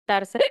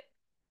conectarse.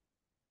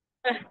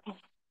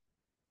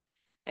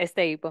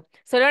 Este hipo.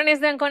 Solo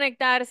necesitan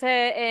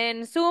conectarse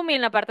en Zoom y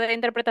en la parte de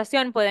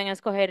interpretación pueden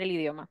escoger el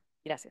idioma.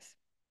 Gracias.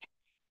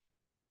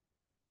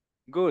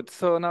 Good.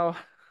 So now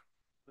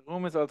the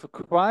room is also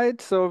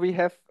quiet. So we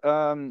have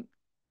a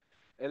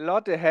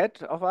lot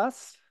ahead of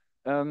us.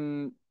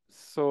 We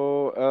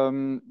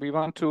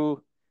want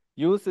to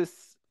use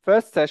this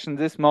first session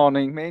this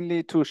morning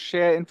mainly to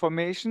share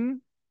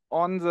information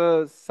on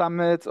the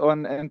summits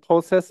and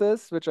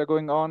processes which are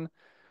going on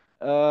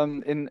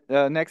in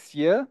next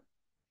year.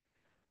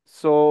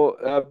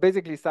 So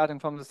basically starting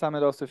from the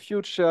Summit of the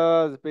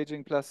Future, the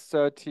Beijing Plus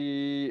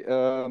 30,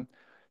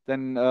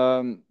 then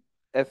the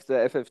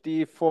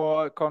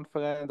FFD4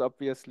 conference,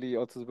 obviously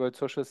also the World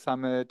Social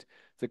Summit,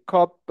 the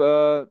COP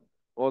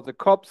or the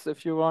COPs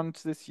if you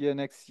want this year,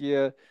 next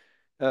year.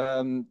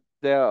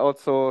 There are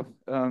also,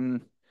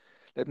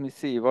 let me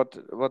see, what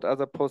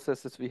other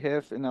processes we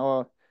have in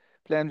our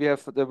plan. We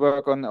have the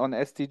work on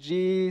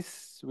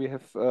SDGs. We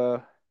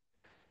have,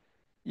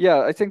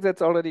 yeah, I think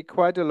that's already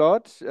quite a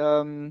lot.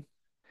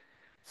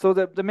 So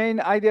the main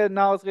idea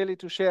now is really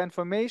to share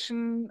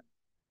information,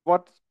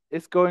 what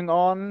is going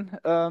on,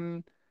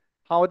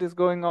 how it is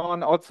going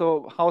on,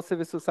 also how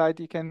civil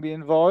society can be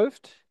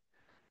involved.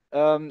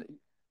 Um,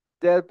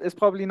 there is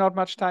probably not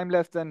much time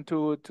left then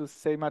to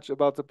say much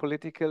about the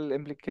political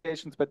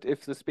implications, but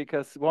if the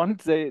speakers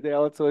want, they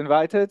are also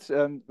invited,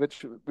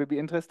 which will be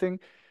interesting.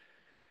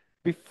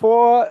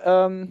 Before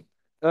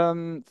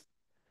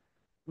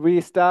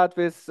we start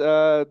with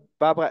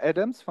Barbara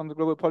Adams from the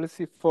Global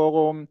Policy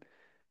Forum,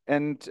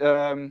 and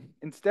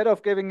instead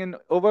of giving an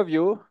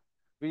overview,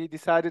 we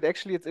decided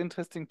actually it's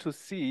interesting to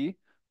see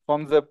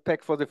from the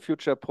Pact for the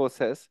Future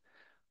process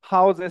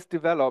how this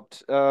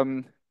developed.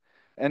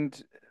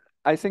 And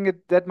I think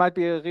that might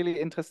be a really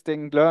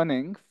interesting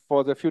learning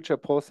for the future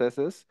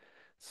processes.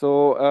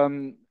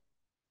 So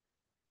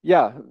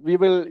yeah, we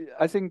will,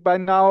 I think by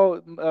now,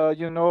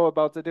 you know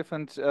about the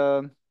different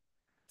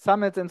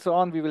summits and so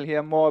on. We will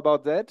hear more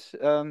about that.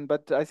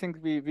 But I think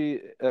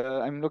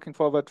I'm looking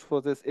forward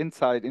for this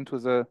insight into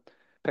the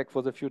Pact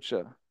for the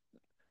Future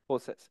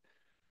process.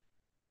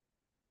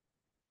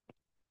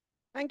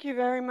 Thank you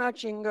very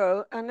much,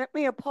 Ingo. And let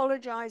me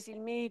apologize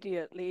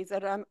immediately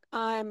that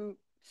I'm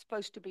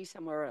supposed to be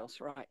somewhere else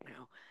right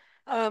now.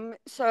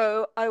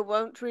 So I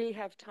won't really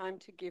have time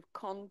to give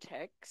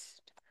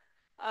context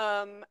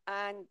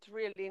and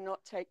really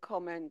not take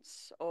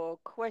comments or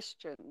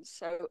questions.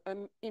 So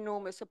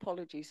enormous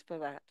apologies for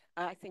that.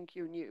 I think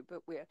you knew,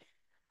 but we're.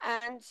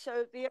 And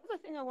so the other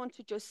thing I want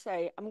to just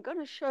say, I'm going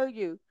to show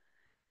you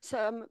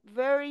some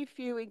very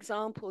few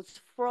examples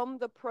from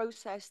the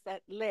process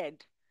that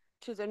led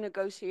to the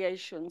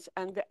negotiations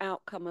and the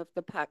outcome of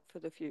the Pact for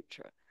the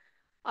Future.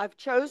 I've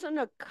chosen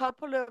a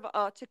couple of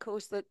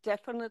articles that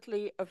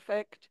definitely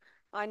affect,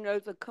 I know,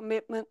 the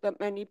commitment that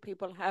many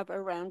people have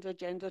around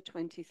Agenda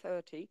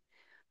 2030,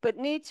 but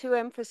need to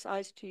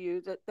emphasize to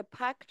you that the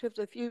Pact of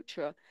the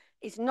Future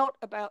is not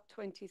about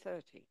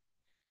 2030.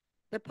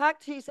 The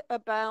Pact is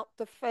about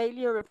the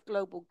failure of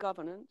global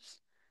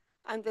governance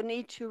and the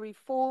need to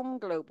reform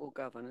global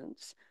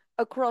governance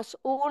across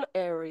all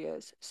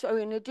areas. So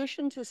in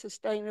addition to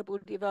sustainable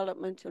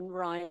development and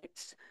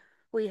rights,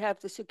 we have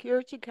the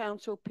Security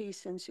Council,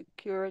 Peace and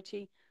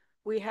Security.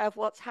 We have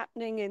what's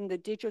happening in the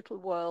digital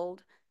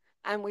world,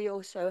 and we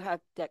also have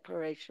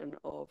Declaration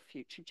of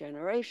Future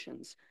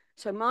Generations.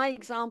 So my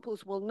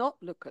examples will not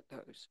look at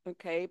those,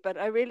 okay? But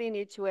I really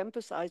need to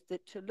emphasize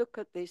that to look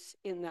at this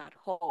in that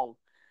whole.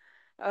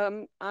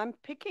 I'm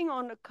picking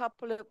on a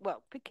couple of,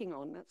 well, picking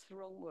on, that's the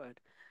wrong word.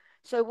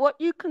 So what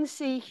you can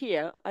see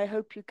here, I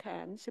hope you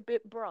can, it's a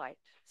bit bright,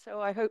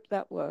 so I hope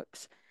that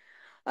works.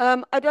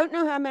 I don't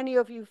know how many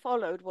of you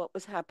followed what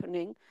was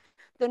happening.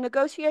 The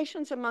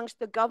negotiations amongst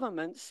the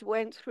governments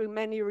went through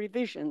many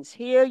revisions.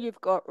 Here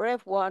you've got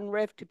Rev 1,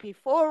 Rev 2.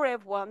 Before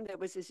Rev 1, there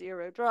was a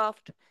zero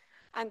draft,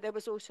 and there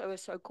was also a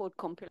so-called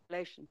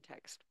compilation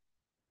text.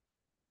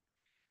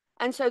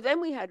 And so then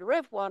we had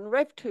Rev 1,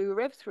 Rev 2,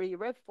 Rev 3,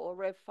 Rev 4,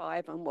 Rev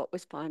 5, and what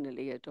was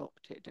finally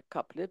adopted a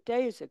couple of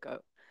days ago.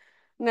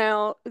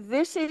 Now,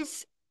 this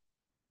is,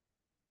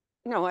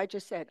 no, I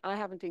just said I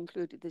haven't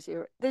included the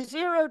zero. The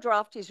zero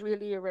draft is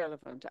really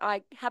irrelevant.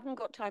 I haven't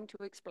got time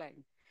to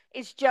explain.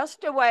 It's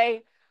just a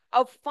way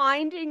of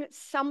finding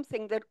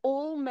something that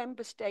all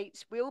member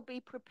states will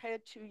be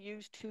prepared to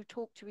use to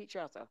talk to each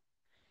other.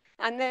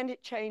 And then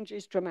it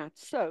changes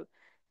dramatically. So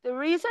the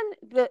reason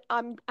that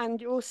and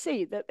you'll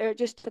see that there are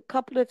just a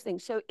couple of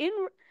things. So in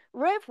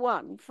Rev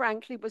 1,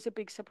 frankly, was a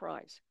big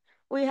surprise.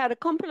 We had a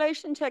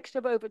compilation text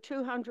of over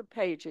 200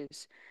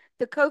 pages.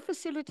 The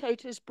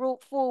co-facilitators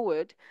brought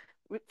forward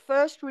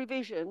first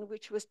revision,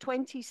 which was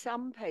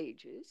 20-some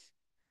pages.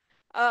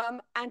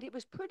 And it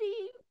was pretty,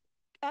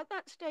 at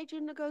that stage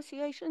in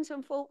negotiations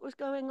and for what was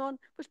going on,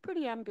 was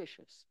pretty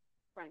ambitious,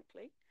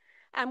 frankly.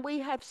 And we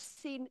have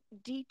seen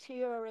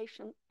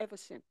deterioration ever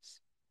since.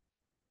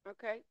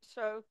 Okay,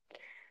 so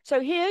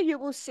here you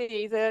will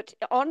see that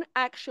on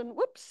action,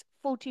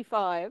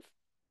 45,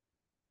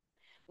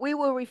 We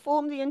will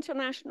reform the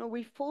international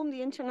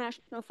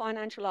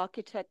financial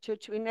architecture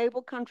to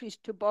enable countries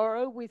to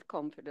borrow with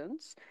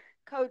confidence,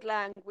 code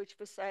language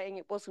for saying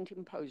it wasn't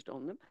imposed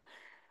on them,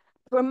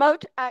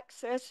 promote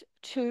access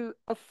to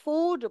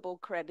affordable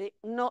credit,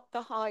 not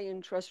the high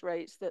interest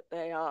rates that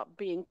they are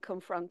being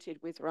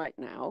confronted with right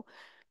now,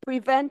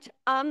 prevent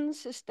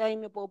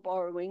unsustainable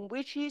borrowing,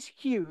 which is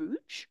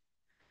huge,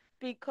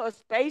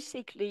 because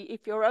basically,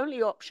 if your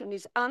only option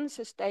is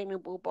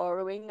unsustainable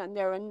borrowing and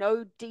there are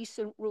no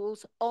decent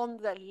rules on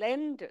the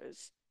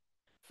lenders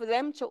for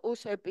them to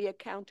also be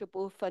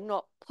accountable for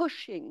not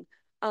pushing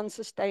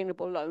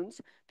unsustainable loans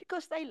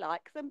because they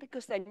like them,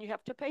 because then you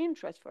have to pay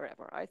interest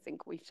forever. I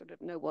think we sort of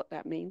know what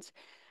that means.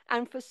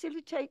 And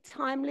facilitate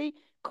timely,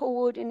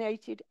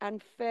 coordinated,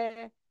 and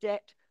fair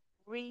debt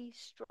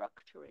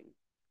restructuring.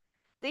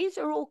 These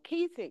are all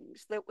key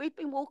things that we've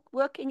been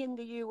working in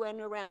the UN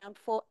around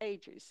for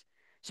ages.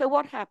 So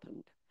what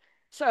happened?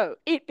 So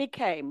it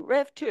became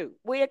Rev 2.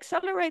 We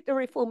accelerate the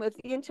reform of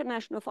the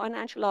international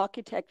financial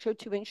architecture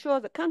to ensure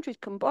that countries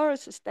can borrow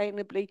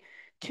sustainably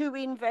to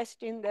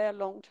invest in their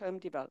long-term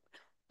development.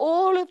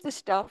 All of the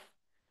stuff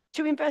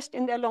to invest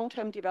in their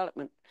long-term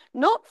development,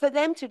 not for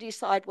them to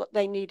decide what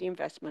they need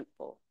investment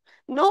for,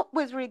 not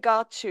with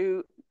regard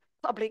to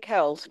public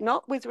health,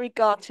 not with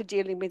regard to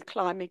dealing with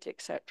climate,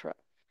 etc.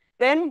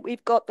 Then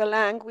we've got the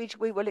language,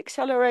 we will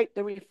accelerate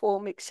the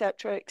reform,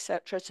 etc.,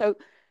 etc. So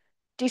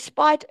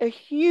despite a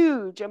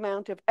huge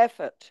amount of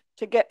effort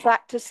to get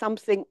back to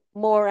something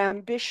more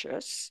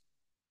ambitious,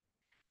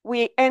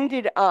 we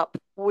ended up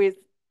with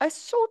a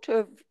sort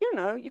of,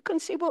 you can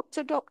see what's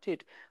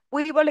adopted.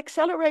 We will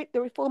accelerate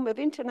the reform of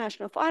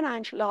international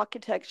financial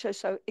architecture,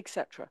 so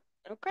etc.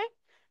 Okay,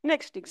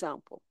 next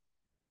example.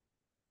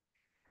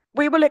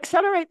 We will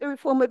accelerate the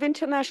reform of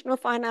international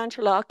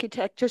financial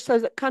architecture so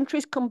that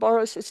countries can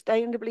borrow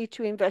sustainably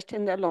to invest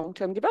in their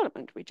long-term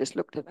development. We just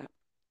looked at that.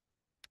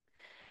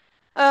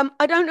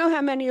 I don't know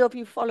how many of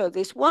you follow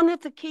this. One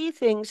of the key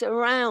things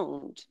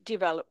around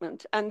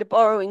development and the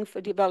borrowing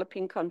for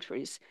developing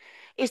countries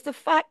is the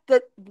fact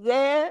that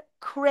their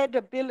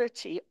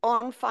credibility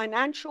on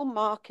financial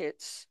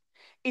markets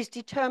is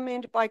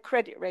determined by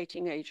credit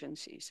rating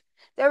agencies.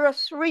 There are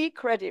 3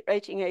 credit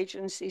rating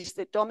agencies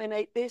that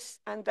dominate this,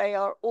 and they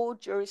are all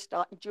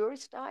jurisdied,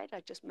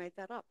 I just made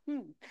that up,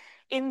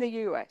 in the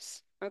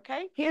US,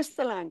 okay? Here's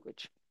the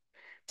language.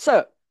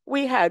 So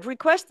we had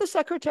request the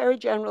Secretary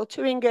General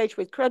to engage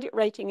with credit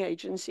rating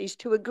agencies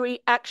to agree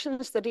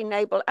actions that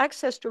enable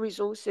access to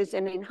resources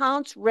and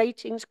enhance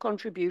ratings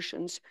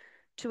contributions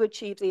to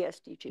achieve the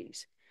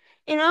SDGs.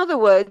 In other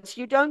words,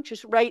 you don't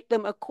just rate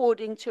them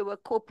according to a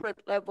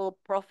corporate level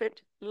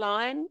profit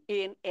line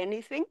in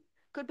anything.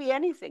 Could be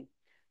anything.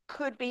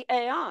 Could be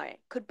AI.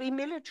 Could be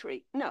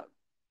military. No.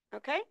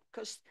 Okay?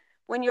 Because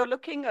when you're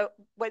looking at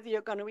whether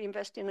you're going to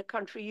invest in a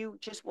country, you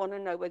just want to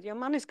know whether your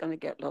money's going to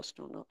get lost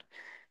or not.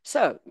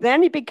 So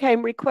then it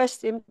became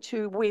requesting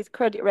with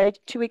credit rate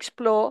to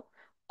explore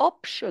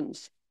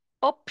options.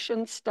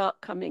 Options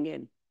start coming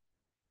in.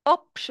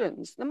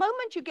 Options. The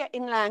moment you get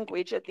in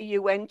language at the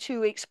UN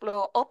to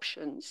explore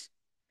options,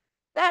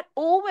 that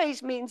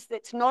always means that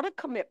it's not a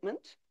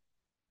commitment.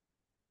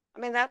 I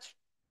mean, that's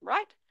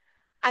right.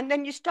 And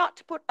then you start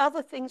to put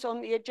other things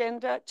on the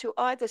agenda to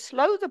either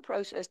slow the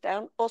process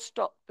down or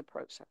stop the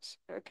process,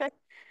 okay?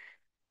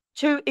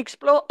 To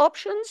explore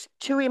options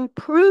to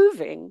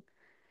improving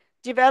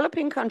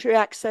developing country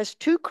access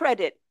to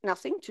credit,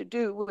 nothing to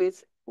do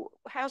with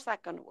how's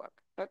that going to work,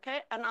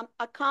 okay? And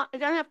I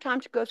don't have time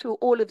to go through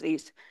all of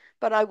these,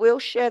 but I will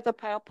share the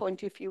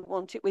PowerPoint if you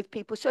want it with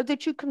people so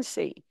that you can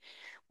see.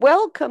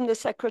 Welcome the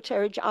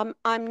Secretary,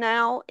 I'm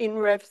now in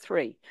Rev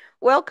 3.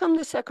 Welcome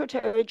the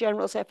Secretary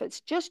General's efforts.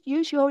 Just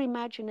use your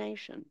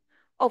imagination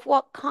of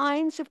what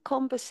kinds of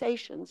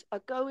conversations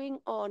are going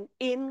on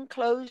in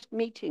closed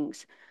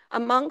meetings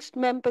amongst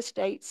member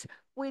states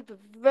with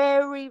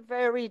very,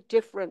 very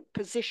different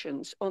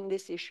positions on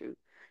this issue.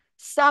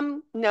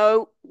 Some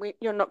know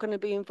you're not going to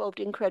be involved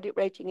in credit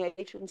rating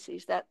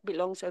agencies, that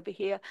belongs over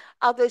here.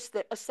 Others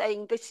that are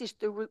saying this is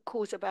the root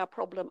cause of our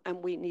problem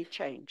and we need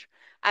change.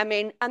 I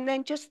mean, and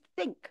then just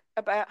think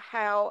about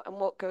how and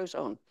what goes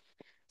on.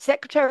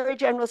 Secretary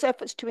General's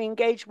efforts to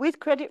engage with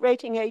credit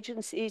rating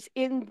agencies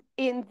in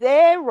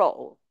their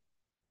role,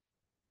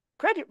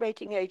 credit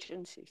rating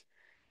agencies,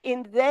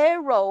 in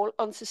their role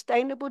on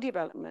sustainable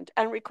development,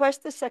 and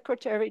request the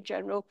Secretary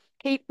General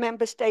keep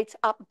member states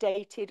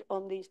updated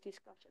on these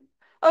discussions.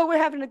 Oh, we're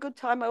having a good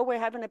time. Oh, we're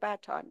having a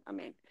bad time. I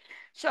mean,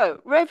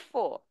 so Rev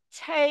 4,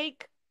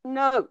 take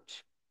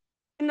note.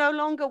 No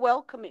longer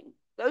welcoming.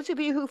 Those of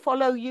you who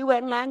follow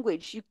UN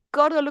language, you've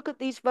got to look at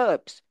these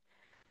verbs.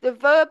 The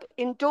verb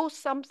endorse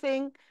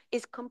something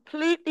is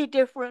completely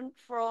different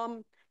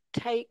from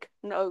take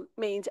note,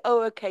 means,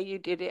 oh, okay, you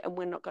did it and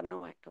we're not going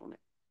to act on it.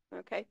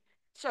 Okay?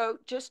 So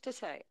just to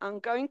say, I'm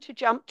going to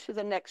jump to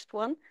the next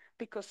one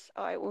because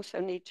I also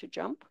need to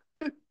jump.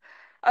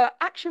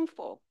 Action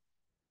 4,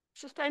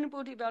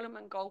 Sustainable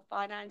Development Goal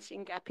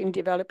Financing Gap in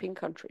Developing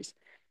Countries.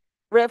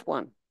 Rev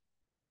 1,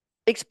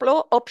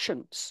 explore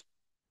options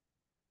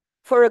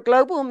for a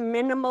global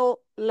minimal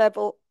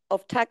level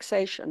of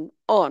taxation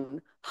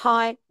on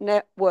high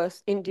net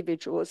worth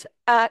individuals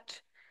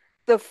at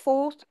the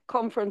fourth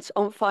Conference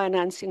on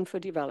Financing for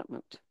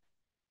Development.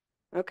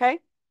 Okay?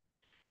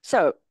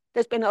 So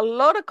there's been a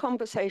lot of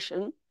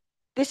conversation.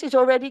 This is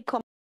already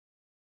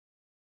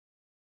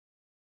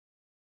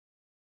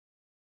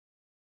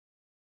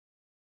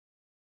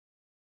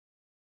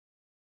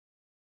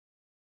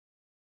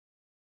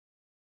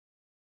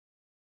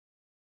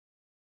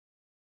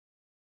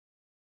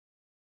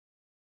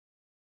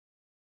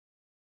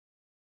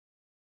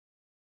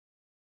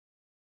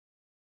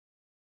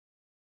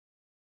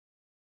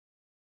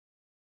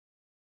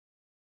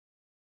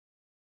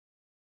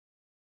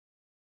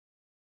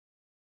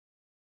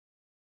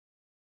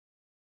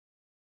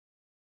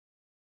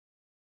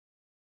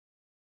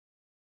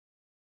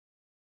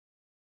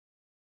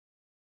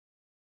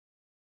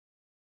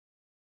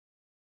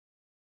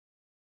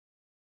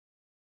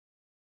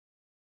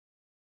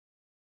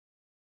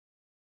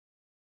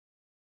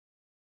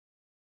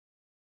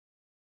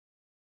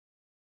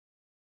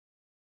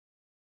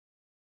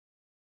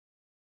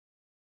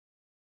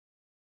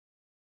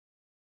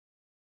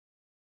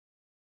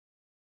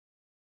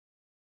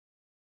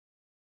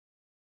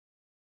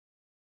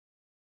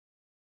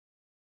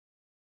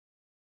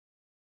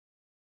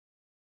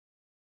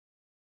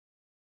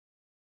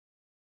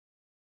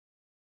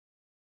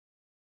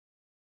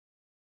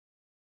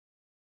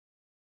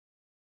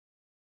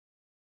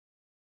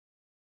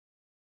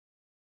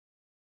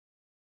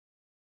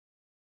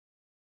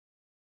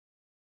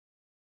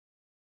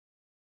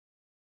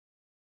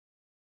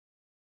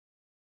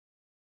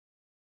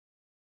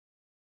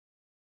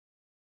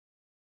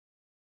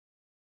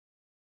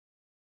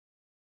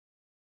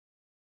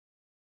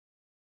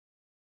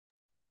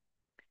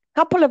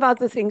couple of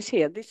other things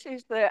here. This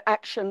is the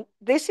action.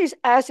 This is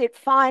as it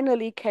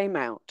finally came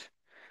out.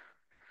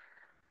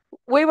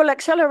 We will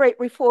accelerate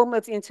reform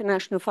of the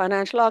international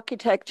financial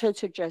architecture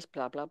to just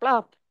blah, blah,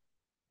 blah.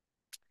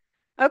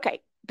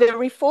 Okay, the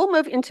reform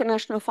of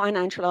international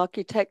financial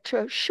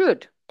architecture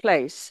should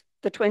place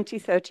the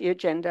 2030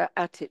 agenda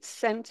at its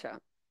center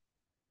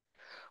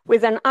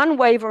with an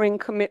unwavering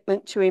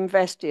commitment to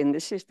invest in,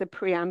 this is the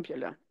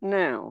preambular.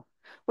 Now,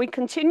 we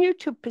continue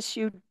to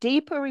pursue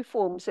deeper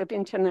reforms of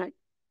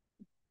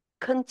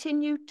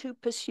continue to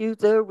pursue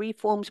the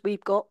reforms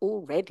we've got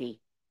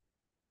already.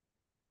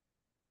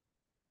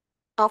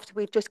 After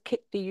we've just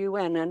kicked the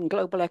UN and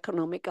global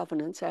economic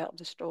governance out of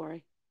the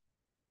story.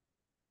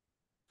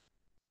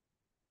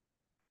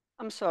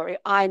 I'm sorry,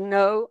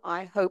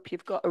 I hope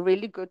you've got a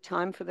really good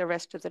time for the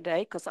rest of the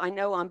day, because I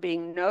know I'm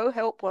being no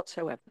help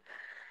whatsoever.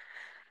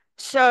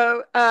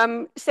 So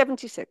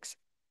 76,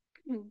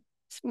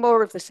 it's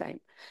more of the same.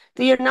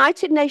 The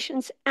United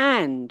Nations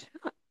and,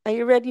 are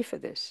you ready for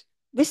this?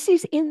 This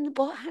is in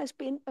what has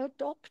been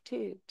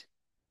adopted.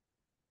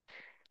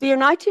 The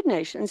United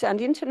Nations and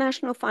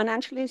international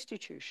financial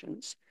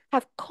institutions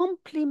have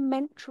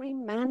complementary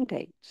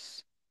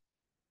mandates.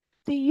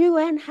 The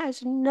UN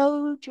has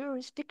no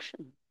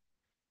jurisdiction.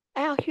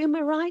 Our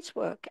human rights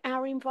work,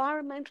 our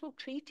environmental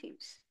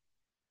treaties.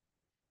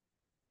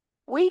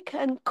 We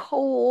can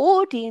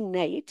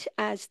coordinate,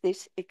 as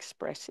this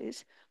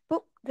expresses,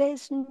 but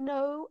there's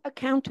no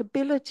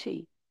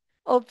accountability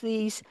of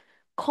these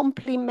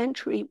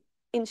complementary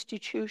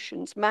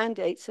institutions,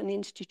 mandates and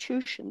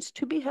institutions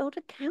to be held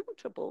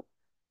accountable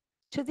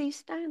to these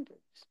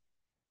standards.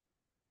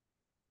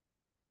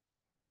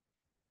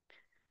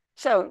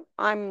 So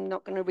I'm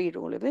not going to read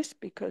all of this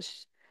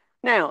because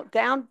now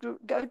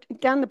go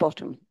down the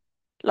bottom.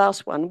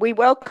 Last one. We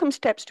welcome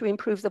steps to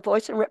improve the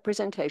voice and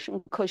representation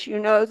because you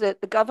know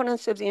that the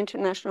governance of the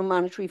International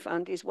Monetary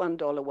Fund is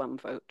 $1, one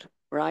vote,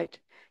 right?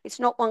 It's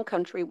not one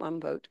country, one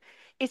vote.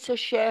 It's a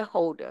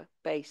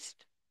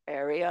shareholder-based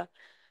area.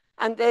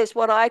 And there's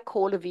what I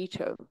call a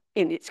veto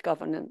in its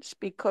governance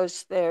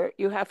because there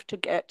you have to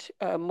get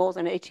more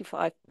than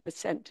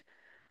 85%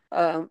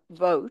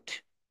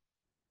 vote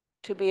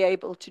to be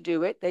able to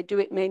do it. They do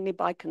it mainly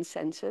by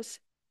consensus.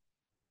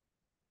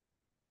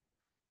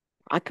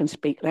 I can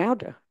speak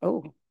louder.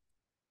 Oh.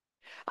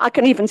 I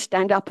can even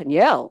stand up and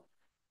yell.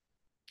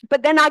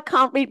 But then I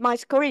can't read my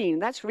screen.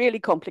 That's really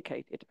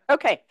complicated.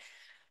 Okay.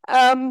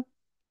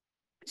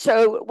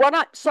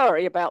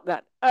 Sorry about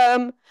that.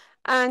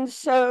 And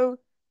so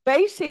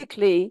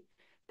basically,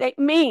 that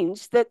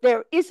means that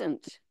there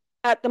isn't,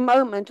 at the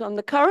moment, on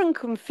the current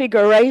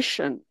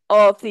configuration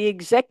of the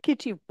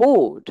executive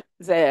board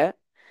there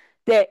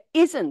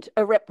isn't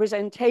a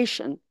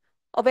representation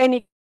of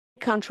any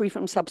country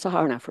from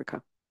sub-Saharan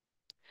Africa.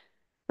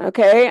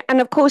 Okay,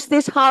 and of course,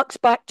 this harks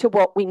back to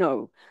what we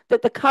know,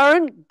 that the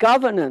current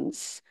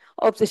governance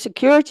of the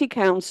Security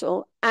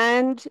Council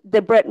and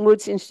the Bretton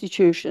Woods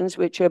institutions,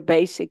 which are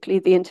basically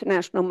the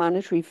International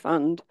Monetary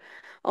Fund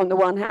on the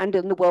one hand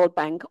and the World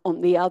Bank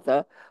on the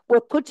other,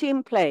 were put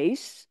in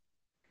place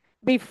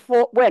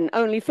before when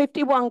only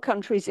 51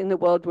 countries in the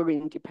world were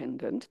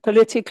independent,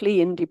 politically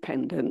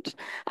independent,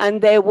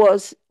 and there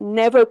has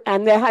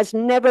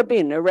never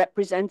been a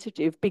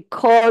representative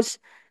because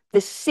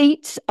The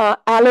seats are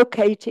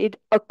allocated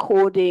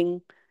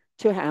according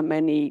to how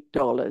many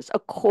dollars,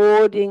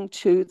 according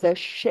to the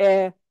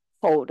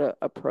shareholder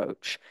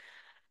approach.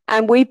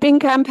 And we've been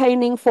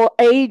campaigning for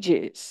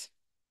ages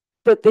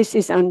that this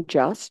is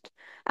unjust.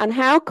 And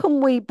how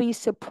can we be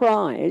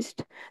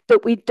surprised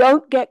that we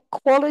don't get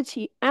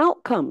quality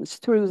outcomes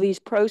through these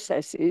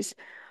processes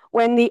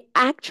when the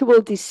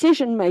actual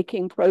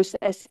decision-making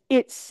process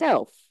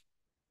itself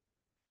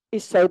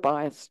is so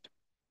biased?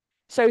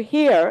 So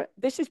here,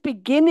 this is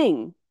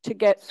beginning to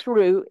get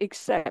through,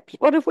 except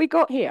what have we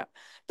got here?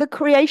 The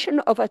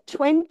creation of a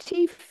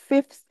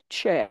 25th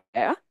chair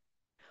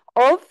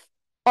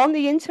on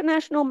the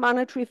International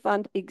Monetary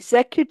Fund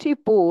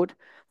Executive Board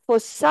for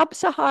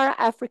Sub-Saharan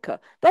Africa.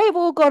 They've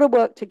all got to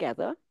work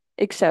together,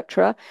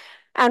 etc.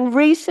 And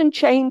recent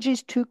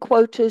changes to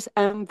quotas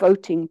and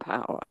voting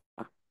power.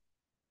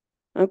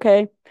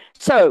 Okay,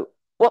 so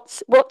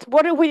what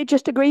have we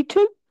just agreed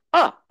to?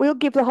 We'll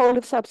give the whole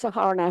of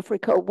Sub-Saharan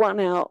Africa one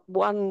out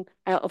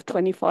of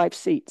 25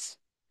 seats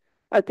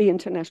at the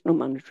International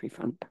Monetary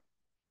Fund.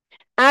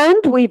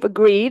 And we've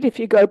agreed, if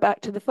you go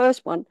back to the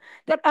first one,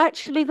 that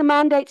actually the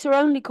mandates are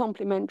only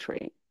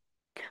complementary.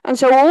 And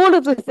so all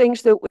of the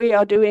things that we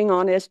are doing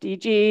on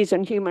SDGs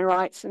and human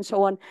rights and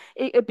so on,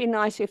 it would be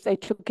nice if they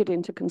took it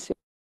into consideration.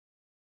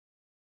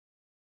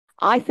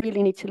 I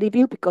really need to leave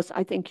you because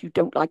I think you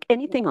don't like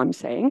anything I'm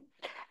saying.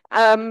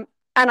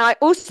 And I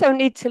also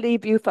need to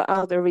leave you for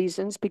other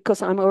reasons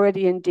because I'm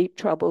already in deep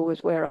trouble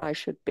with where I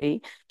should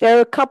be. There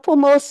are a couple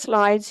more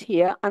slides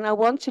here, and I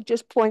want to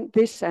just point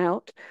this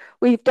out.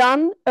 We've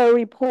done a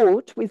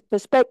report with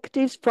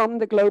perspectives from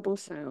the Global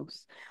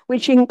South,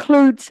 which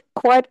includes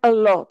quite a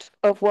lot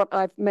of what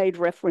I've made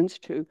reference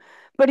to,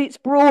 but it's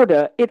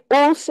broader. It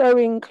also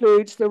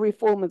includes the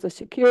reform of the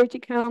Security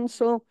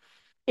Council.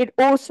 It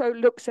also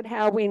looks at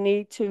how we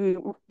need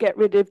to get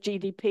rid of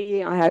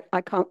GDP.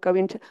 I can't go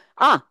into,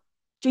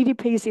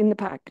 GDP is in the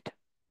pact.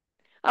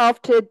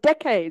 After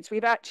decades,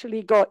 we've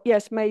actually got,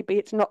 yes, maybe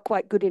it's not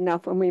quite good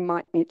enough and we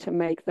might need to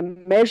make the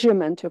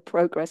measurement of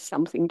progress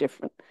something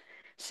different.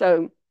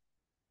 So,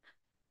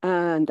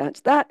 and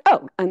that's that.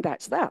 Oh, and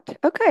that's that.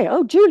 Okay.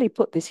 Oh, Julie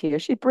put this here.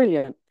 She's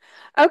brilliant.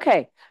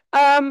 Okay.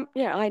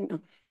 Yeah, I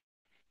know.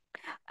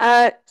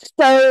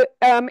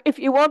 If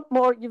you want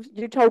more,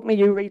 you told me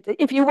you read it.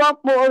 If you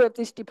want more of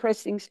this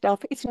depressing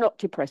stuff, it's not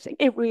depressing.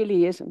 It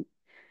really isn't.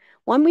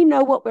 When we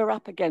know what we're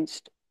up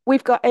against,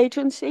 we've got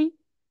agency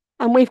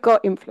and we've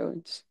got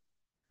influence.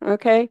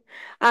 Okay.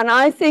 And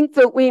I think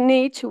that we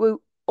need to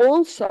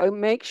also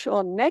make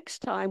sure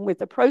next time with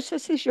the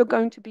processes you're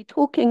going to be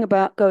talking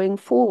about going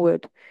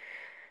forward,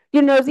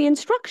 you know, the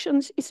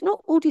instructions, it's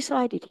not all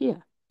decided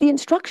here. The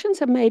instructions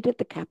are made at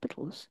the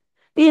capitals.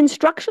 The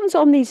instructions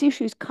on these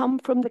issues come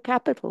from the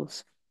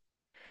capitals.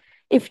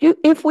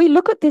 If we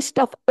look at this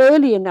stuff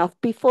early enough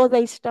before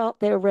they start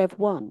their Rev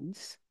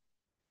 1s,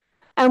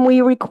 and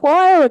we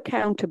require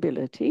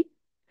accountability,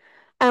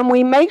 and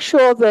we make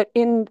sure that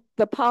in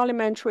the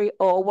parliamentary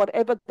or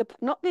whatever,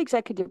 not the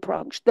executive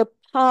branch, the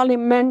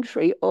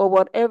parliamentary or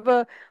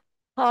whatever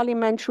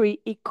parliamentary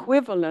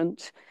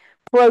equivalent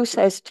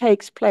process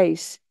takes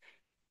place,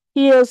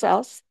 hears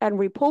us and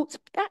reports,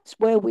 that's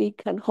where we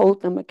can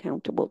hold them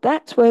accountable.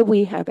 That's where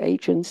we have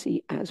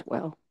agency as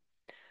well.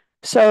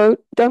 So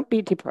don't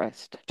be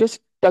depressed. Just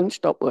don't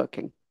stop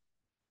working.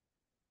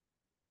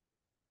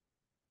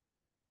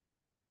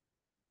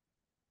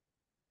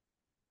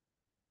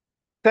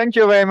 Thank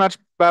you very much,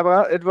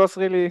 Barbara. It was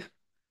really,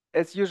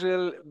 as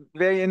usual,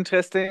 very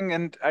interesting,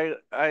 and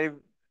I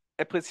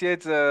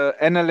appreciate the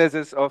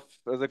analysis of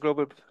the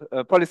Global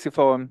Policy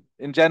Forum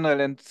in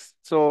general, and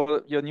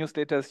so your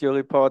newsletters, your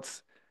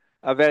reports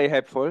are very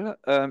helpful,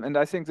 and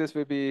I think this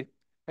will be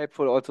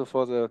helpful also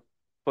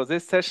for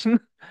this session.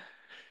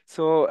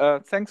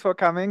 So thanks for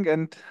coming,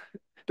 and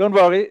don't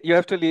worry, you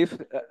have to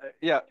leave.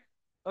 Yeah,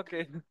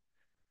 okay.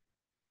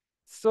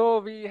 So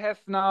we have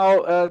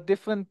now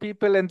different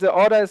people, and the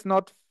order is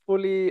not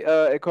fully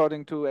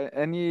according to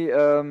any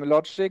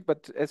logic,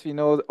 but as we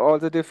know, all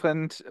the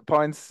different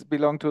points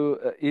belong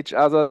to each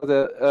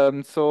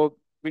other. So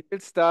we will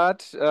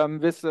start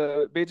with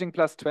Beijing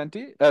plus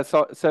 20,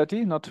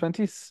 30, not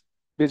 20s,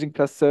 Beijing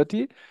plus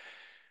 30.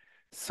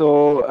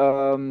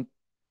 So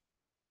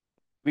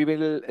we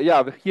will,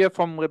 hear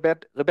from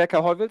Rebecca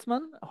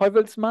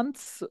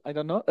Heuvelmans, I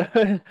don't know,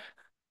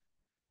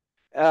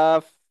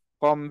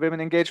 from Women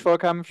Engaged for a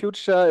Common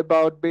Future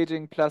about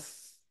Beijing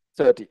plus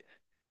 30.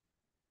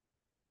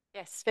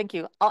 Yes, thank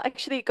you. I'll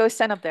actually go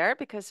stand up there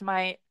because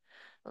my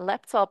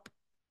laptop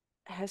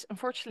has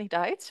unfortunately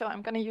died, so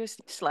I'm going to use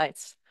these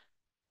slides.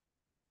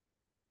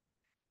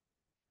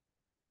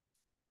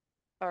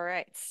 All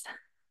right.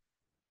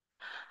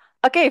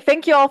 Okay,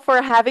 thank you all for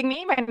having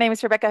me. My name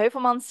is Rebecca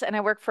Heuvelmans and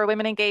I work for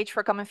Women Engaged for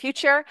a Common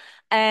Future.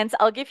 And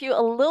I'll give you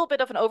a little bit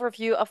of an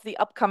overview of the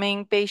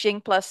upcoming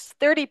Beijing Plus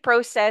 30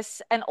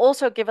 process and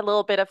also give a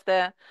little bit of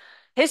the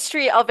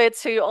history of it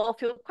so you all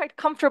feel quite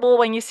comfortable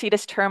when you see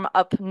this term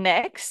up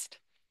next.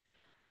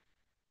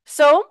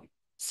 So,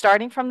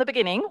 starting from the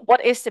beginning,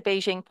 what is the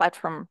Beijing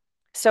Platform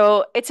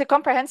So it's a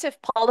comprehensive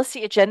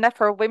policy agenda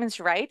for women's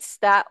rights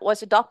that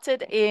was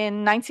adopted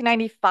in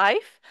 1995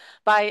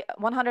 by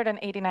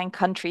 189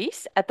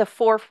 countries at the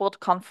Fourth World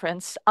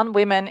Conference on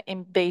Women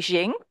in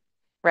Beijing,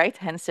 right?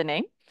 Hence the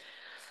name.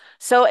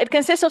 So it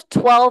consists of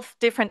 12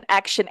 different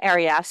action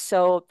areas.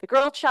 So the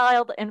girl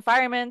child,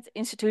 environment,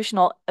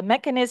 institutional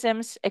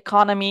mechanisms,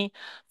 economy,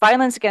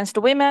 violence against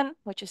women,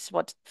 which is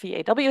what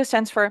VAW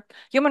stands for,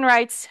 human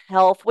rights,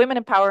 health, women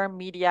in power,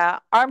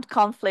 media, armed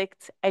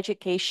conflict,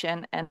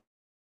 education, and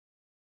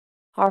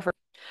Harvard.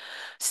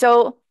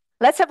 So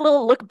let's have a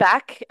little look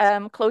back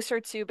closer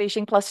to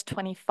Beijing Plus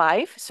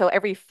 25. So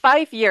every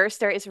 5 years,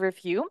 there is a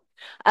review.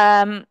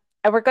 And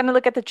we're going to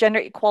look at the Gender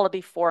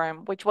Equality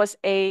Forum, which was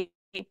a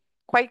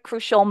quite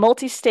crucial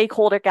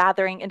multi-stakeholder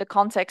gathering in the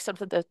context of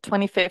the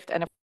 25th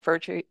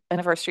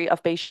anniversary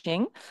of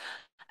Beijing.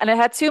 And it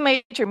had two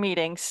major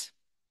meetings.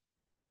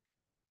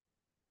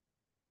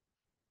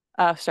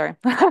 Sorry.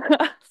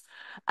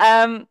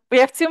 We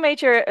have two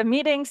major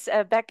meetings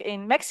back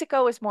in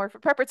Mexico is more of a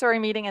preparatory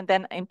meeting, and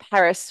then in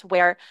Paris,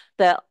 where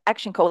the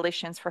action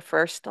coalitions were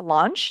first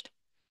launched.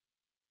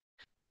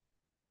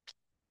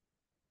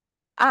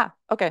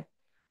 Okay.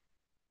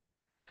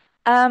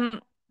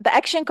 The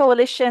action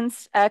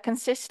coalitions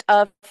consist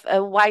of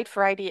a wide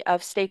variety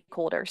of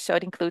stakeholders. So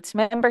it includes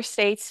member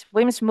states,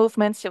 women's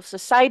movements, civil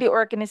society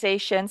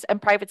organizations,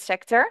 and private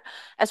sector,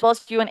 as well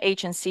as UN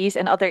agencies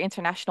and other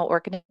international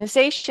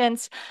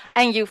organizations.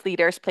 And youth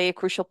leaders play a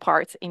crucial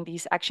part in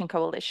these action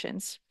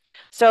coalitions.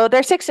 So there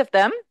are 6 of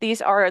them.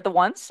 These are the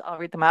ones, I'll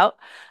read them out.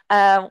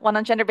 One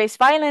on gender-based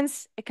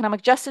violence,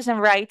 economic justice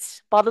and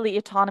rights, bodily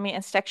autonomy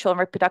and sexual and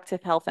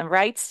reproductive health and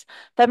rights,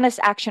 feminist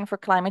action for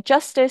climate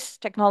justice,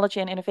 technology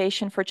and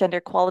innovation for gender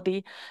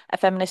equality,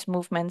 feminist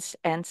movements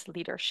and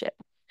leadership.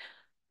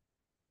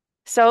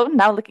 So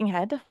now looking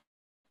ahead,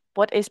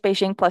 what is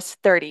Beijing Plus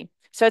 30?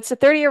 So it's a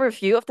 30-year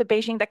review of the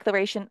Beijing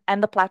Declaration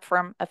and the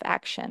Platform of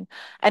Action.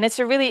 And it's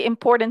a really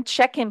important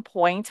check-in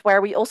point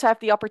where we also have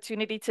the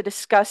opportunity to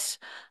discuss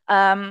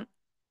what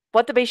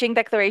the Beijing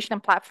Declaration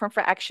and Platform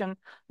for Action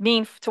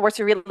mean towards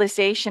the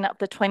realization of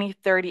the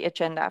 2030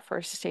 Agenda for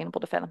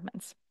Sustainable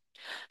Development.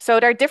 So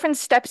there are different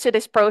steps to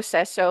this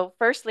process. So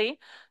firstly,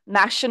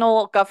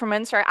 national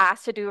governments are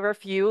asked to do a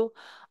review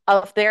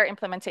of their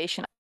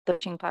implementation the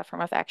Beijing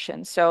Platform of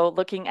Action. So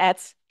looking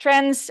at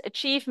trends,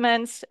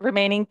 achievements,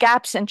 remaining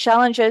gaps and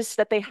challenges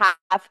that they have,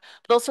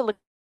 but also looking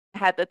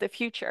ahead at the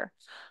future.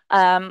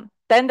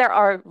 Then there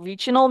are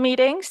regional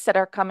meetings that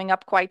are coming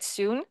up quite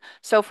soon.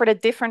 So for the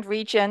different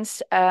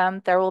regions,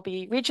 there will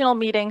be regional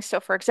meetings. So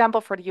for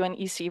example, for the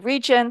UNEC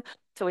region,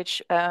 to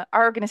which our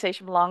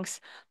organization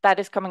belongs, that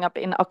is coming up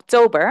in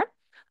October.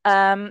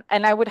 And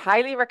I would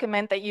highly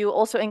recommend that you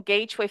also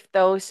engage with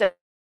those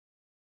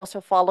also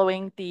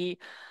following the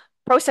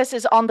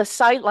processes on the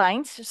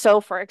sidelines.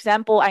 So for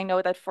example, I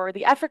know that for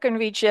the African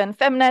region,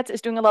 Femnet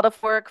is doing a lot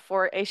of work.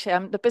 For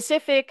Asia, the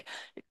Pacific,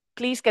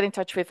 please get in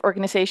touch with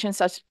organizations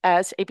such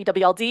as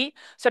APWLD.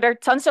 So there are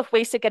tons of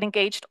ways to get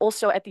engaged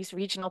also at these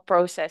regional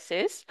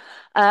processes.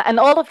 And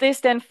all of this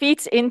then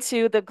feeds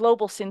into the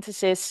global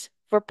synthesis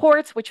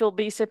report, which will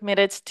be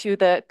submitted to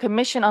the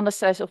Commission on the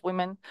Status of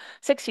Women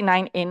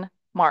 69 in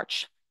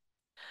March.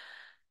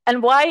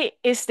 And why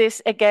is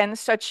this, again,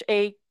 such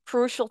a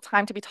crucial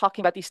time to be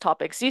talking about these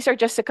topics? These are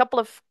just a couple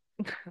of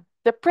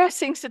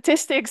depressing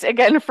statistics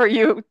again for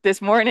you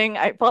this morning.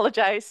 I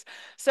apologize.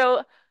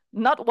 So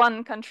not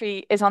one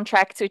country is on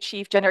track to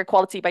achieve gender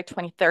equality by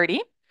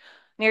 2030.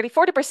 Nearly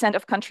 40%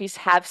 of countries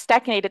have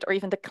stagnated or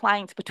even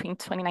declined between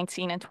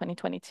 2019 and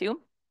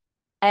 2022.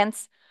 And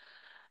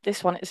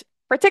this one is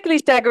particularly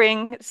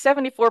staggering.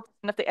 74%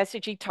 of the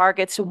SDG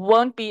targets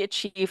won't be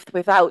achieved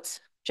without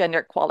gender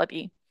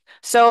equality.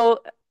 So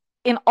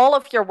in all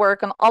of your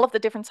work on all of the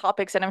different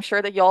topics that I'm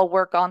sure that you all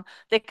work on,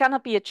 they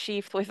cannot be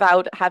achieved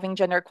without having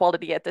gender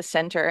equality at the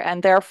center.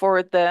 And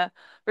therefore, the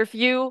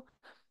review,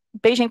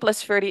 Beijing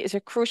Plus 30, is a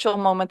crucial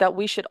moment that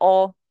we should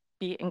all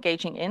be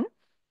engaging in.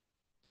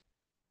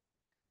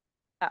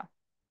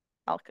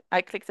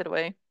 I clicked it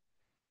away.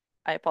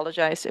 I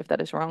apologize if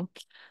that is wrong.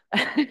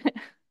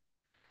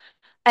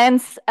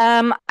 And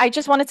I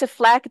just wanted to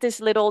flag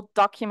this little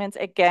document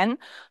again.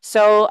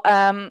 So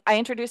I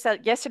introduced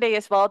that yesterday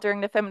as well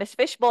during the Feminist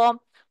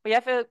Fishbowl. We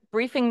have a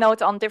briefing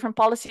note on different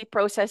policy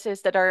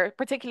processes that are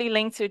particularly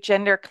linked to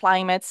gender,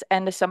 climate,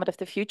 and the Summit of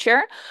the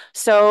Future.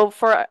 So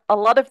for a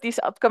lot of these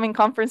upcoming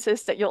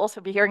conferences that you'll also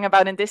be hearing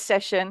about in this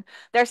session,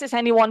 there's this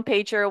handy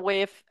one-pager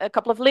with a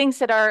couple of links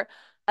that are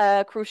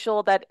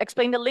crucial that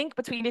explain the link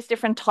between these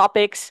different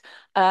topics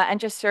and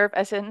just serve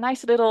as a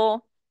nice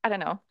little, I don't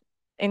know,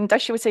 in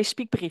Dutch you would say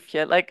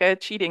speakbriefje, like a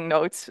cheating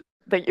note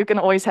that you can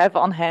always have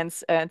on hand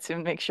to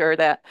make sure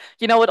that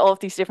you know what all of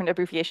these different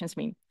abbreviations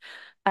mean.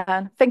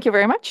 And thank you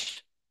very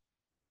much.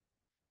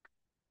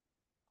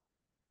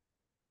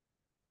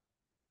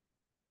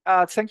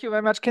 Thank you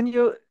very much. Can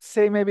you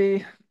say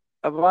maybe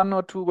 1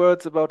 or 2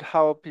 words about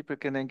how people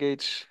can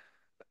engage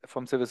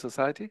from civil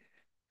society?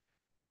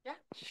 Yeah,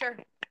 sure.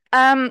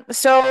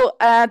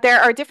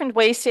 There are different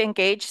ways to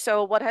engage.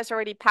 So what has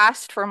already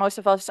passed for most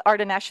of us are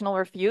the national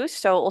reviews.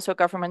 So also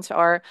governments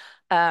are,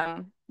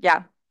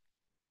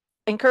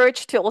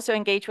 encouraged to also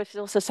engage with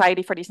civil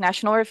society for these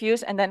national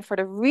reviews. And then for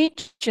the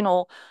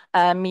regional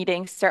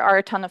meetings, there are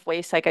a ton of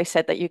ways, like I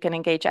said, that you can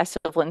engage as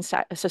civil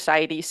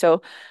society.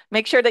 So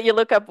make sure that you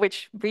look up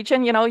which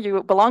region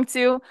you belong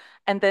to,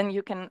 and then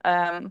you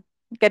can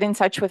get in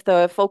touch with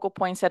the focal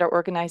points that are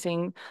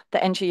organizing the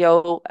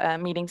NGO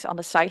meetings on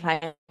the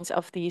sidelines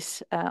of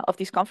these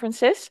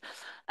conferences.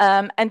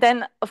 And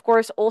then, of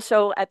course,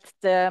 also at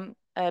the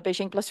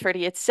Beijing Plus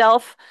 30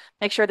 itself,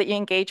 make sure that you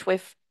engage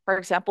with, for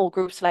example,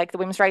 groups like the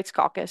Women's Rights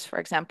Caucus, for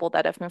example,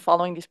 that have been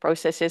following these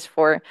processes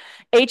for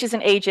ages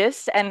and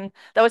ages. And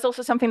that was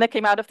also something that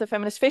came out of the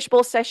Feminist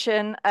Fishbowl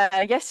session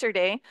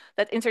yesterday,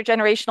 that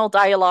intergenerational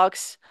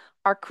dialogues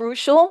are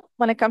crucial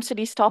when it comes to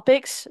these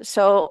topics.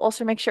 So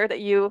also make sure that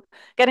you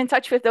get in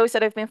touch with those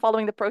that have been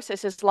following the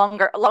processes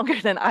longer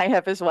than I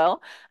have as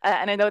well.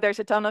 And I know there's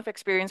a ton of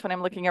experience when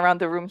I'm looking around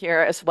the room here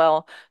as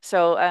well.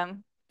 So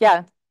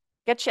yeah,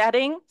 get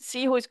chatting,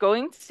 see who is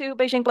going to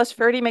Beijing Plus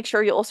 30, make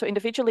sure you also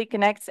individually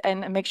connect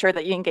and make sure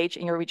that you engage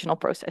in your regional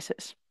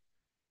processes.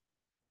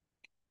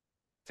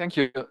 Thank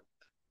you.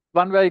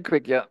 One very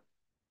quick, yeah.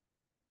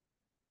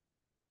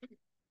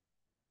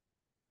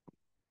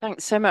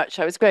 Thanks so much.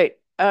 That was great.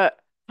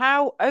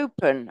 How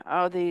open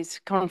are these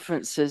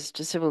conferences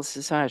to civil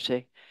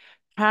society?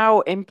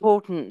 How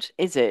important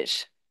is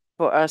it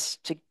for us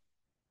to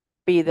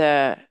be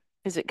there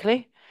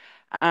physically?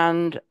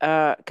 And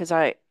because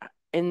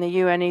in the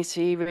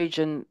UNECE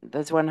region,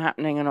 there's one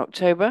happening in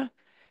October.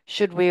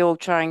 Should we all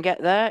try and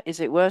get there?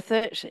 Is it worth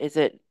it? Is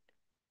it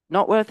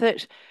not worth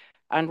it?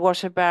 And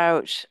what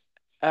about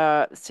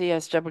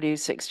CSW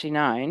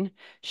 69?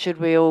 Should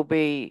we all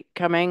be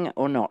coming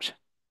or not?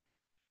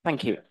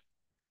 Thank you.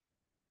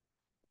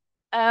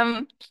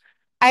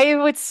 I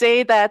would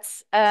say that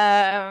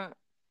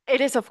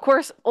it is, of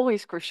course,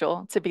 always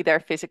crucial to be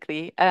there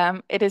physically.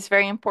 It is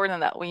very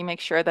important that we make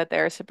sure that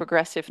there is a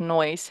progressive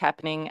noise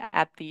happening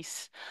at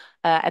these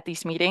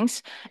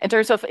meetings. In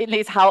terms of at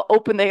least how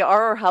open they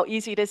are or how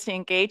easy it is to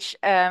engage,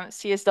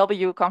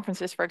 CSW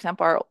conferences, for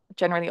example, are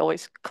generally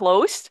always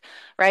closed,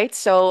 right?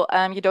 So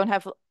you don't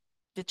have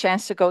the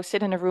chance to go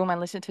sit in a room and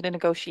listen to the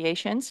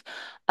negotiations.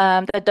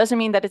 That doesn't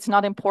mean that it's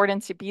not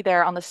important to be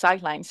there on the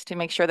sidelines to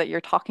make sure that you're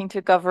talking to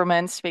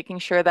governments, making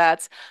sure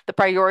that the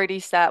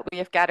priorities that we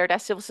have gathered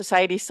as civil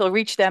society still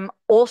reach them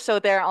also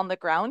there on the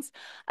ground.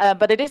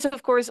 But it is,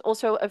 of course,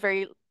 also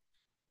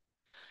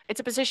it's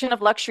a position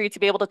of luxury to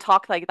be able to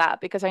talk like that,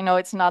 because I know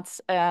it's not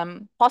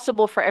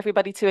possible for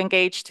everybody to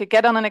engage, to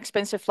get on an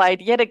expensive flight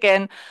yet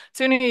again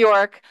to New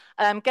York,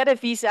 get a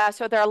visa.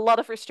 So there are a lot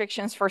of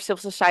restrictions for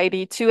civil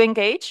society to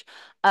engage.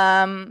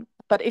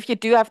 But if you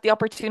do have the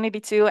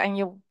opportunity to, and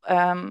you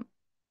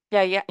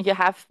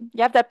have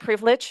that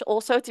privilege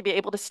also to be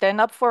able to stand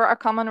up for our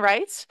common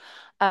rights,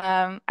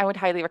 I would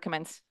highly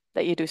recommend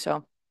that you do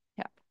so.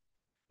 Yeah.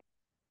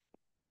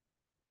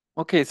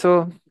 Okay,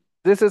 so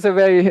this is a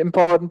very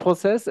important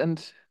process,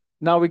 and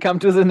now we come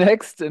to the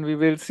next, and we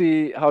will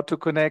see how to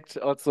connect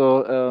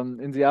also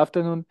in the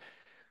afternoon.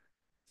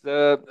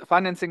 The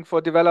Financing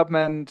for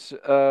Development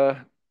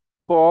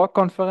 4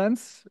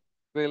 conference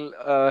will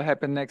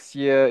happen next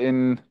year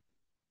in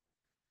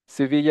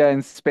Sevilla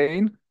in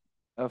Spain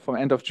from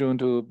end of June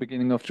to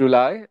beginning of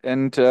July.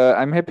 And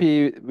I'm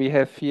happy we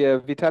have here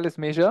Vitalis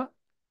Meja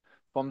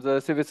from the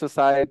civil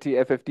society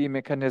FFD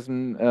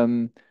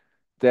mechanism.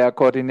 They are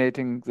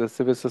coordinating the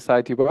civil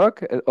society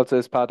work, also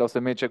as part of the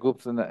major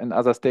groups and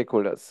other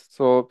stakeholders.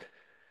 So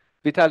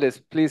Vitalis,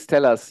 please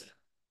tell us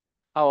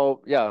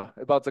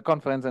about the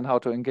conference and how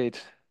to engage.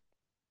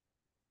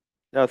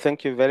 No,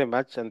 thank you very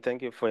much, and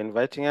thank you for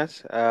inviting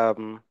us.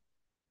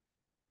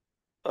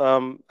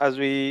 As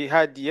we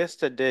had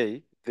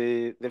yesterday,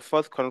 the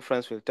fourth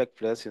conference will take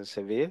place in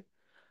Seville.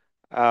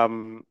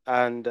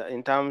 And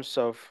in terms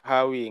of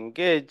how we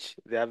engage,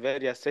 there are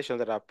various sessions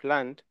that are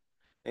planned,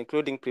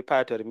 including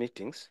preparatory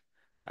meetings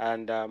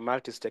and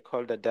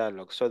multi-stakeholder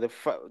dialogue. So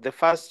the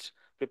first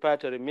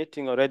preparatory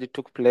meeting already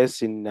took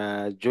place in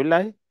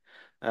July.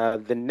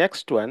 The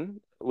next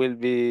one will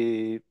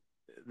be,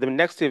 the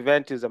next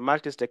event is a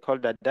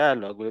multi-stakeholder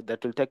dialogue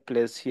that will take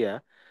place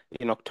here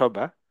in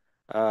October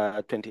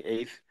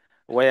 28th,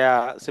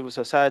 where civil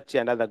society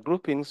and other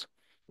groupings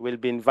will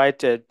be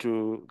invited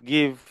to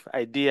give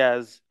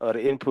ideas or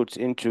inputs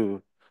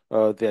into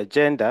the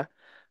agenda.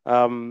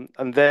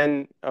 And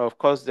then, of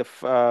course,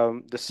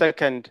 the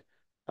second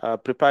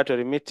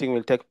preparatory meeting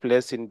will take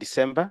place in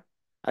December,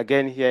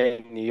 again here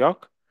in New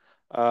York.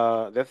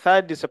 The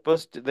third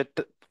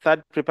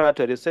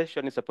preparatory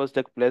session is supposed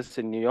to take place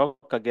in New York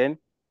again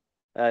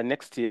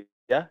next year,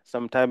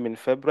 sometime in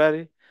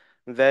February.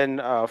 Then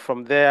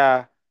from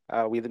there,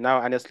 we now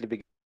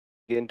honestly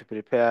begin to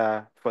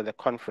prepare for the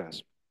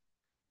conference.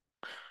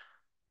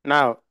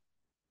 Now,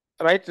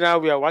 right now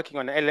we are working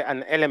on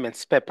an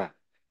elements paper.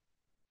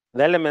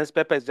 The elements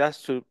paper is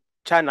just to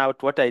churn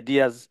out what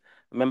ideas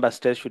member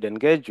states should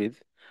engage with.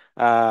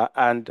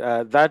 and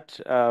that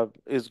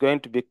is going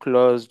to be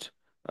closed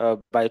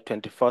by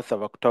 24th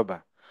of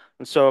October.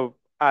 And so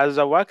as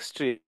a work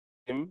stream,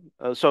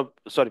 so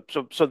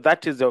that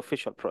is the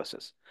official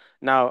process.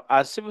 Now,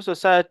 as civil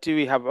society,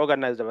 we have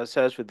organized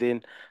ourselves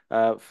within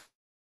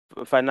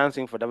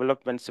Financing for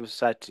Development Civil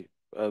Society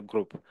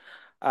group.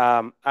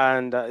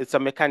 And it's a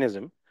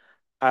mechanism.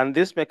 And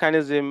this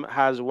mechanism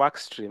has work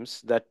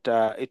streams that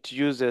it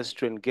uses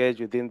to engage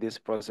within these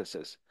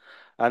processes.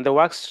 And the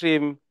work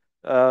stream,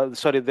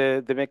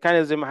 the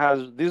mechanism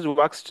has, these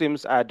work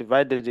streams are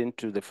divided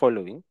into the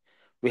following.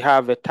 We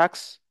have a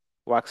tax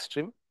work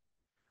stream.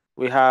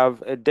 We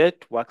have a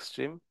debt work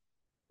stream.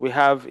 We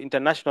have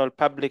international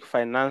public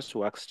finance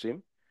work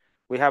stream.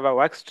 We have a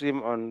work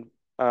stream on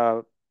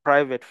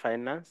private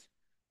finance.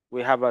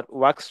 We have a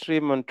work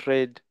stream on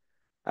trade,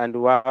 and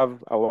we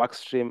have a work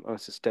stream on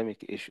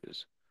systemic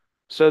issues.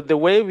 So the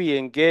way we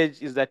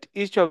engage is that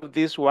each of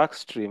these work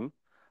stream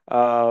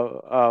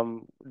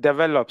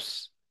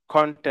develops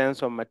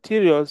contents or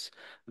materials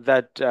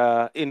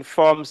that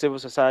inform civil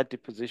society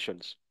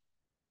positions.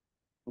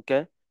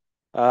 Okay,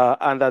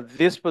 and that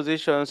these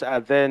positions are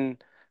then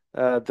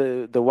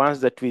the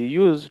ones that we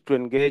use to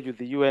engage with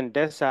the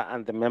UNDESA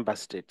and the member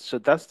states. So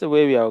that's the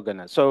way we are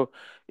organized. So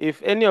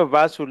if any of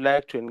us would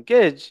like to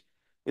engage,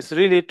 it's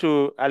really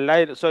to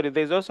align. Sorry,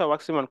 there's also a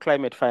work stream on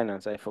climate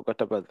finance. I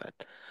forgot about that.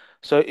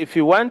 So if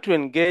you want to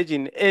engage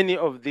in any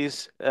of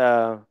these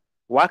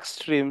work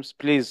streams,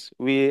 please,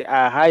 we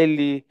are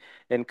highly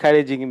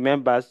encouraging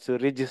members to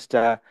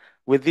register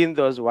within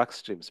those work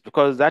streams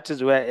because that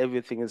is where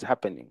everything is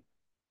happening.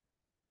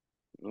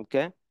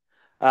 Okay.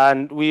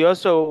 And we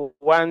also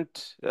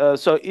want,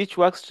 so each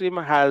work stream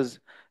has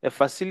a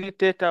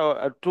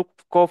facilitator or two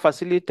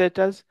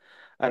co-facilitators.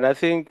 And I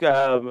think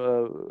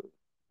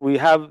we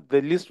have,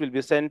 the list will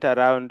be sent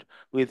around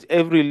with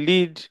every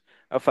lead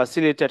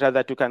facilitator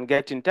that you can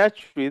get in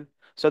touch with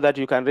so that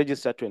you can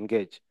register to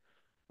engage.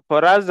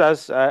 For us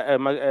as a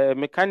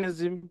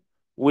mechanism,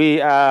 we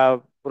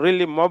are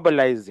really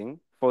mobilizing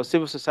for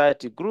civil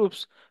society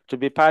groups to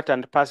be part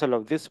and parcel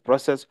of this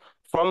process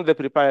from the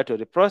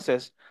preparatory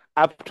process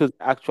up to the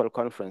actual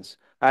conference.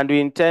 And we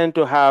intend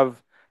to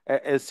have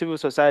a civil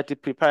society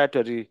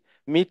preparatory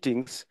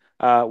meetings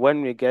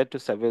when we get to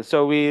Seville.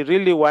 So we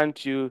really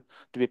want you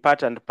to be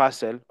part and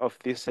parcel of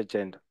this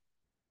agenda.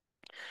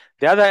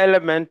 The other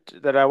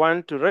element that I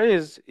want to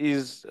raise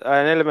is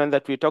an element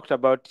that we talked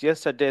about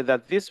yesterday,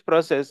 that this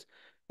process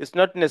is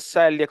not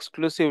necessarily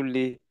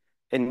exclusively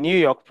a New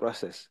York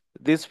process.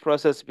 This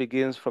process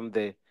begins from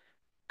the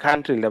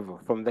country level,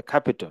 from the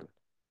capital,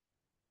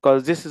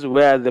 because this is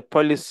where the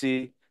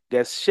policy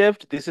gets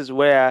shaped. This is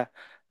where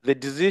the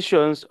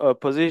decisions or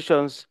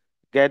positions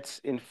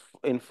gets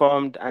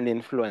informed and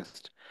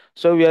influenced.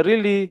 So we are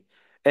really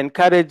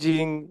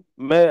encouraging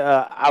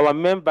our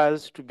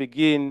members to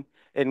begin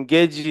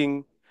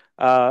engaging,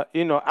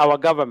 our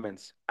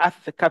governments at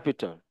the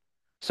capital,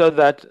 so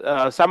that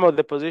some of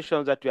the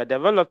positions that we are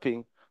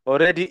developing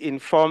already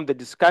inform the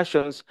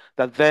discussions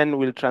that then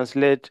will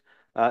translate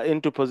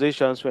into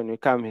positions when we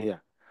come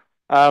here.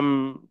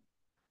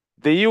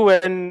 The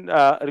UN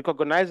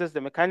recognizes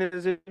the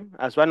mechanism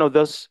as one of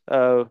those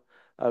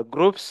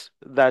groups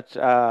that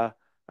are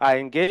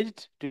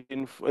engaged to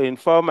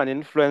inform and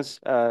influence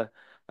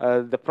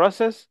the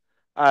process,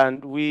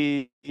 and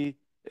we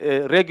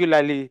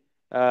regularly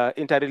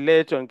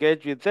interrelate or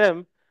engage with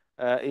them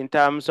in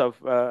terms of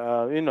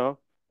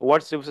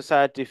what civil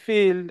society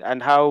feel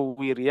and how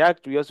we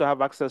react. We also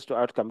have access to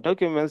outcome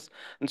documents,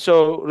 and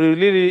so we're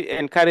really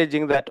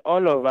encouraging that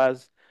all of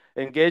us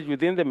engage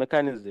within the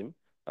mechanism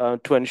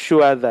to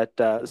ensure that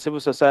civil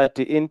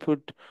society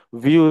input,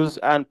 views,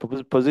 and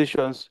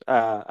positions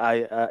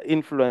are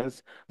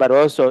influence, but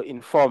also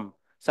inform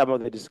some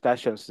of the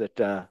discussions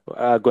that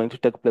are going to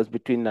take place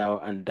between now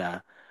and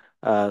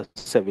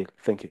Seville.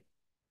 Thank you.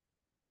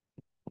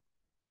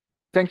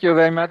 Thank you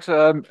very much,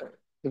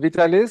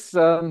 Vitalis.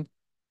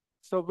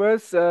 So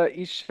where's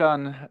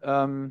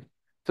Ishan?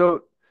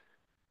 So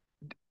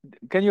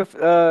can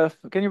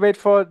you wait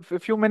for a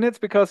few minutes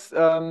because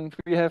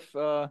we have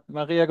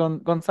Maria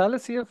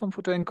Gonzalez here from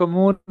Futuro en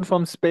Común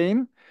from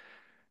Spain,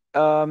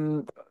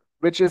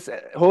 which is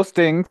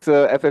hosting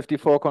the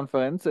FFD4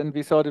 conference, and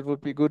we thought it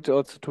would be good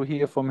also to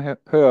hear from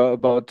her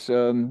about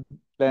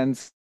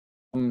plans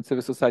from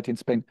civil society in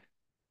Spain.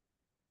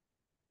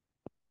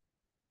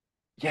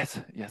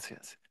 Yes.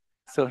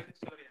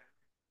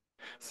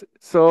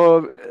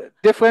 So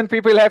different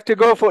people have to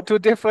go to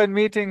different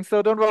meetings,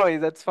 so don't worry,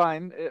 that's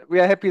fine.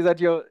 We are happy that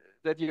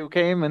you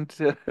came, and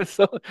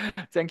so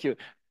thank you.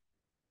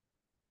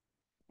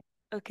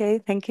 Okay,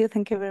 thank you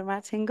very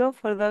much, Ingo.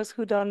 For those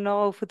who don't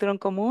know Futuro en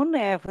Común,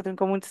 Futuro en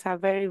Común is a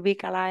very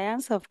big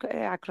alliance of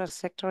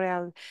across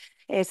sectorial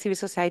civil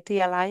society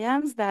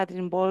alliance that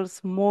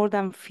involves more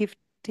than 50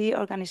 50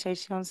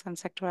 organizations and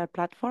sectoral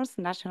platforms,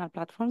 national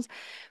platforms,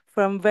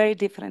 from very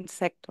different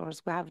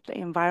sectors. We have the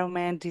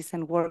environment,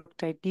 decent work,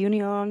 trade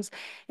unions,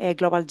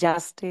 global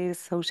justice,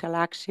 social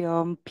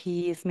action,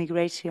 peace,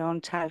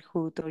 migration,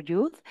 childhood, or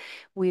youth.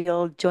 We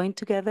all join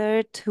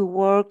together to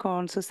work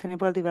on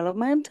sustainable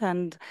development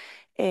and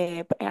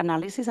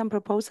analysis and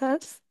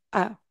proposals.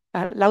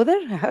 Louder?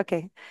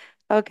 Okay.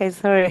 Okay,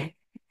 sorry.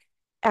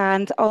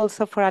 And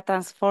also for a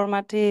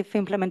transformative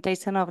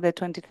implementation of the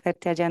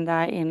 2030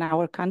 agenda in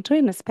our country,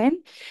 in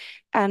Spain.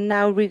 And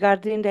now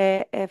regarding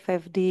the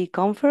FFD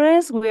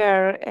conference, we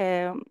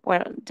are,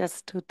 well,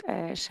 just to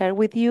share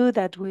with you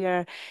that we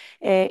are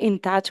in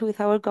touch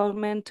with our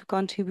government to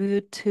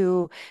contribute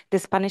to the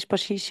Spanish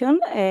position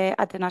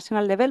at the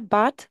national level,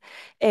 but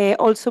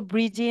also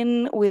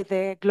bridging with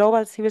the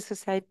global civil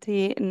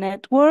society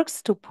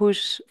networks to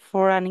push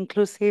for an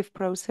inclusive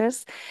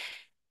process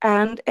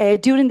and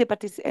during the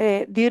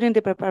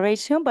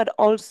preparation, but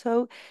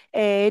also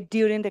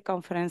during the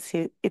conference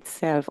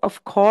itself.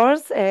 Of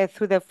course,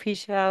 through the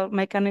official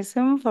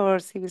mechanism for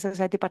civil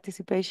society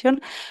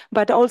participation,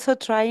 but also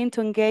trying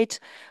to engage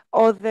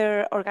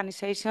other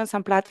organizations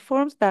and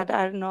platforms that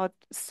are not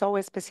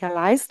so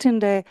specialized in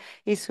the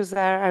issues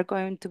that are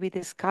going to be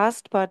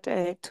discussed, but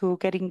to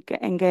get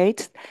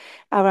engaged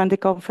around the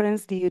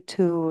conference due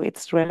to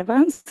its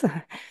relevance.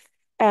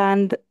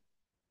 And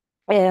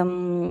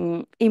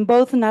in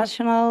both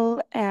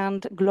national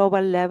and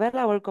global level,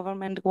 our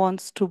government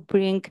wants to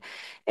bring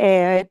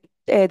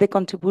the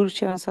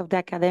contributions of the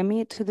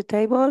academy to the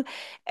table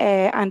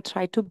and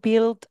try to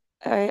build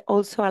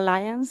also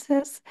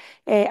alliances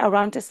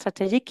around the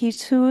strategic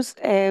issues,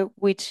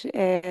 which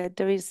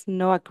there is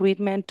no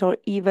agreement or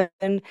even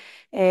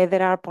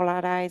there are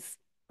polarized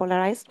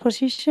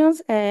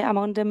positions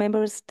among the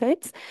member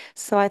states.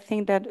 So I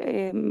think that,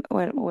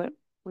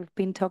 we've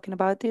been talking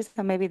about this,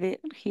 and maybe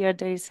here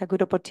there is a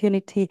good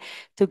opportunity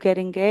to get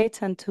engaged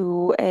and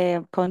to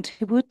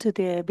contribute to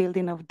the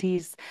building of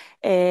these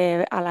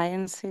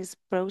alliances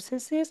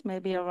processes,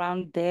 maybe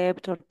around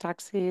debt or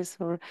taxes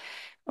or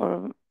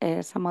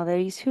some other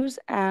issues.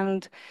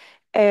 And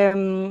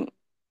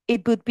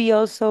it would be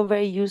also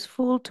very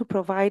useful to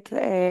provide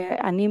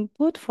an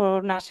input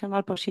for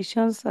national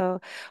positions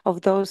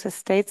of those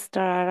states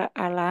that are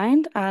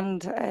aligned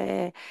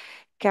and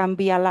can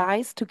be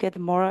allies to get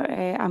more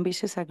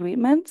ambitious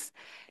agreements.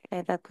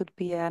 That could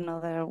be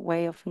another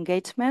way of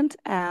engagement.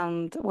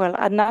 And well,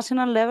 at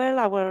national level,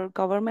 our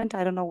government,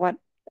 I don't know what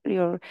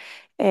your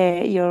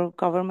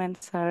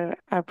governments are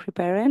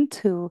preparing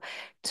to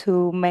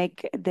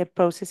make the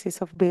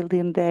processes of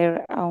building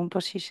their own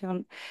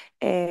position.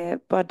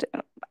 But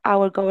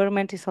our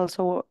government is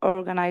also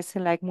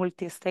organizing like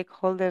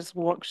multi-stakeholders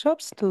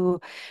workshops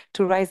to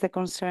raise the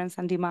concerns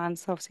and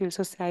demands of civil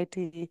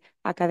society,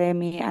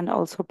 academy, and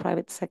also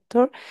private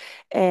sector.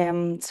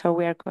 So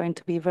we are going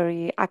to be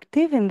very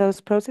active in those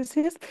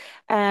processes.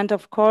 And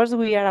of course,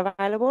 we are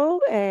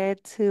available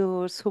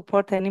to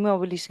support any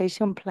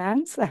mobilization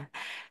plans.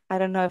 I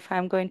don't know if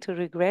I'm going to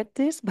regret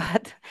this,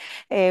 but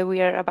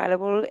we are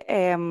available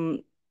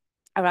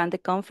around the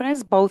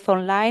conference, both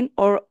online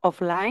or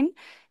offline.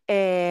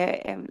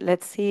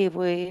 Let's see if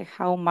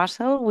how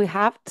muscle we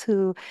have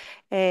to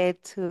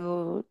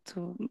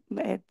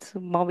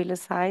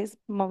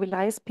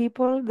mobilize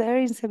people there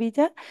in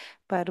Sevilla,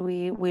 but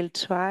we will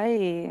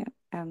try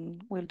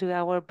and we'll do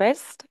our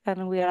best,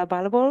 and we are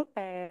available.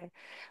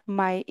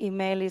 My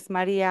email is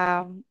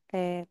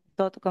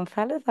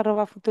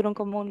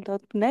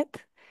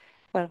maria.gonzalez@futuroencomun.net.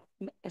 Well,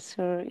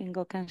 Sir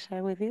Ingo can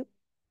share with you.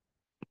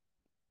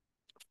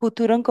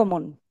 Futuro en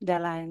Común, the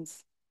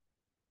alliance.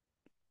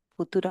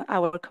 Futuro,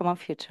 our common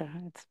future.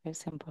 It's very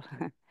simple.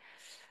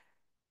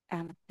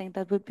 And I think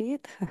that would be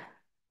it.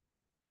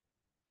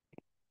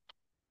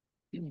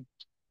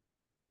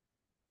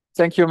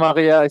 Thank you,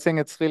 Maria. I think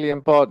it's really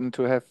important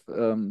to have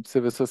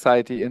civil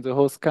society in the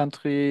host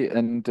country,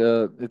 and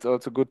it's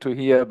also good to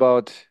hear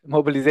about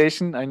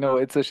mobilization. I know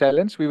it's a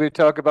challenge. We will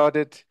talk about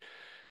it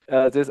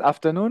this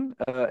afternoon,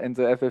 and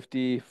the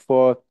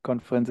FFD4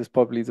 conference is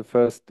probably the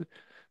first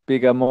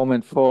bigger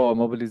moment for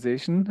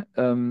mobilization.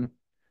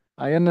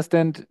 I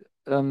understand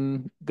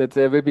that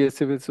there will be a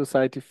civil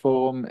society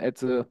forum at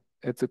the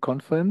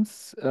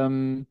conference.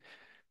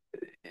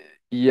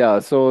 Yeah,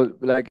 so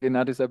like in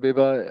Addis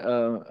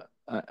Ababa,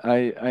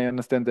 I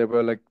understand there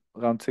were like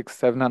around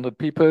 700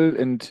 people,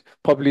 and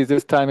probably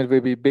this time it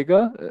will be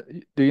bigger.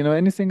 Do you know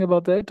anything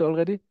about that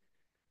already?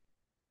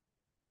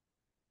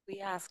 We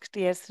asked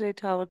yesterday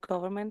to our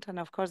government, and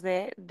of course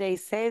they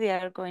say they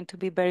are going to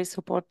be very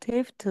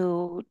supportive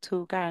to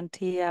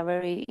guarantee a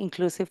very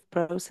inclusive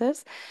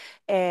process.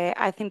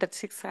 I think that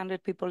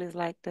 600 people is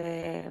like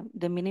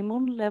the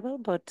minimum level,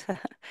 but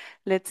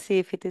let's see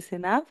if it is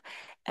enough.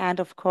 And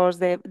of course,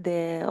 the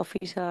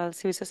official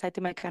civil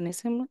society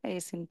mechanism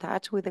is in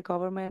touch with the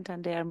government,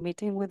 and they are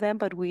meeting with them.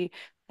 But we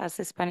as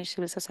the Spanish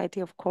civil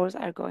society, of course,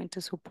 are going to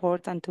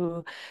support and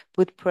to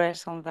put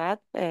pressure on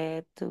that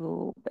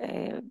to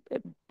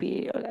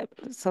be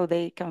so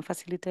they can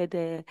facilitate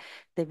the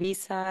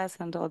visas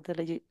and all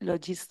the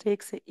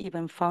logistics,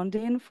 even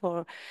funding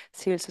for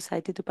civil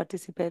society to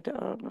participate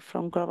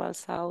from Global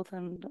South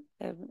and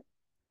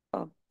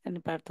of any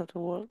part of the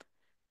world.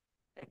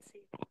 Let's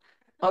see.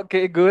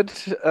 Okay, good.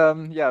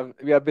 Yeah,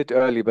 we are a bit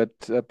early,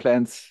 but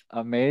plans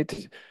are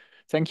made.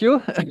 Thank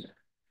you.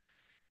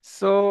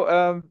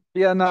 So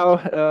we are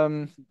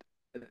now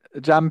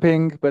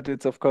jumping, but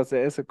it's of course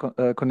there is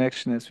a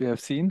connection as we have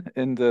seen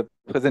in the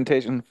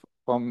presentation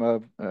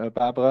from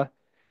Barbara.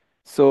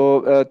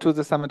 So to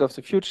the Summit of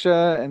the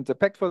Future and the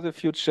Pact for the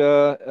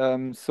Future.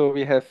 So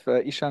we have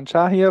Ishan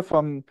Shah here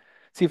from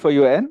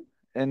C4UN,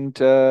 and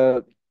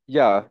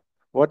yeah,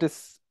 what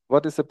is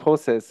the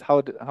process?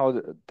 How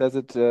does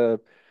it?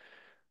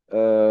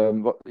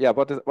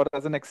 What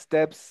are the next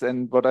steps,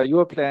 and what are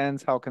your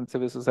plans? How can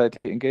civil society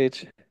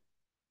engage?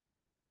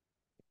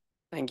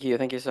 Thank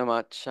you so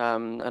much.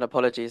 And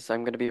apologies,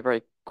 I'm going to be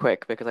very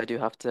quick because I do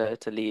have to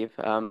leave.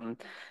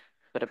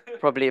 But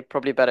probably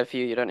better for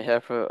you. You don't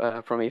hear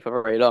from me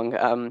for very long.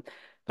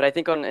 But I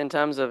think in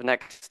terms of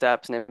next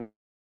steps and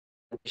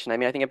implementation, I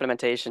mean, I think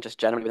implementation just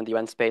generally within the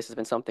UN space has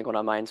been something on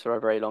our minds for a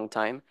very long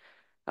time.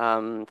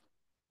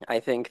 I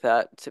think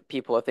that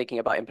people are thinking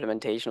about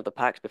implementation of the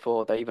pact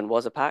before there even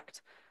was a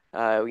pact.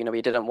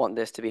 We didn't want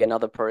this to be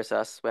another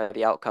process where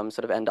the outcomes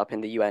sort of end up in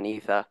the UN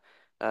ether,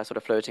 sort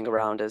of floating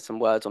around as some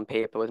words on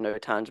paper with no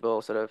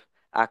tangible sort of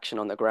action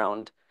on the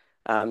ground.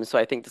 So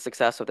I think the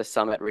success of this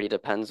summit really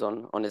depends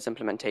on its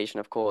implementation,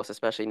 of course,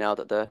 especially now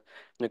that the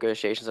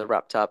negotiations are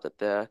wrapped up, that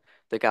the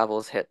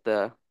gavels hit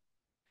the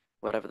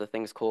whatever the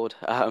thing's called,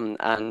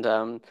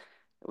 and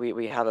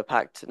we have a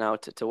pact now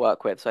to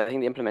work with. So I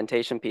think the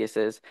implementation piece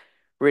is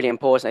really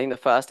important. I think the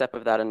first step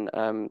of that, and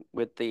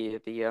with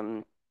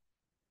the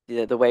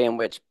way in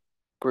which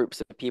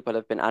groups of people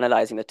have been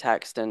analyzing the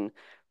text and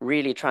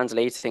really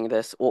translating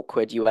this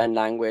awkward UN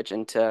language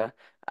into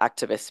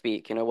activist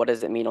speak. What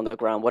does it mean on the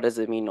ground? What does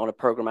it mean on a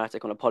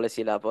programmatic, on a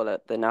policy level,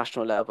 at the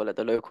national level, at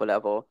the local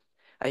level?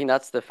 I think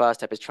that's the first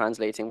step, is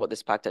translating what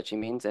this pact actually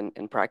means in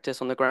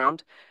practice on the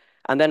ground.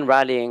 And then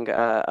rallying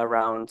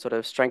around sort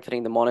of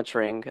strengthening the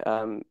monitoring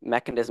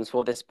mechanisms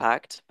for this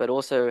pact, but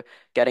also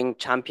getting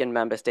champion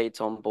member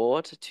states on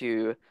board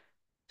to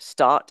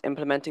start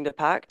implementing the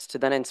pact, to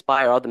then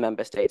inspire other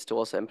member states to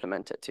also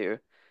implement it too.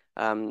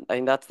 I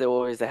think that's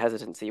always the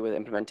hesitancy with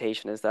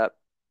implementation, is that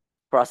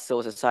for us,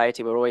 civil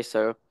society, we're always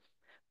so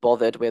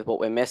bothered with what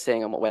we're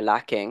missing and what we're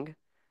lacking,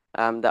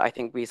 that I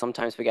think we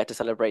sometimes forget to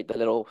celebrate the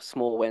little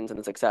small wins and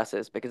the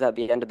successes, because at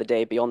the end of the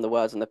day, beyond the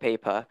words on the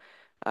paper,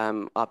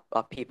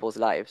 are people's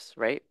lives,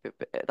 right?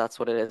 That's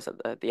what it is,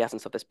 the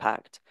essence of this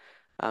pact.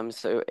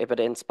 So if it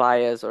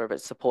inspires or if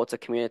it supports a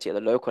community at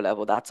the local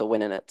level, that's a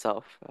win in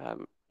itself.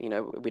 We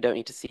don't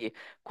need to see,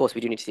 of course,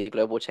 we do need to see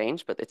global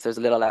change, but it's those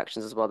little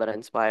actions as well that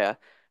inspire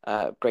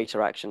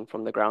greater action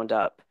from the ground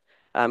up.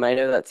 I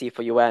know that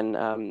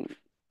C4UN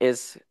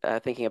is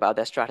thinking about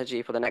their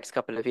strategy for the next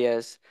couple of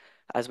years.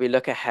 As we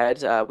look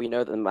ahead, we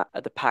know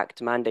that the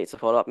pact mandates a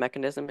follow-up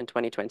mechanism in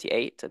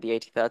 2028 at the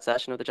 83rd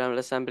session of the General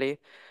Assembly.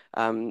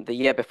 The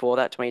year before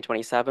that,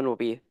 2027, will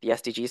be the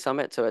SDG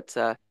summit. So it's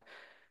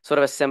sort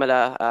of a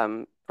similar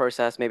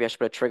process. Maybe I should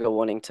put a trigger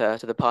warning to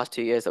the past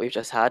 2 years that we've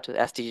just had, the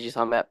SDG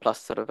summit plus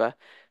sort of a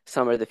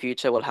summit of the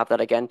future. We'll have that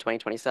again,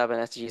 2027,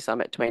 SDG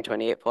summit,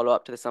 2028, follow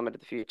up to the summit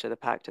of the future, the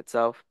pact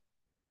itself.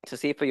 So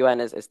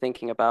C4UN is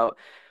thinking about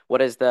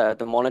what is the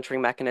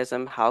monitoring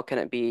mechanism? How can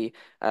it be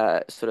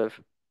sort of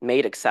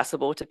made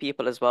accessible to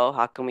people as well?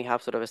 How can we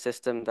have sort of a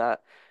system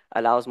that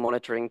allows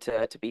monitoring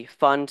to be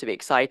fun, to be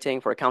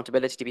exciting, for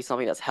accountability to be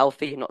something that's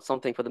healthy, not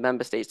something for the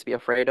member states to be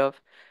afraid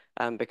of,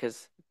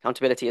 because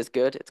accountability is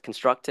good, it's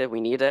constructive,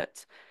 we need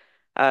it.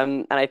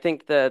 And I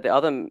think the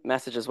other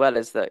message as well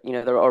is that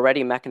there are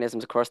already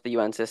mechanisms across the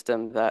UN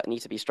system that need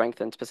to be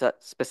strengthened,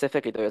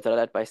 specifically those that are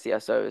led by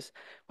CSOs,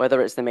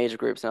 whether it's the major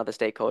groups and other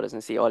stakeholders.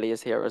 And see, Ollie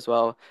is here as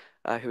well,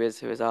 who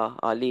is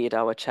our lead,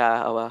 our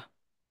chair,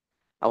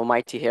 our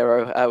mighty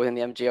hero within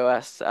the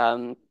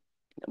MGOS.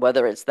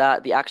 Whether it's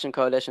that, the action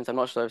coalitions, I'm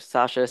not sure if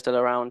Sasha is still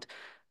around,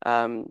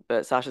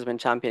 but Sasha's been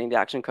championing the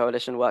action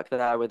coalition work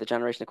there with the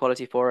Generation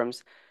Equality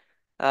Forums.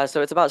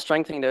 So it's about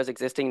strengthening those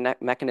existing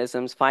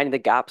mechanisms, finding the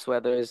gaps where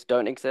those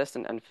don't exist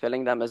and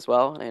filling them as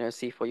well. I know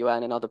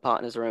C4UN and other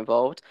partners are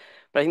involved.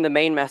 But I think the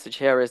main message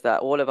here is that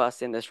all of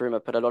us in this room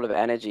have put a lot of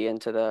energy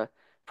into the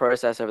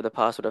process over the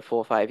past sort of 4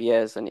 or 5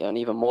 years, and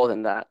even more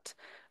than that.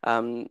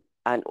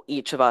 And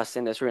each of us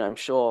in this room, I'm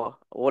sure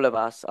all of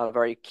us are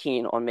very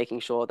keen on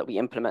making sure that we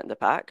implement the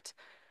pact.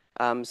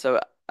 So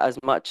as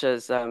much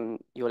as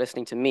you're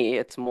listening to me,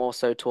 it's more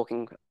so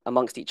talking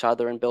amongst each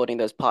other and building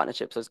those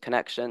partnerships, those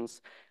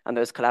connections, and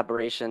those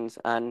collaborations.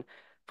 And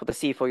for the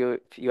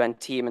C4UN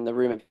team in the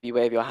room, if you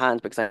wave your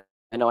hands, because I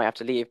know I have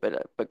to leave,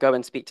 but go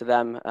and speak to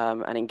them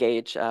and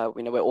engage.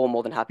 We're all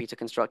more than happy to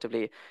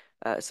constructively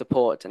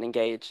support and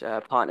engage.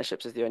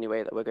 Partnerships is the only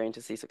way that we're going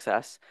to see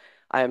success.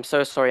 I am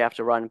so sorry I have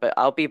to run, but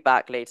I'll be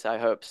back later, I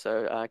hope.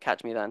 So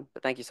catch me then.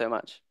 But thank you so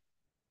much.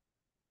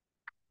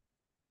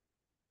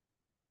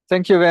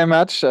 Thank you very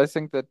much. I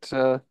think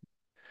that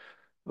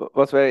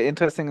was very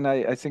interesting, and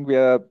I think we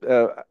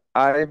are.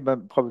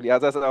 I'm probably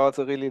others are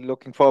also really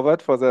looking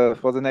forward for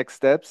the next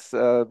steps.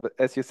 But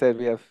as you said,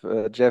 we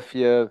have Jeff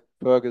here,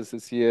 Fergus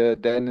is here,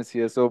 Dan is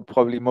here, so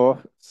probably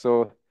more.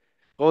 So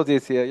Rosie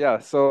is here. Yeah.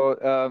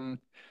 So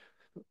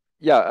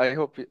yeah, I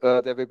hope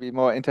there will be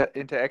more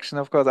interaction,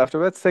 of course,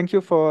 afterwards. Thank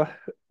you for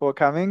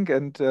coming,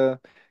 and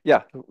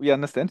yeah, we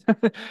understand.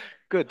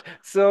 Good.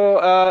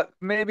 So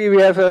maybe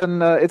we have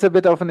an it's a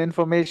bit of an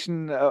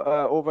information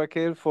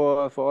overkill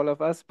for all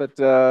of us, but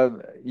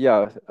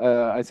yeah,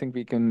 I think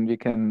we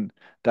can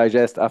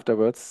digest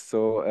afterwards.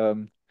 So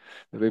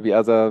there will be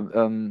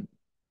other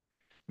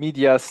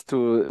medias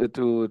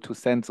to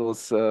send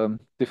those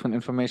different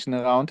information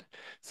around.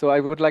 So I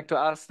would like to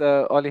ask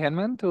Ollie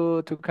Henman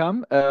to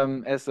come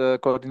as a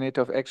coordinator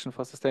of Action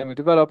for Sustainable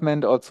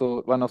Development,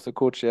 also one of the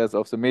co-chairs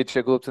of the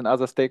major groups and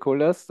other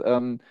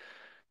stakeholders.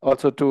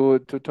 Also to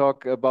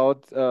talk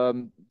about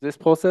this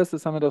process, the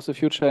Summit of the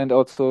Future, and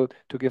also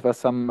to give us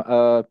some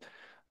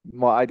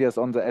more ideas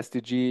on the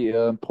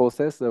SDG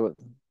process,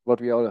 what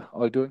we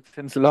all doing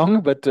since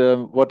long, but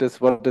what is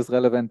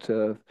relevant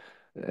in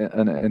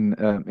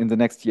the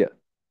next year,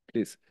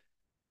 please.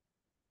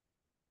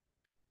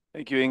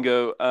 Thank you,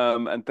 Ingo,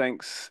 and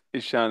thanks,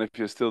 Ishan, if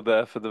you're still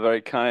there, for the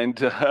very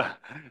kind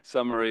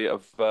summary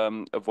of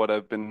what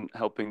I've been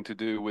helping to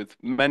do with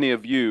many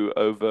of you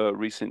over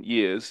recent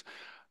years.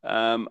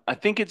 I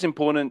think it's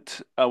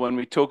important when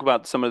we talk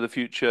about some of the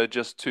future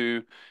just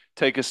to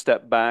take a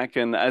step back.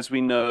 And as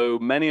we know,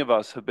 many of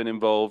us have been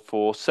involved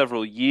for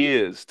several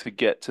years to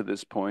get to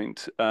this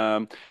point.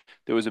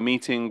 There was a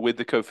meeting with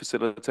the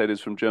co-facilitators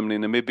from Germany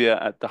and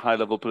Namibia at the High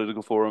Level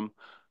Political Forum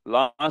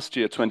last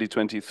year,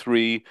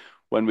 2023,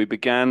 when we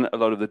began a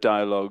lot of the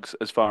dialogues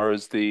as far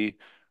as the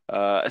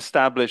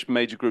established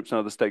major groups and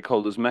other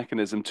stakeholders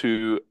mechanism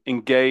to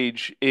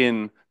engage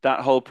in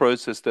that whole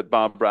process that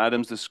Barbara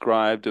Adams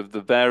described of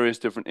the various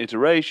different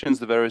iterations,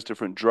 the various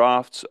different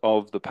drafts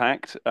of the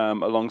pact,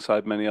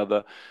 alongside many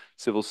other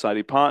civil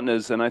society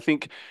partners. And I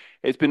think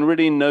it's been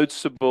really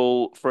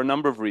noticeable for a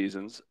number of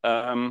reasons.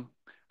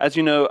 As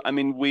you know, I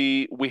mean,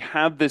 we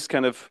have this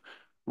kind of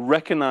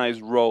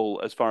recognized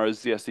role as far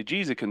as the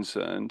SDGs are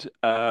concerned,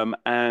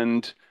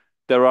 and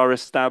there are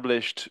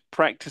established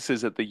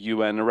practices at the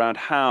UN around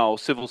how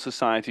civil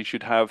society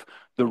should have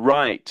the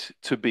right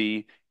to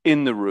be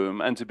in the room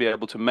and to be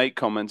able to make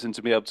comments and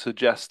to be able to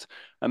suggest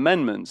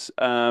amendments.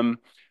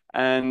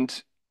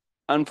 And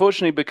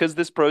unfortunately, because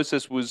this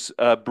process was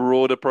a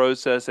broader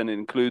process and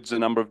includes a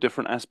number of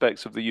different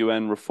aspects of the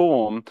UN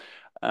reform,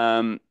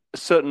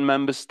 certain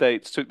member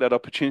states took that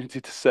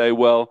opportunity to say,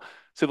 well,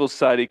 civil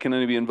society can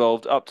only be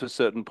involved up to a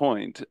certain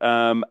point.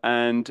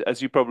 And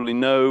as you probably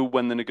know,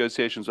 when the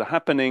negotiations were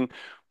happening,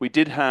 we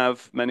did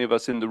have many of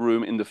us in the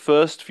room in the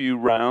first few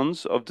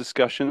rounds of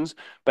discussions.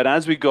 But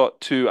as we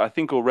got to, I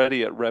think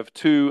already at Rev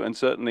 2, and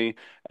certainly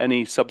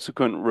any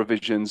subsequent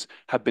revisions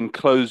have been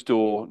closed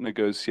door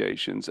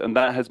negotiations. And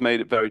that has made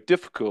it very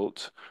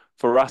difficult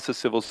for us as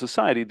civil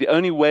society. The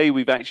only way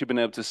we've actually been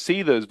able to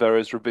see those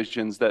various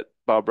revisions that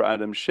Barbara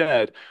Adams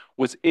shared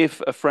was if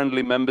a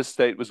friendly member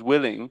state was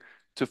willing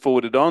to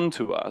forward it on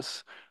to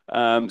us.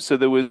 So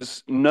there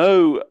was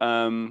no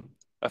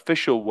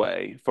official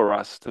way for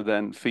us to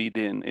then feed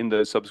in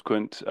those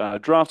subsequent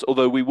drafts,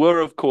 although we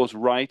were, of course,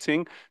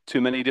 writing to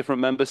many different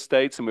member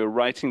states, and we were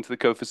writing to the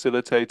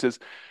co-facilitators.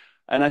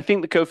 And I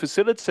think the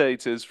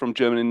co-facilitators from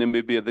Germany and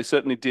Namibia, they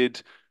certainly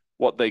did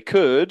what they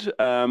could.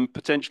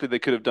 Potentially, they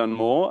could have done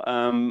more.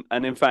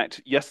 And in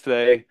fact,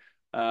 yesterday,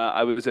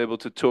 I was able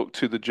to talk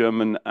to the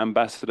German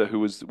ambassador, who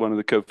was one of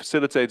the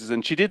co-facilitators,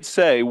 and she did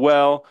say,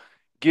 well,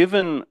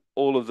 given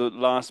all of the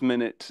last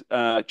minute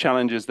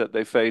challenges that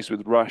they faced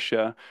with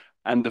Russia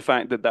and the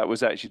fact that that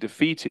was actually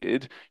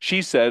defeated,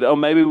 she said, oh,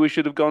 maybe we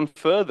should have gone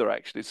further,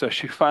 actually. So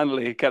she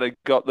finally kind of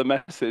got the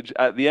message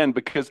at the end,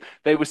 because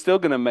they were still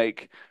going to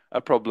make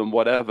a problem,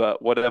 whatever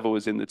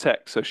was in the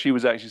text. So she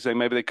was actually saying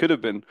maybe they could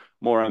have been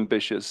more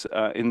ambitious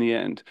in the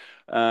end.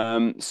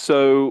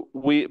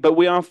 But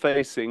we are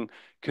facing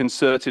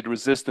concerted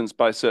resistance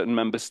by certain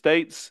member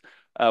states.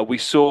 We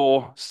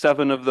saw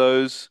 7 of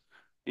those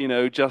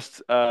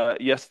just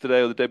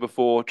yesterday or the day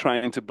before,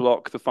 trying to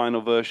block the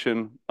final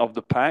version of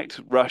the pact.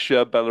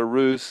 Russia,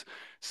 Belarus,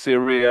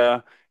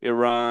 Syria,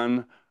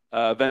 Iran,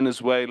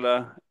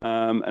 Venezuela,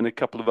 and a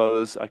couple of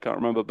others I can't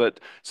remember. But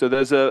so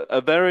there's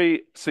a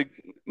very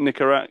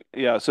Nicaragua.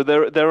 Yeah, so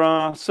there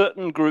are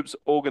certain groups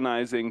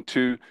organizing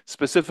to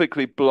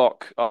specifically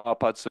block our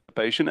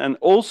participation. And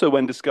also,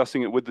 when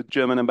discussing it with the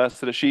German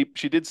ambassador, she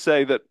did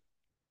say that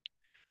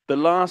the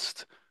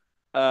last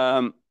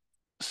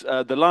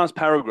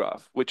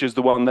paragraph, which is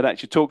the one that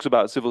actually talks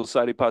about civil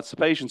society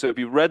participation. So if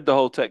you read the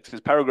whole text,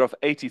 is paragraph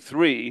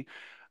 83,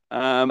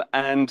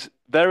 and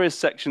various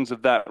sections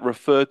of that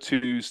refer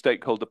to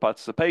stakeholder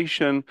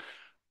participation.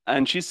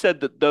 And she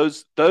said that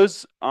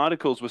those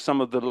articles were some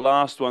of the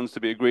last ones to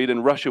be agreed,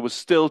 and Russia was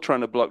still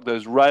trying to block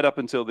those right up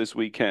until this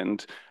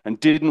weekend and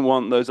didn't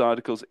want those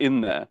articles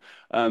in there.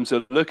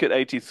 So look at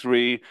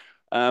 83.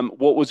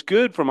 What was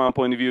good from our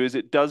point of view is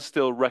it does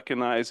still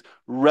recognize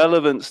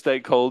relevant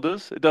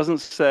stakeholders. It doesn't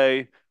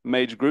say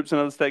major groups and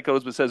other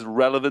stakeholders, but says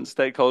relevant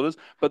stakeholders.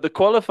 But the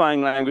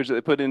qualifying language that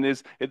they put in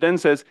is it then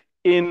says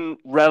in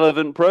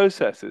relevant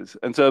processes.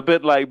 And so a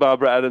bit like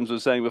Barbara Adams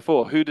was saying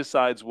before, who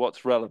decides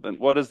what's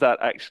relevant? What does that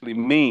actually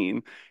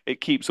mean?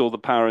 It keeps all the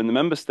power in the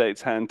member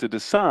states' hand to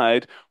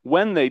decide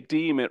when they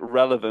deem it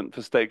relevant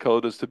for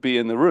stakeholders to be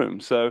in the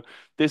room. So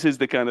this is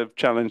the kind of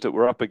challenge that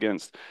we're up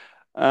against.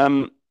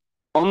 On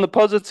the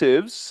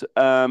positives,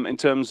 in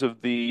terms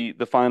of the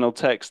final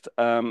text,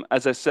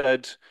 as I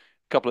said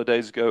a couple of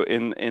days ago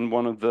in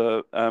one of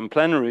the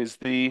plenaries,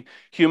 the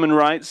human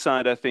rights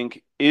side, I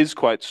think, is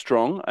quite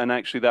strong. And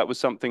actually, that was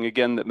something,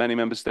 again, that many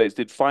member states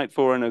did fight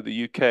for. I know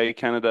the UK,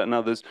 Canada, and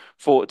others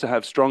fought to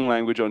have strong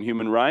language on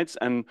human rights,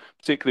 and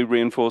particularly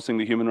reinforcing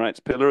the human rights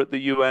pillar at the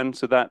UN.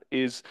 So that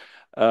is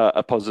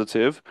a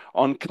positive.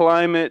 On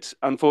climate,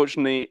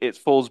 unfortunately, it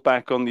falls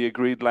back on the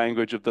agreed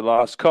language of the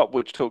last COP,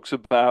 which talks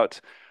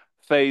about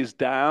phase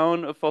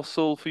down of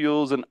fossil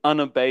fuels and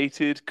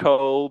unabated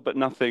coal, but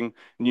nothing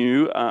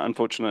new,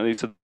 unfortunately.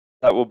 So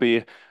that will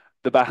be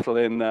the battle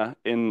in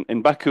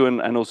Baku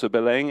and also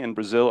Belém in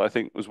Brazil, I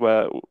think, was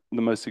where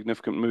the most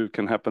significant move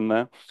can happen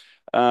there.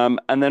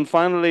 And then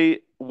finally,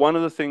 one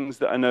of the things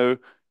that I know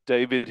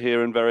David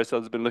here and various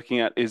others have been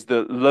looking at is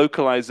the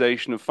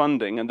localization of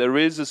funding. And there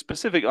is a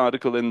specific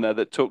article in there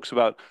that talks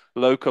about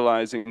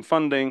localizing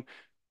funding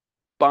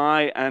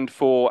by and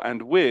for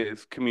and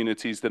with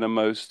communities that are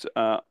most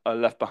are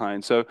left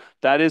behind. So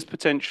that is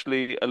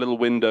potentially a little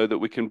window that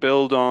we can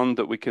build on,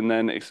 that we can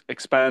then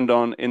expand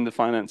on in the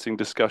financing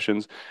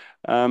discussions.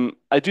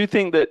 I do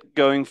think that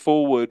going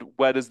forward,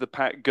 where does the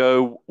pact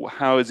go?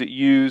 How is it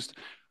used?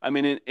 I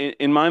mean,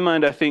 in my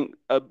mind, I think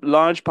a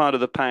large part of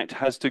the pact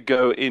has to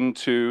go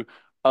into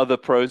other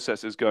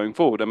processes going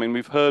forward. I mean,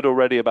 we've heard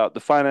already about the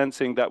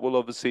financing. That will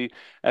obviously,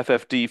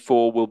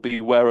 FFD4 will be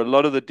where a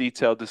lot of the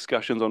detailed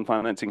discussions on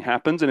financing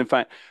happens. And in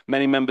fact,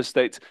 many member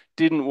states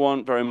didn't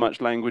want very much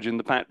language in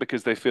the pact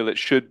because they feel it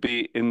should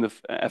be in the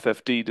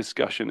FFD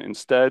discussion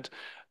instead.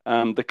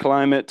 The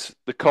climate,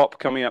 the COP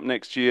coming up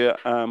next year,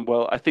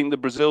 well, I think the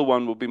Brazil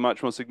one will be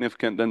much more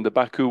significant than the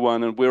Baku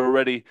one, and we're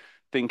already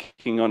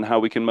thinking on how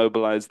we can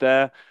mobilize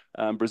there.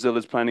 Brazil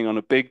is planning on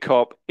a big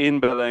COP in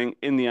Belém,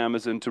 in the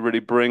Amazon, to really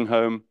bring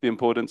home the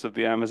importance of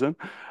the Amazon.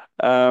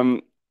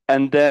 And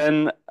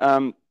then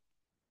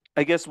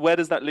I guess where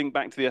does that link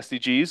back to the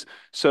SDGs?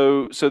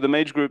 So the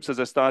major groups, as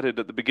I started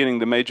at the beginning,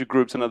 the major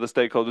groups and other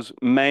stakeholders'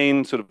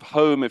 main sort of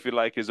home, if you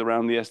like, is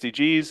around the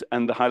SDGs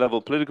and the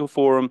high-level political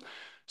forum.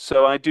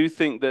 So I do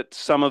think that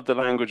some of the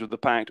language of the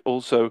pact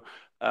also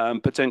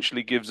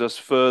potentially gives us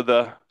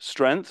further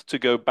strength to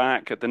go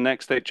back at the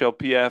next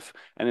HLPF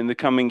and in the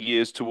coming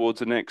years towards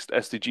the next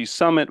SDG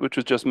summit, which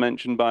was just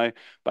mentioned by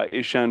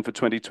Ishan for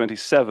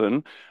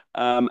 2027.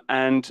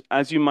 And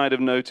as you might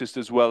have noticed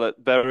as well at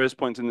various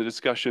points in the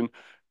discussion,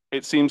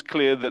 it seems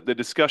clear that the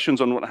discussions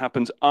on what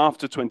happens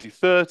after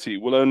 2030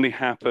 will only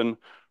happen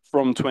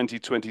from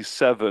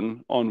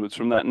 2027 onwards,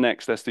 from that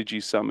next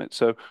SDG summit.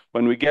 So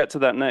when we get to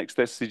that next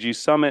SDG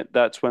summit,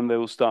 that's when they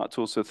will start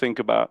to also think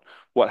about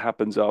what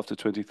happens after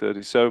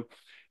 2030. So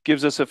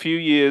gives us a few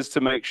years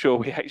to make sure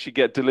we actually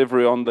get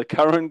delivery on the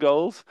current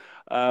goals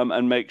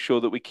and make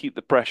sure that we keep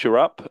the pressure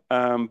up.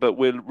 But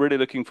we're really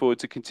looking forward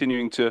to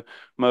continuing to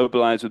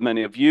mobilize with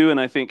many of you.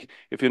 And I think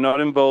if you're not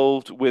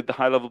involved with the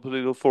high-level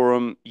political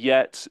forum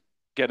yet,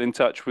 get in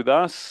touch with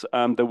us.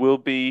 There will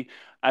be,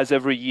 as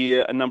every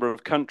year, a number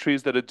of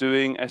countries that are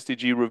doing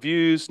SDG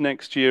reviews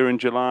next year in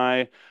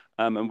July.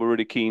 And we're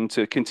really keen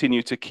to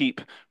continue to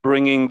keep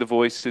bringing the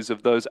voices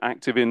of those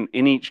active in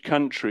each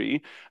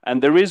country.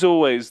 And there is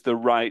always the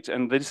right,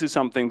 and this is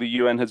something the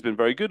UN has been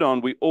very good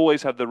on, we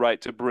always have the right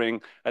to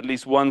bring at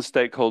least one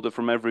stakeholder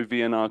from every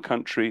VNR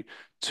country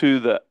to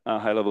the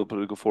high-level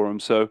political forum.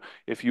 So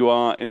if you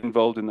are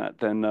involved in that,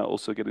 then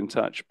also get in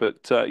touch.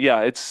 But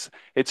yeah, it's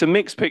a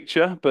mixed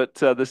picture, but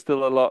there's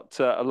still a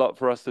lot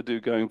for us to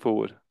do going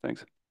forward.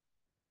 Thanks.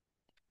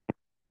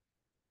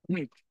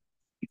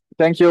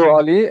 Thank you,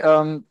 Ollie.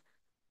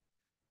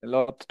 A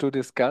lot to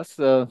discuss.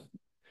 Yeah,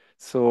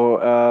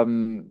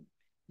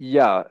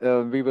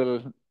 we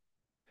will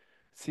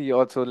see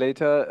also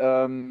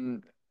later.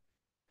 You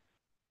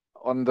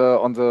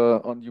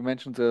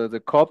mentioned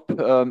the COP.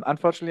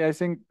 Unfortunately, I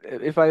think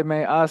if I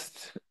may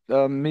ask,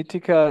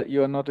 Mitika,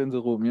 you are not in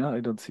the room, yeah? I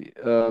don't see.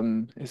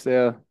 Is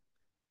there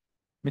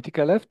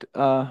Mitika left?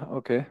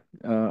 Okay.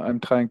 I'm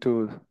trying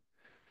to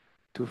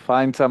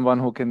find someone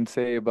who can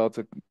say about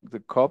the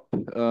COP.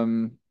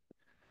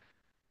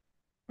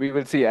 We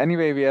will see.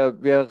 Anyway, we are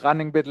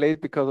running a bit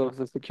late because of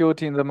the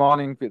security in the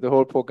morning. The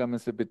whole program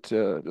is a bit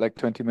like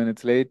 20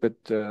 minutes late, but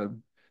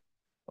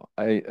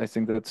I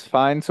think that's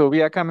fine. So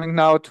we are coming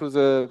now to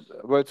the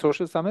World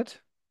Social Summit,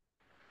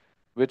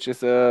 which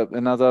is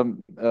another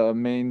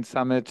main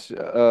summit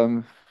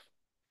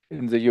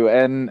in the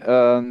UN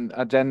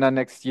agenda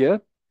next year.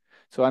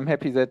 So I'm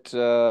happy that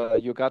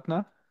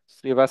Yugatna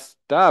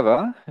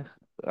Srivastava,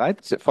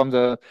 right, from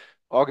the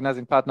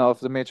organizing partner of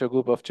the major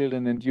group of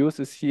children and youth,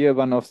 is here,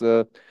 one of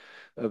the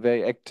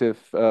very active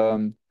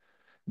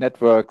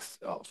networks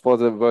for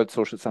the World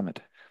Social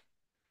Summit.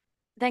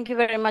 Thank you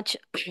very much,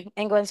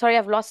 Ingo. And sorry,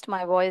 I've lost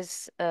my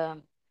voice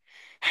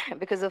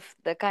because of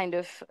the kind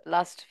of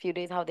last few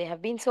days, how they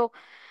have been. So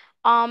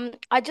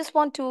I just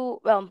want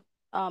to,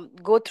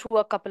 go through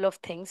a couple of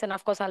things. And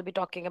of course, I'll be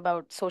talking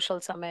about Social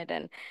Summit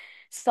and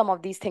some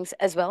of these things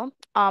as well.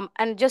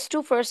 And just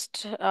to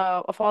first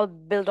of all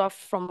build off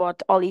from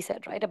what Ollie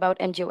said, right, about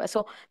MGOS.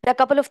 So there are a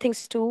couple of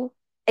things to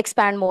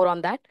expand more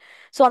on that.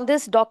 So on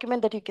this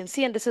document that you can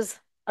see, and this is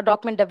a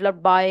document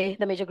developed by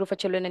the Major Group for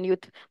Children and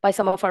Youth by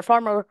some of our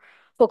former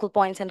focal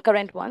points and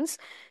current ones.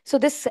 So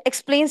this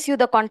explains you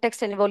the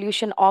context and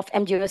evolution of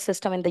MGOS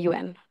system in the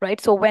UN,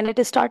 right? So when it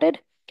is started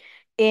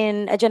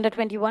in Agenda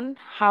 21,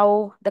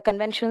 how the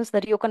conventions,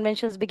 the Rio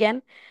conventions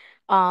began,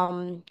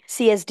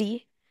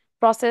 CSD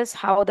process,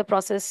 how the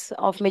process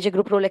of major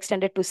group role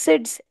extended to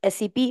SIDS,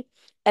 SCP,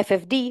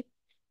 FFD,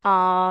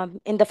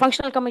 in the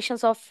functional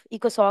commissions of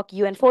ECOSOC,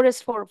 UN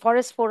Forest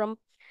Forum,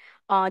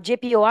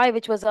 JPOI,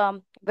 which was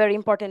a very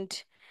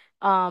important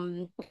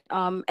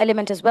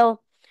element as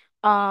well,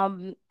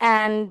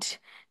 and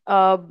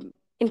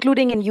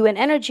including in UN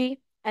Energy.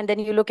 And then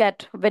you look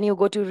at when you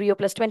go to Rio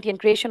Plus 20 and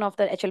creation of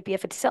the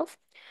HLPF itself.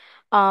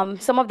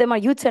 Some of them are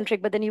youth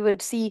centric, but then you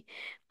would see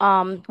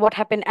what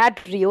happened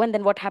at Rio and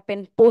then what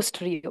happened post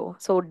Rio.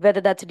 So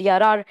whether that's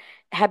DRR,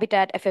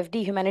 Habitat,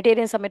 FFD,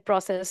 humanitarian summit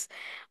process,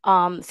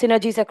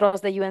 synergies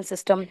across the UN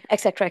system,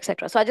 etc.,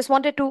 etc. So I just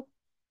wanted to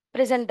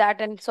present that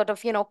and sort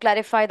of,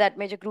 clarify that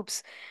major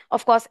groups,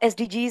 of course,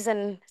 SDGs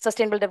and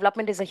sustainable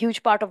development is a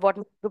huge part of what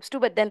groups do,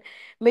 but then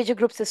major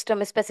group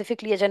system,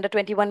 specifically Agenda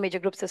 21 major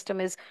group system,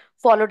 is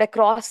followed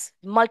across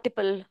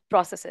multiple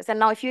processes. And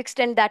now if you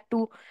extend that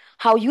to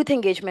how youth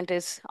engagement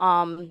is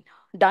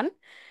done,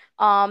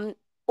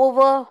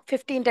 over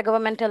 50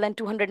 intergovernmental and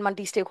 200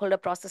 multi-stakeholder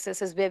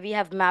processes is where we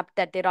have mapped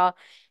that there are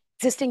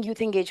existing youth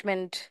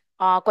engagement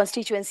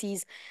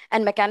constituencies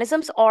and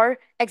mechanisms, or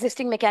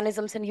existing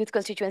mechanisms and youth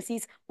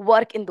constituencies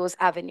work in those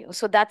avenues.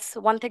 So that's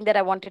one thing that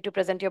I wanted to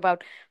present you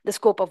about the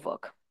scope of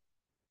work.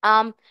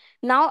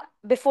 Now,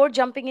 before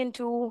jumping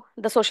into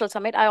the social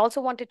summit, I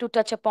also wanted to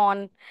touch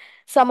upon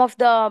some of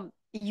the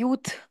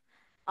youth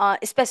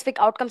specific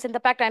outcomes in the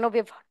pact. I know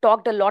we've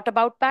talked a lot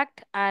about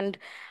pact, and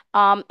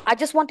I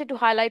just wanted to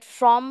highlight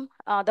from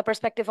the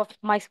perspective of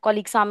my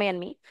colleague Same and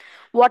me,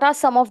 what are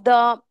some of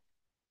the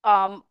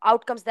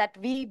outcomes that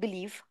we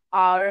believe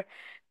are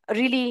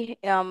really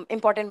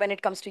important when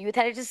it comes to youth.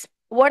 And it is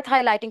worth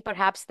highlighting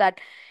perhaps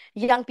that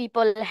young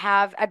people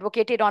have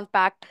advocated on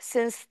PACT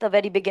since the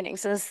very beginning,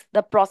 since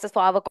the process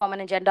for Our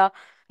Common Agenda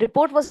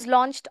report was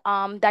launched,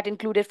 that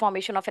included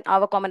formation of an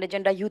Our Common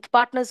Agenda Youth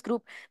Partners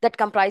Group that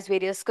comprised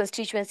various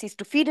constituencies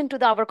to feed into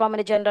the Our Common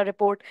Agenda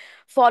report,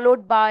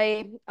 followed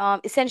by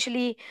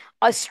essentially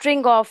a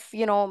string of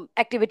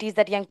activities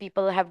that young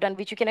people have done,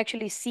 which you can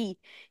actually see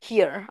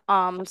here.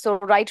 So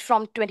right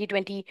from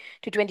 2020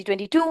 to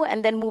 2022,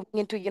 and then moving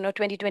into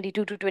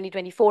 2022 to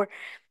 2024,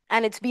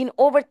 and it's been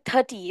over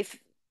 30,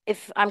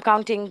 if I'm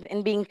counting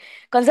and being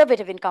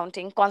conservative in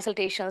counting,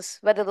 consultations,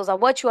 whether those are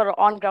virtual or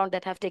on ground,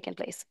 that have taken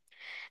place.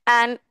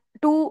 And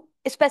to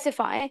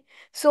specify,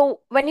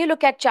 so when you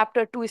look at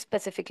chapter 2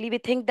 specifically, we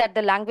think that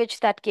the language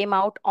that came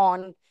out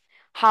on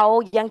how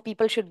young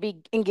people should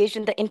be engaged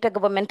in the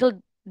intergovernmental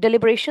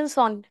deliberations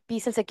on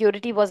peace and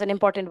security was an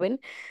important win.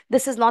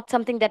 This is not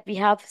something that we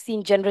have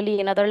seen generally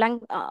in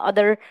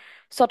other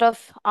sort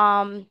of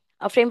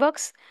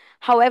frameworks.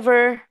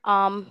 However,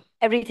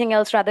 everything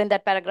else rather in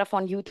that paragraph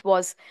on youth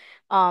was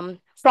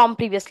from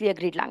previously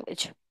agreed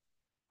language.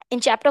 In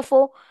chapter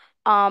 4,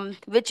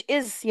 which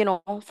is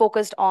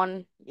focused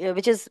on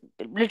which is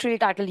literally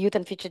titled Youth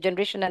and Future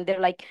Generation, and there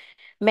are like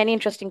many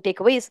interesting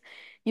takeaways.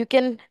 You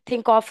can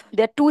think of,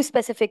 there are two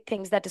specific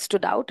things that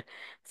stood out.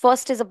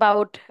 First is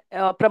about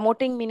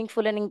promoting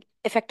meaningful and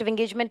effective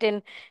engagement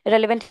in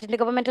relevant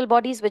intergovernmental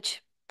bodies,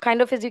 which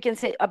kind of is, you can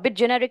say, a bit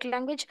generic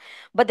language,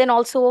 but then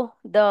also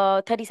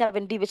the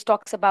 37D, which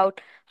talks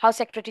about how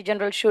Secretary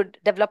General should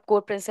develop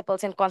core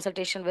principles in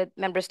consultation with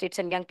member states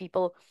and young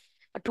people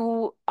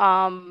to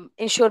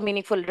ensure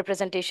meaningful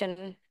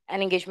representation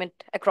and engagement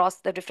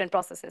across the different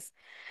processes.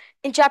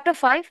 In chapter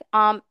 5,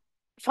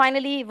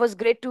 finally, it was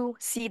great to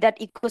see that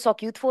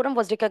ECOSOC Youth Forum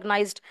was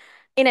recognized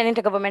in an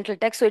intergovernmental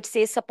text. So it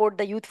says support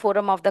the Youth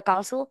Forum of the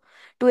Council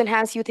to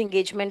enhance youth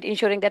engagement,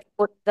 ensuring that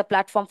the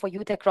platform for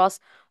youth across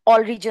all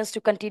regions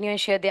to continue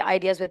and share their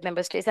ideas with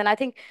member states. And I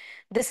think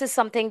this is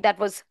something that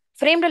was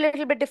framed a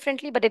little bit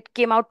differently, but it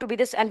came out to be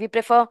this, and we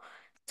prefer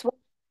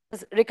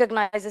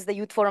recognizes the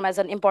Youth Forum as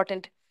an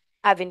important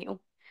avenue.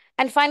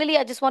 And finally,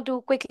 I just want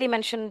to quickly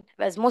mention,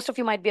 as most of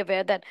you might be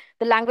aware, that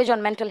the language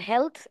on mental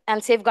health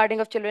and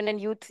safeguarding of children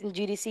and youth in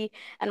GDC,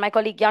 and my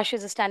colleague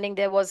Yashish is standing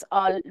there, was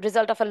a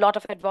result of a lot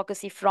of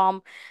advocacy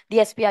from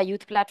the SPI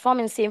Youth Platform,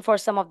 and same for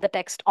some of the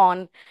text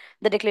on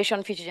the Declaration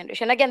on Future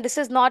Generation. Again, this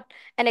is not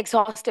an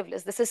exhaustive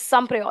list. This is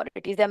some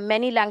priorities. There are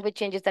many language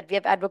changes that we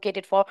have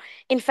advocated for.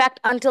 In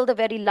fact, until the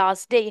very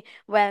last day,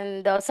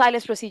 when the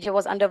silence procedure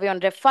was underway on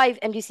Rev 5,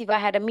 MGCY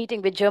had a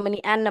meeting with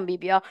Germany and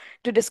Namibia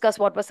to discuss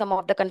what were some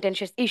of the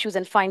contentious issues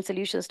and find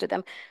solutions to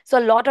them. So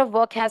a lot of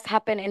work has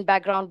happened in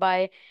background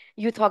by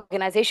youth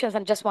organizations,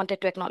 and just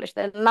wanted to acknowledge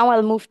that. Now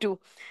I'll move to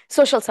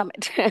Social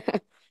Summit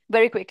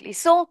very quickly.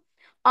 So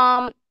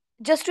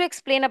just to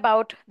explain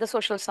about the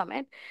Social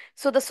Summit.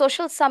 So the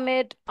Social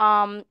Summit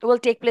will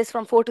take place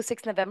from 4 to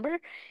 6 November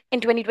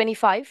in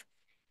 2025.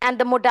 And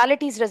the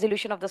modalities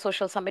resolution of the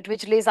Social Summit,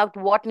 which lays out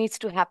what needs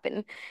to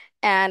happen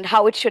and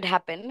how it should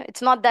happen.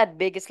 It's not that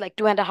big. It's like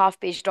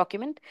 2.5-page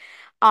document.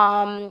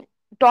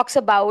 Talks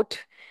about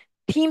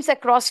themes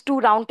across 2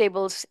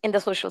 roundtables in the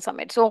Social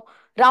Summit. So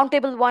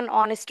roundtable 1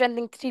 on is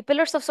strengthening 3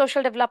 pillars of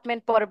social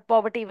development,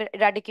 poverty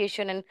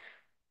eradication, and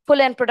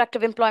full and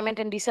productive employment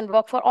and decent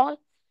work for all.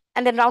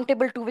 And then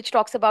roundtable 2, which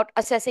talks about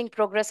assessing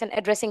progress and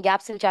addressing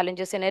gaps and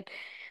challenges in it,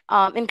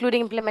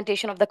 including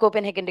implementation of the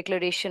Copenhagen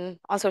Declaration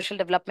on social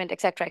development, et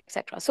cetera, et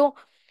cetera. So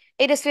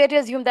it is fair to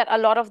assume that a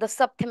lot of the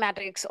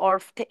sub-thematics or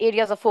the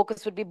areas of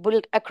focus would be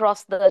built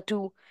across the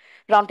 2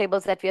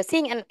 roundtables that we are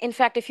seeing. And in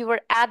fact, if you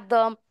were at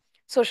the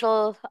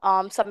Social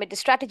Summit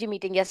strategy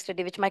meeting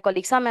yesterday, which my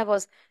colleague Sameh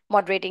was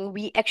moderating,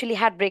 we actually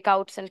had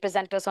breakouts and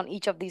presenters on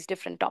each of these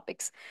different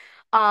topics.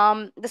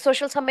 The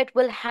Social Summit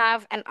will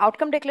have an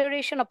outcome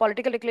declaration, a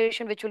political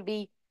declaration, which will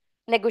be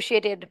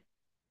negotiated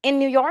in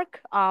New York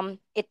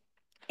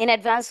in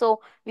advance. So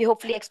we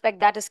hopefully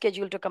expect that is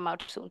scheduled to come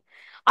out soon.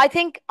 I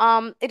think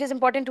it is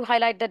important to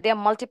highlight that there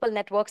are multiple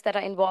networks that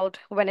are involved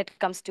when it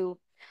comes to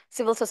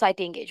civil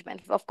society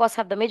engagement. We, of course,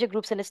 have the major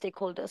groups and the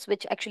stakeholders,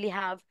 which actually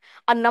have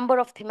a number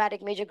of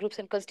thematic major groups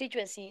and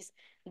constituencies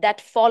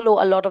that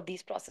follow a lot of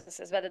these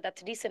processes, whether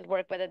that's decent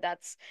work, whether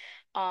that's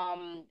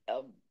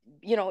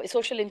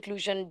social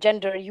inclusion,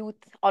 gender, youth,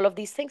 all of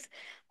these things.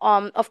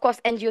 Of course,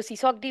 NGOC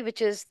SOCD,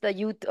 which is the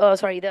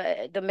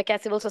the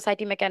civil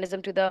society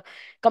mechanism to the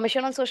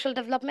Commission on Social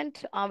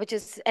Development, which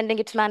is ending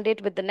its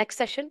mandate with the next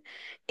session,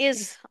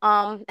 is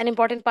an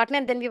important partner.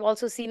 And then we've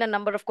also seen a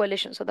number of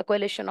coalitions. So the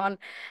Coalition on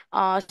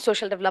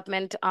Social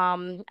Development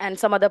and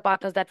some other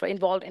partners that were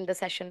involved in the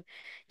session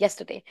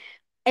yesterday.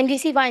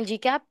 NGCY and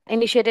GCAP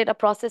initiated a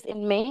process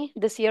in May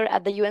this year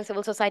at the UN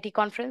Civil Society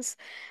Conference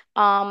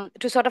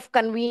to sort of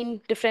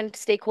convene different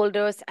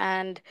stakeholders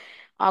and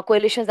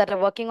coalitions that are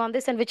working on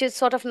this, and which is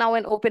sort of now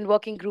an open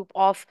working group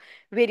of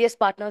various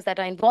partners that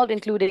are involved,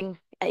 including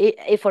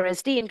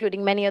A4SD,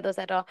 including many others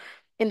that are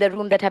in the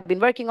room that have been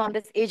working on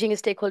this, Aging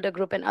Stakeholder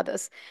Group and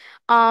others.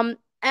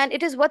 And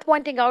it is worth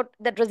pointing out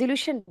that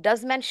resolution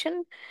does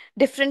mention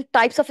different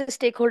types of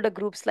stakeholder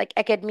groups like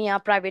academia,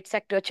 private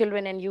sector,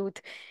 children and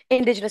youth,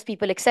 indigenous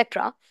people,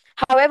 etc.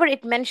 However,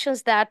 it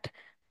mentions that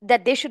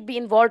they should be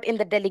involved in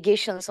the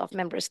delegations of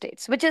member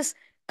states, which is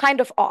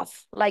kind of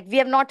off. Like we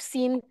have not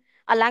seen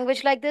a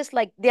language like this.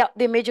 Like they're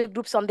major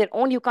groups on their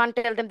own. You can't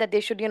tell them that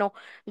they should,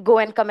 go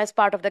and come as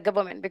part of the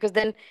government, because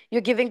then you're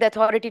giving the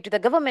authority to the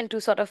government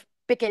to sort of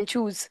pick and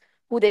choose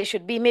who they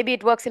should be. Maybe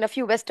it works in a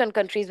few Western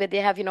countries where they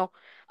have,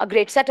 a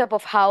great setup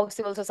of how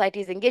civil society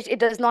is engaged. It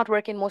does not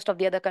work in most of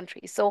the other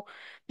countries. So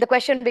the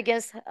question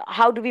begins,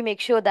 how do we make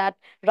sure that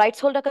rights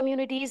holder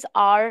communities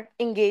are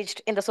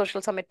engaged in the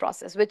Social Summit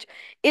process, which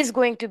is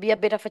going to be a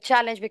bit of a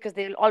challenge because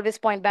they'll always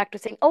point back to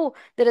saying, oh,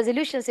 the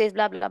resolution says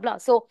blah, blah, blah.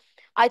 So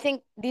I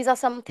think these are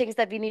some things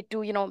that we need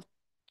to,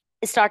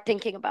 start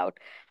thinking about.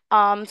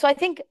 So I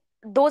think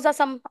those are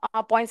some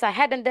points I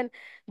had. And then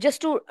just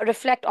to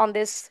reflect on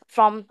this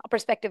from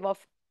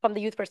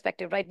the youth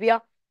perspective, right? We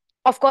are,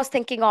 of course,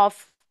 thinking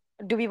of,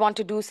 do we want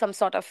to do some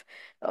sort of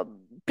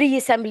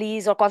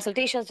pre-assemblies or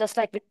consultations, just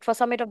like for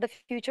Summit of the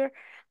Future?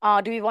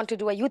 Do we want to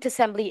do a youth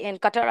assembly in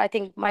Qatar? I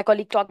think my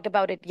colleague talked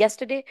about it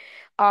yesterday.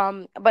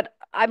 But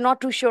I'm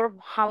not too sure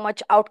how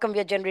much outcome we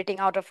are generating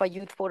out of a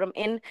youth forum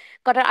in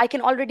Qatar. I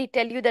can already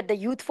tell you that the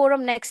youth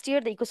forum next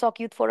year, the ECOSOC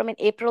Youth Forum in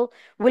April,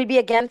 will be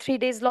again 3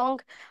 days long.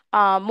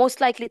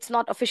 Most likely it's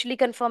not officially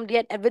confirmed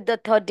yet, and with the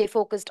 3rd day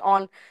focused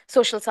on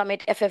Social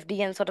Summit, FFD,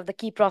 and sort of the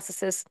key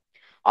processes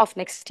of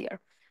next year.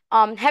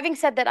 Having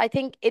said that, I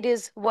think it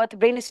is worth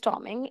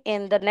brainstorming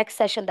in the next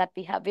session that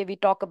we have, where we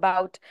talk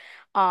about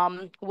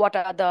what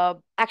are the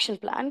action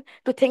plan,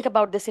 to think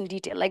about this in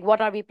detail, like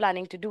what are we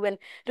planning to do, and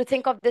to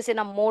think of this in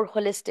a more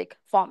holistic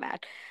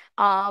format.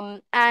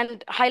 And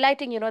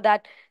highlighting,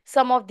 that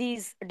some of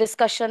these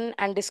discussion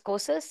and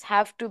discourses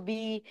have to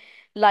be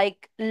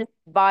like led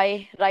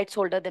by rights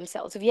holder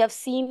themselves. We have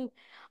seen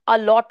a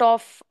lot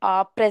of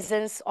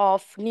presence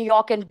of New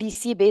York and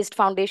DC based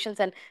foundations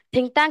and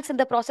think tanks in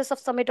the process of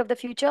Summit of the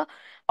Future.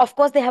 Of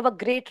course, they have a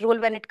great role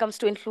when it comes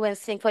to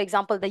influencing, for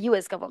example, the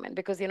US government,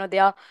 because they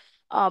are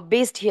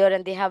based here,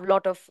 and they have a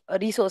lot of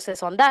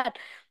resources on that.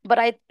 But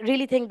I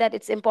really think that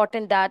it's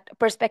important that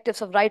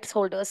perspectives of rights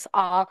holders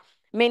are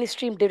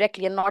mainstream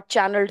directly and not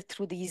channeled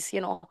through these,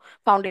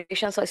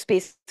 foundations or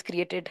space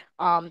created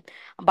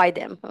by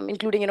them,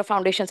 including,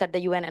 foundations at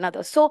the UN and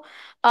others. So,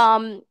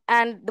 and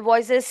the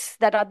voices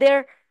that are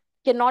there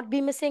cannot be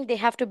missing. They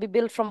have to be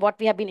built from what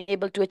we have been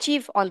able to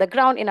achieve on the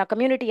ground, in our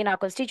community, in our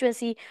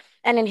constituency,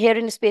 and in here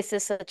in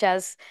spaces such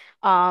as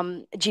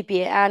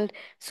GPA. And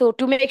so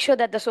to make sure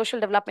that the social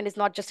development is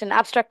not just an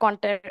abstract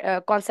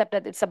concept,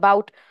 that it's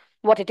about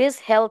what it is: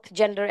 health,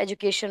 gender,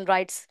 education,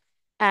 rights,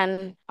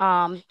 and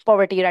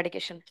poverty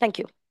eradication. Thank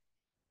you.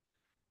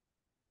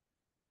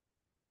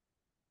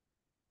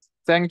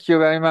 Thank you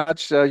very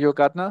much, Jo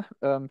Gardner,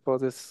 for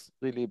this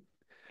really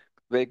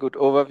very good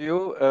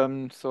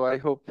overview. So I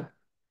hope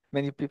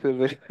many people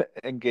will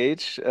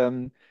engage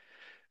in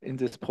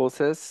this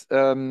process.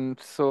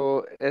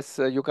 So as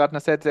Jo Gardner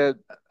said, there are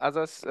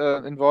others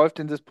involved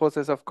in this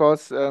process, of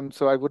course.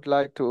 So I would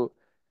like to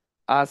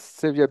ask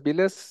Sylvia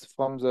Biles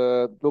from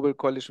the Global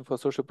Coalition for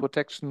Social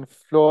Protection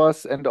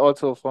Floors and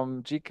also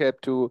from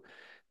GCAP to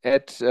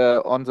add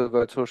on the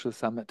World Social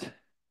Summit.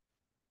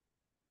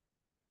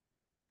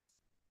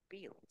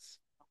 Beals.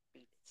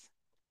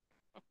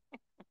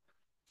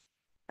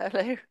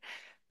 Hello.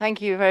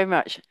 Thank you very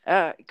much.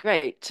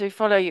 Great. To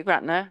follow you,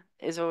 Gratna,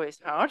 is always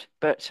hard,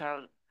 but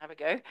I'll have a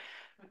go.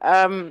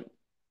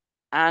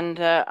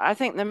 I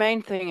think the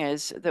main thing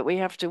is that we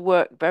have to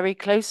work very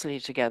closely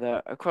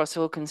together across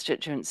all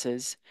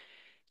constituencies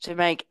to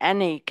make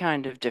any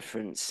kind of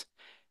difference,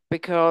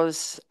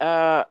 because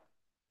the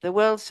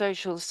World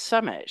Social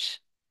Summit,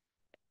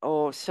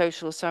 or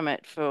Social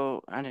Summit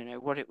for, I don't know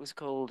what it was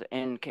called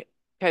in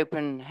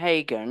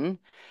Copenhagen,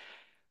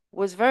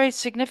 was very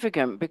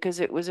significant because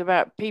it was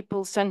about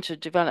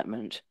people-centered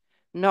development,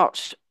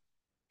 not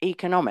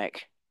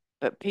economic,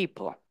 but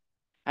people.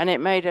 And it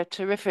made a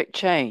terrific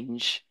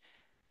change.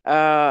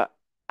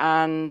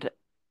 And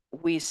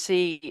we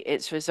see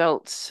its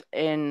results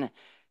in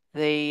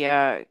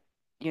the,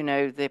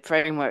 the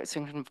frameworks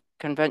and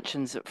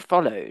conventions that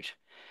followed.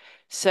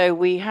 So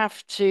we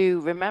have to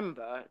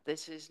remember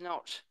this is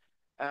not,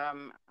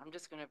 I'm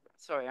just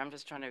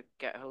trying to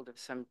get hold of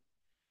some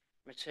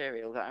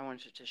material that I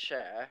wanted to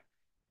share.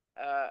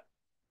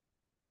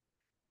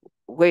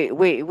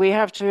 We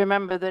have to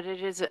remember that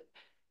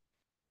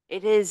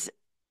it is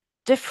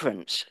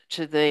different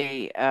to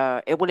the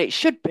it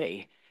should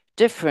be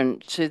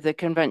different to the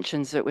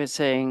conventions that we're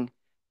seeing,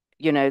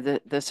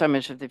 the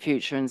Summit of the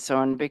Future and so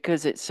on,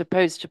 because it's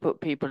supposed to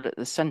put people at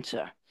the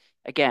center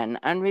again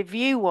and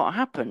review what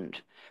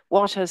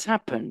has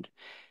happened.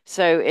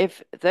 So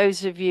if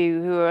those of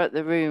you who are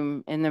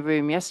in the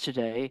room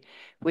yesterday,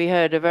 we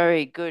heard a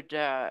very good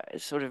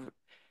sort of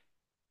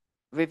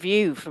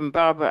review from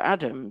Barbara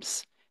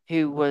Adams,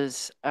 who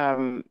was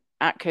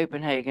at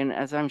Copenhagen,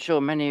 as I'm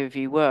sure many of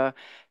you were,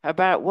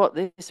 about what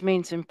this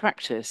means in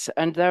practice.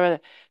 And there are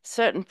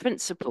certain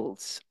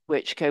principles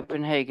which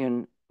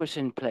Copenhagen put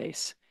in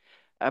place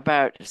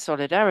about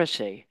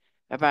solidarity,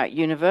 about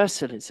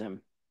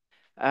universalism,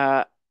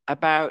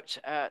 about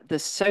the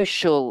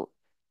social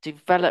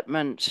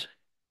development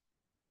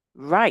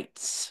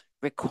rights,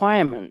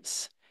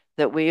 requirements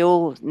that we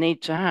all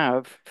need to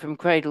have from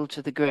cradle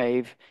to the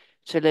grave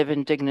to live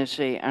in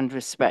dignity and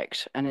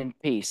respect and in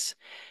peace.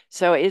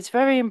 So it's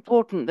very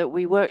important that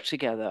we work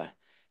together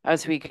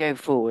as we go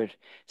forward.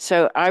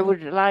 So I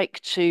would like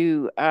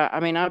to,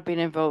 I've been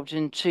involved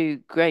in two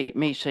great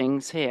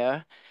meetings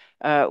here.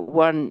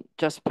 One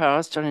just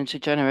passed on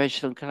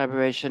intergenerational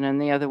collaboration,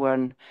 and the other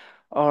one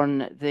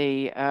on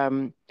the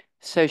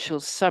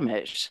social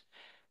summit.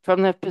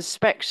 From the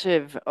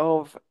perspective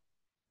of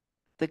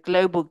the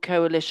Global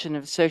Coalition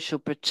of Social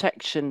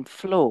Protection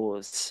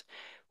Floors,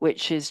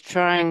 which is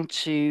trying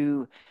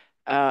to,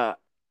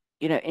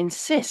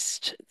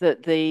 insist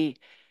that the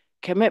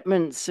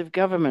commitments of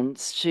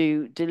governments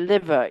to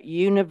deliver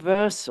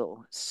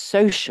universal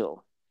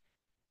social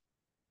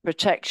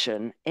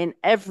protection in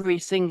every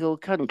single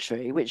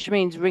country, which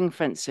means ring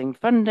fencing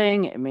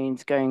funding, it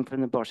means going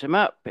from the bottom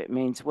up, it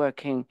means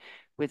working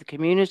with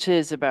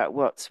communities about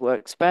what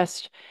works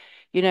best.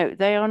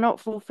 They are not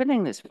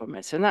fulfilling this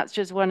promise, and that's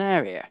just one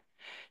area.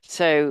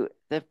 So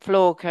the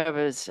floor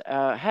covers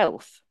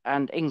health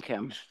and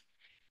income.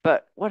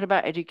 But what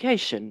about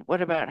education?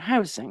 What about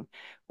housing?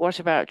 What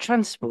about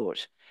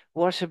transport?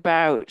 What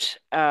about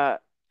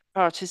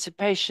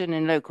participation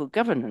in local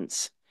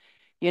governance?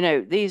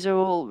 These are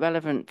all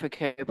relevant for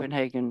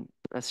Copenhagen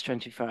plus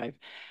 25.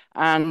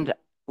 And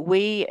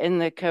we in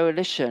the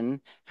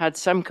coalition had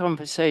some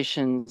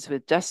conversations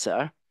with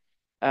DESA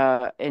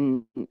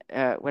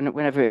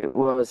whenever it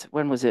was,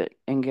 when was it,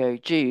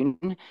 Ingo?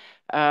 June.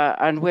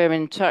 And we're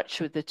in touch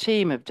with the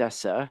team of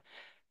DESA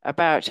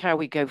about how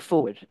we go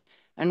forward.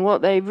 And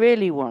what they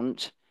really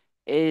want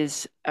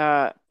is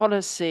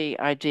policy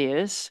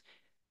ideas.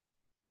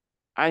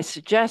 I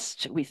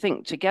suggest we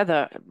think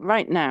together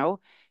right now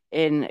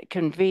in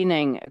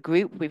convening a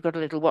group. We've got a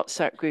little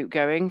WhatsApp group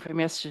going from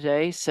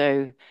yesterday.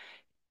 So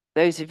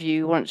those of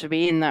you who want to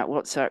be in that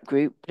WhatsApp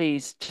group,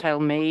 please tell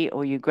me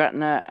or you,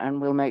 Gretna, and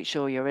we'll make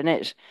sure you're in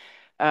it.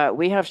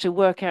 We have to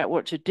work out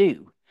what to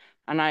do.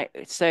 And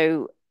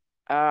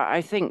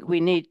I think we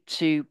need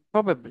to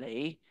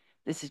probably,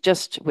 this is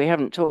just, we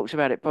haven't talked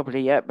about it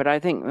properly yet, but I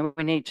think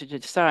we need to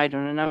decide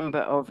on a number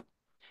of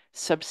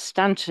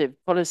substantive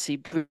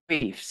policy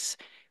briefs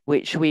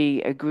which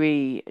we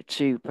agree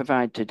to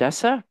provide to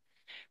DESA.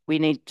 We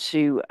need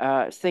to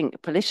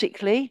think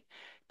politically,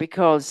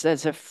 because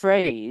there's a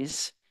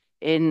phrase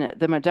in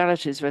the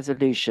modalities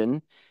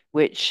resolution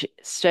which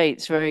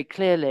states very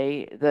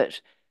clearly that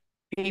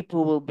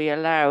people will be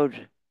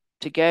allowed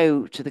to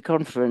go to the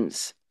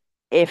conference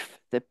if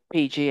the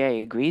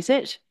PGA agrees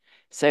it.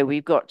 So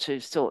we've got to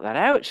sort that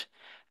out.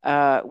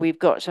 We've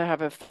got to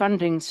have a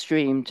funding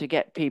stream to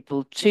get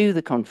people to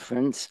the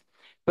conference,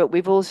 but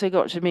we've also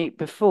got to meet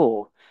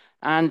before.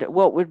 And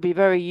what would be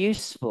very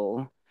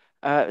useful,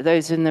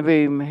 those in the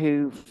room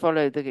who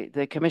follow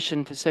the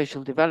Commission for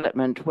Social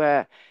Development,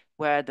 where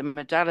the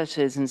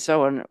modalities and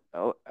so on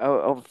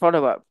of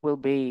follow-up will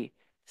be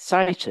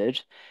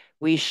cited,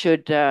 we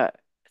should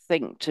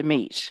think to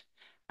meet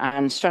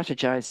and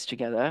strategize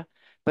together,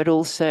 but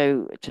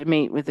also to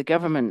meet with the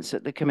governments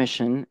at the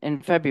Commission in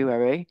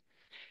February,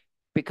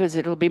 because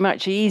it'll be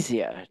much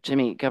easier to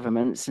meet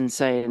governments and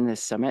say in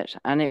this summit,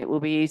 and it will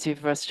be easier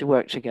for us to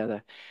work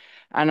together.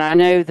 And I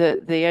know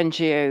that the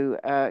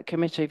NGO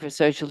Committee for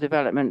Social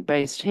Development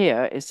based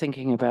here is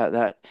thinking about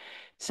that.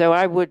 So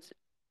I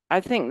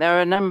think there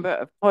are a number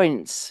of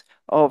points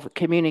of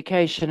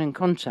communication and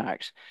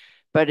contact,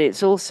 but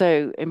it's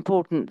also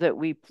important that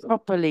we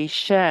properly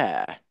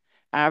share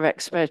our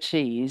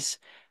expertise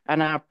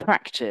and our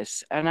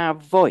practice and our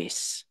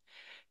voice,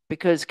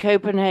 because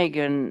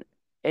Copenhagen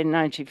in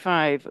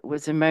 95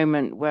 was a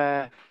moment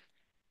where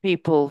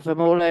people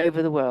from all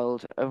over the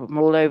world, from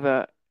all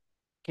over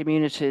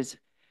communities,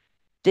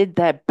 did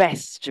their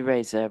best to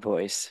raise their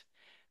voice.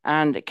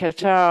 And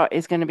Qatar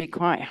is going to be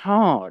quite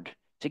hard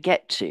to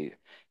get to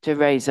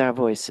raise our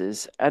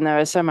voices. And there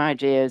are some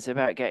ideas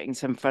about getting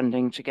some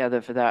funding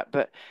together for that,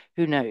 but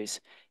who knows?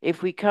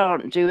 If we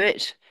can't do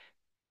it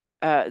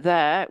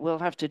there, we'll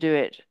have to do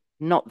it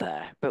not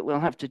there, but we'll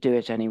have to do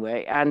it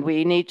anyway. And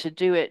we need to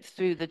do it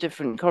through the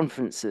different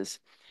conferences.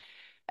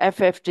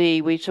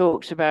 FFD, we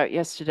talked about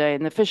yesterday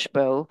in the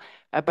fishbowl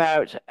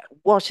about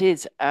what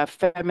is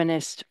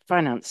feminist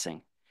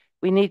financing.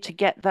 We need to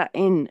get that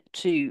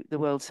into the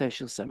World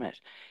Social Summit.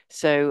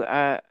 So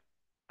I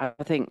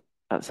think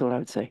that's all I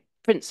would say.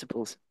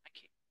 Principles.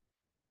 Thank you.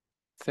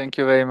 Thank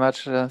you very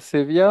much,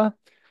 Sylvia.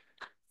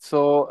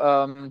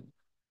 So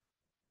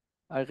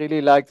I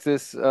really like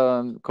this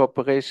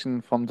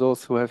cooperation from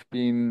those who have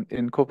been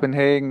in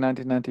Copenhagen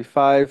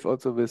 1995,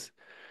 also with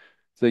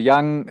the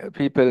young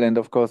people and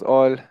of course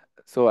all.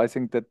 So I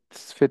think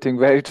that's fitting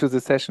very to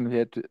the session we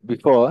had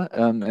before,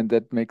 and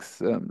that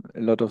makes a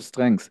lot of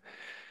strength.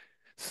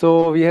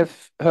 So we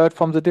have heard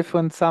from the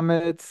different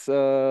summits,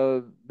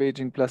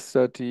 Beijing Plus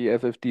 30,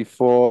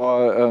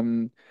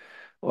 FFD4,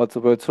 also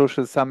World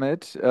Social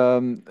Summit.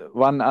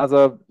 One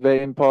other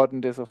very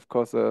important is, of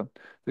course, the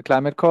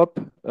climate COP.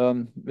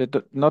 We're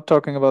not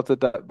talking about the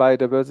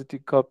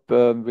biodiversity COP,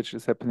 which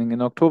is happening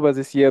in October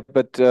this year,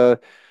 but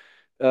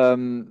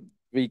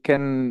we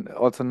can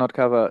also not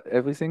cover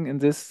everything in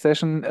this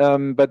session.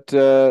 But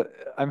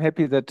I'm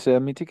happy that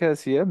Mitika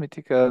is here,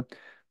 Mitika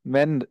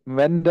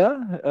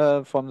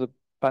Menda from the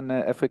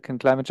Pan-African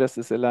Climate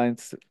Justice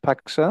Alliance,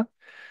 PACJA.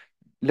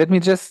 Let me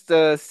just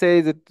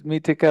say that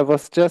Mitika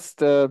was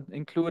just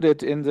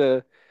included in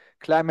the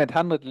Climate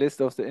 100 list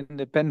of the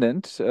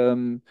Independent,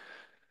 the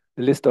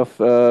list of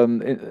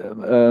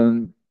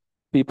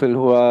people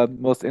who are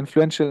most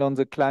influential on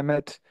the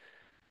climate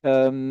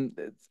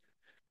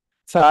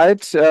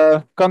side.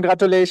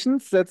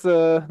 Congratulations. That's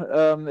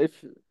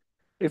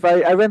if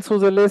I went through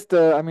the list,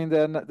 I mean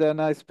they're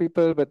nice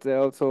people, but they're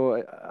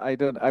also I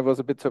was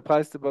a bit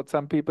surprised about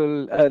some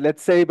people,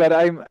 let's say, but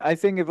I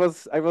think I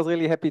was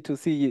really happy to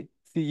see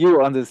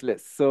you on this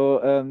list.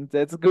 So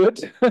that's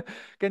good.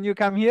 Can you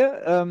come here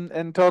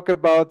and talk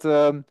about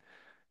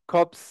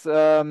COPs?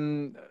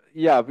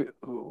 Yeah,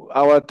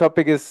 our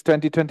topic is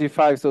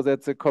 2025, so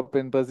that's a COP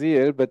in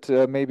Brazil, but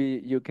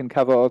maybe you can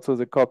cover also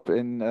the COP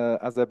in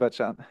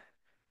Azerbaijan.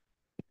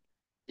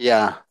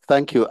 Yeah,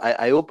 thank you.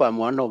 I hope I'm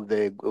one of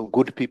the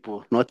good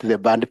people, not the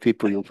bad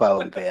people you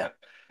found there.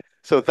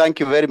 So thank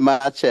you very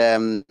much,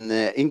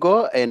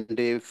 Ingo.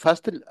 And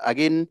first,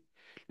 again,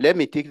 let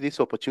me take this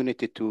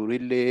opportunity to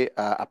really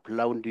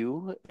applaud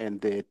you and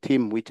the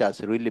team which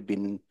has really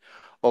been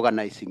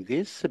organizing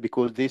this,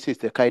 because this is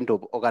the kind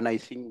of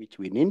organizing which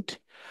we need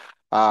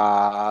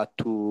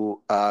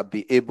to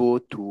be able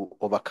to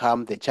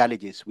overcome the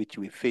challenges which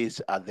we face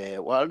as the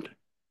world.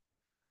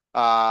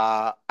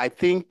 I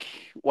think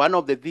one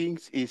of the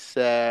things is,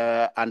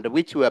 and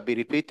which will be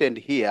repeated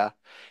here,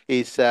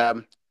 is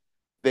the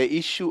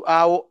issue,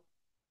 how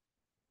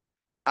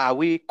are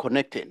we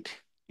connected,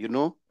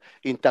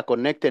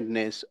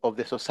 interconnectedness of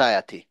the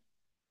society.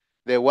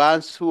 The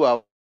ones who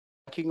are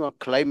working on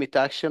climate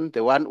action,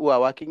 the one who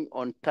are working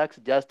on tax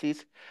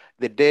justice,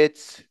 the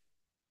debts,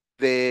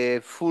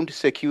 the food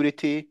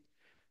security,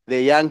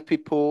 the young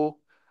people,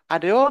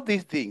 and all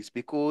these things,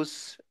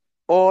 because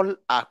all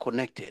are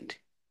connected.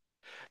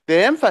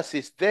 The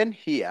emphasis then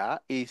here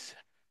is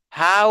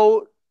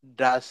how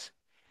does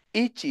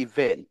each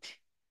event,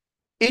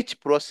 each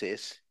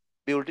process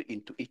build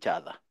into each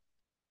other?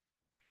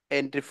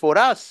 And for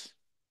us,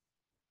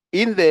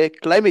 in the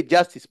climate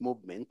justice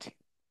movement,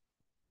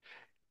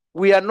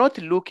 we are not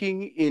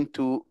looking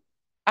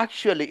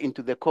actually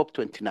into the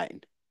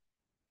COP29.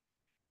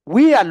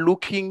 We are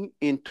looking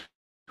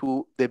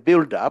into the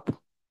build-up,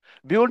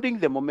 building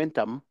the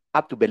momentum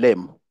up to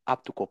Belém,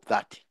 up to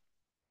COP30.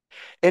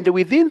 And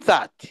within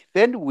that,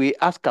 then we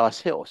ask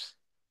ourselves,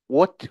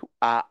 what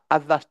are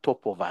other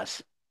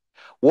stopovers?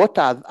 What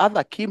are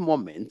other key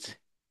moments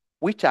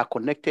which are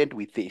connected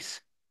with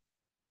this?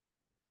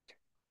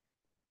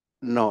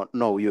 No,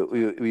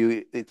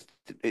 it's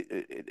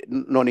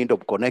no need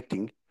of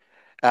connecting.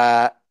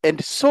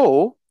 And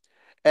so,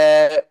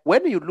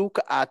 when you look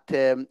at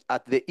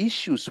the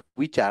issues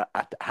which are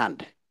at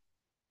hand,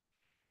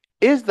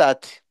 is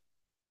that,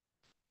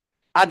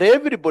 and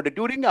everybody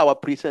during our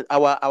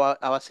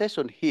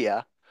session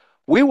here,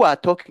 we were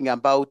talking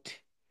about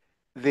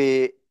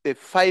the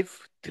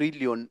 5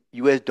 trillion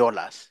US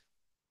dollars.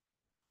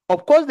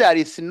 Of course, there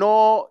is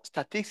no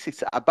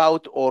statistics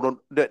about, or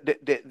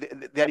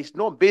there is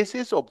no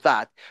basis of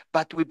that,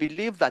 but we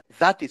believe that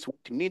that is what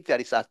we need. There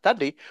is a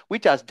study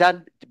which has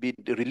been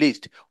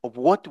released of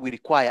what we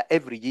require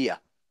every year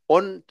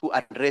on to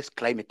address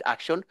climate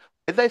action,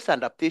 whether it's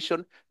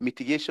adaptation,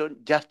 mitigation,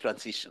 just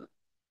transition.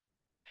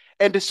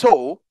 And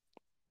so,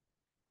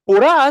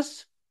 for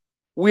us,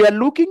 we are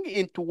looking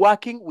into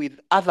working with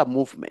other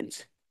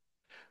movements.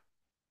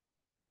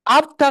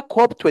 After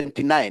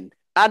COP29,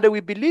 and we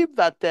believe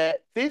that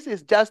this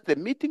is just the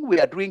meeting we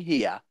are doing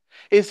here.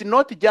 It's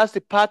not just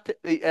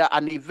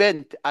an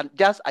event and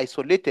just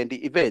isolated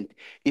event.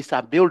 It's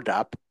a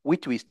build-up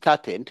which we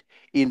started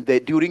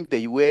during the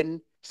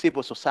UN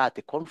Civil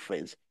Society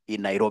Conference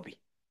in Nairobi.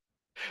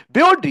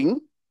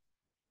 Building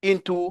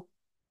into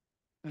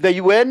the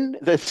UN,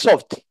 the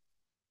soft.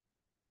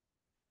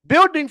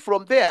 Building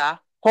from there,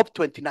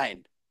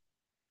 COP29.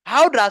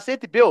 How does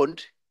it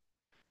build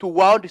to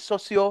World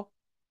Social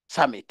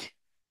Summit?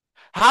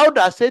 How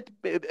does it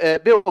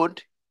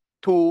build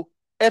to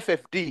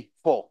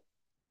FFD4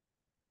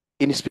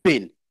 in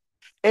Spain?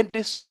 And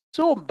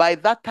so by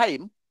that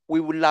time, we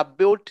will have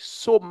built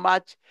so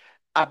much,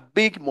 a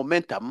big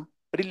momentum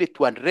really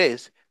to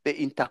address the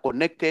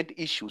interconnected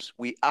issues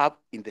we have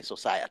in the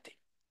society.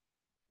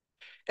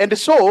 And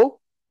so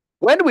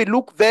when we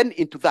look then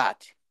into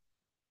that,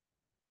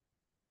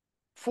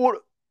 for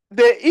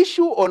the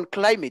issue on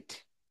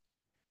climate,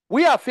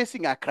 we are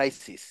facing a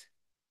crisis,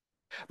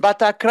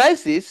 but a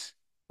crisis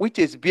which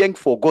is being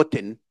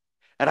forgotten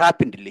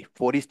rapidly.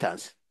 For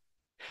instance,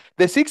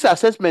 the sixth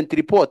assessment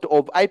report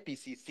of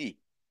IPCC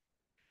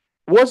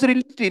was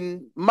released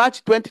in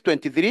March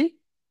 2023,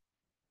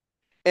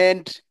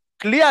 and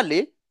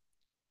clearly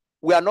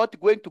we are not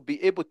going to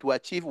be able to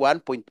achieve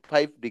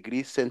 1.5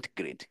 degrees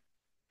centigrade.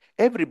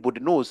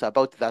 Everybody knows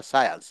about the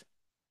science.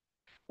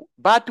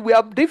 But we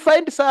have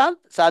defined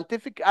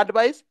scientific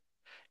advice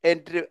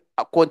and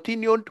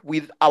continued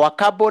with our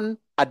carbon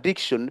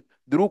addiction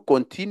through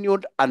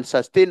continued and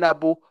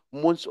sustainable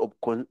modes of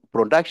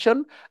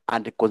production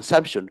and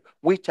consumption,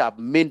 which have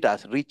made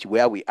us reach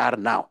where we are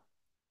now.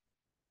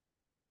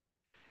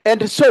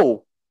 And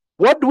so,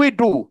 what do we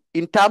do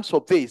in terms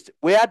of this?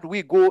 Where do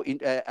we go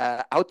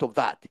out of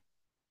that?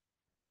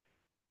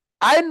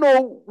 I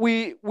know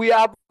we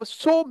have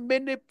so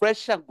many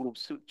pressure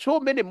groups, so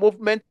many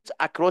movements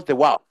across the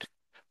world,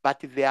 but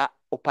they are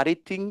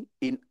operating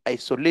in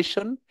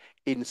isolation,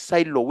 in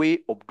silo way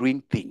of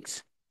doing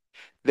things.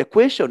 The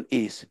question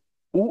is,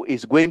 who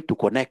is going to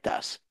connect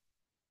us?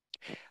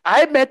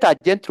 I met a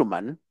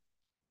gentleman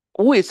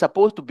who is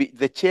supposed to be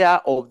the chair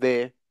of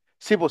the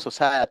civil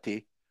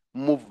society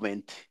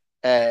movement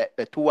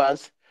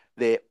towards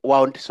the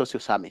World Social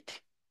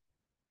Summit.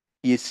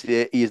 He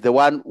is the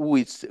one who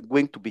is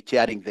going to be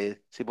chairing the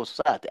civil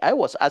society. I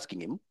was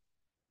asking him,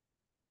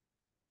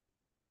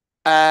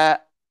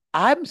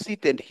 I'm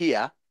seated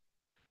here,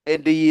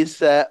 and he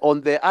is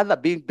on the other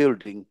big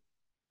building.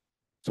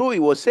 So he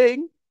was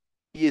saying,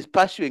 he is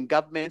pursuing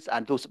governments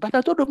and those. But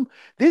I told him,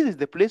 this is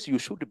the place you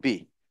should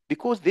be,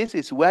 because this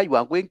is where you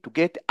are going to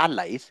get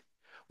allies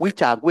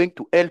which are going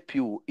to help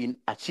you in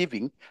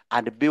achieving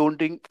and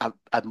building a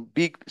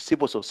big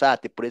civil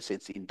society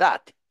presence in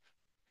that.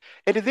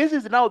 And this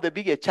is now the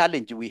biggest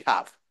challenge we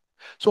have.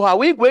 So are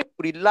we going to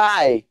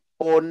rely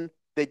on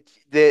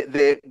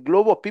the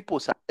Global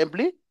People's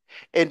Assembly?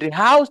 And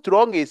how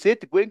strong is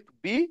it going to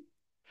be?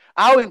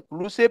 How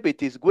inclusive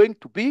it is going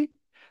to be?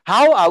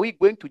 How are we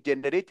going to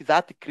generate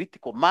that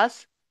critical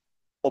mass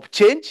of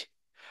change?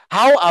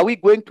 How are we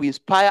going to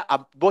inspire a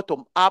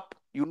bottom up,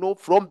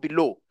 from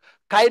below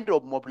kind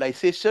of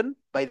mobilization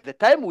by the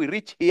time we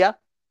reach here?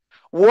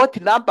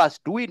 What numbers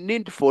do we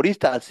need, for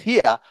instance,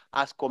 here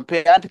as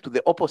compared to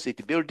the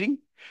opposite building?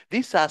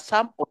 These are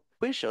some of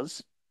the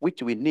questions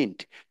which we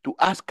need to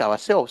ask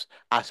ourselves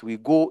as we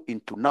go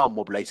into now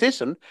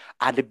mobilization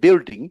and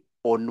building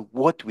on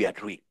what we are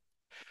doing.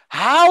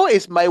 How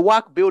is my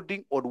work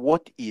building on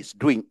what is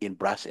doing in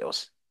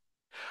Brussels?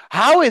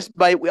 How is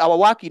our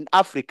work in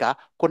Africa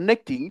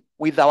connecting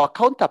with our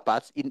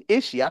counterparts in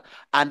Asia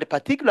and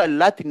particularly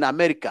Latin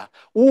America,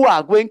 who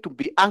are going to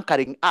be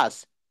anchoring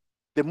us,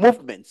 the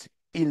movements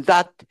in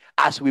that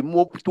as we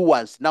move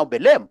towards now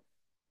Belém?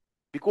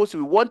 Because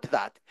we want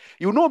that.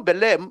 You know,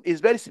 Belém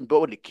is very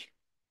symbolic.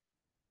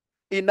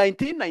 In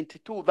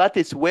 1992, that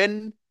is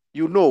when,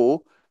 you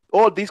know,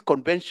 all these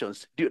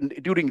conventions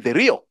during the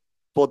Rio,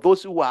 for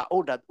those who are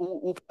older,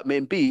 who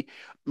may be,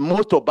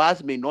 most of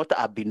us may not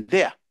have been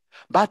there.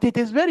 But it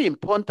is very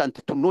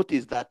important to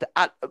notice that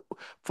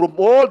from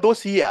all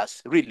those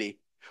years, really,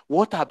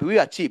 what have we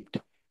achieved?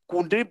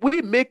 Could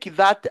we make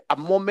that a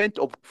moment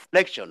of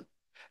reflection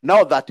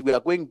now that we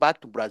are going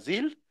back to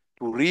Brazil,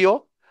 to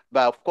Rio,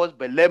 but of course,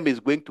 Belém is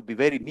going to be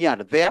very near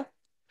there.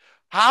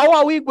 How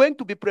are we going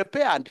to be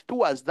prepared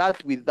towards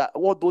that with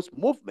all those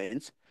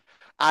movements,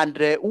 and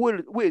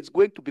who is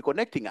going to be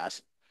connecting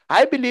us?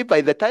 I believe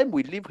by the time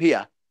we leave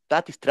here,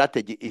 that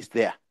strategy is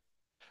there.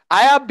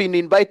 I have been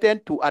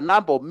invited to a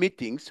number of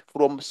meetings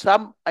from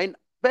some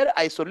very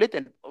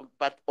isolated,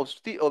 but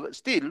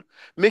still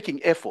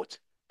making efforts.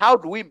 How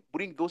do we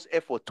bring those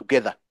efforts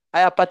together? I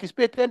have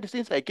participated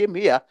since I came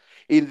here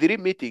in 3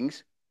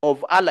 meetings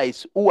of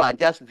allies who are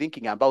just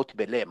thinking about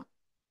Belém.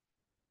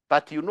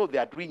 But you know, they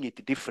are doing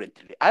it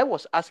differently. I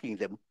was asking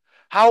them,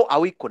 how are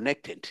we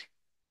connected?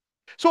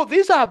 So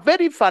these are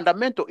very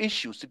fundamental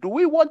issues. Do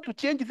we want to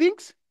change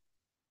things?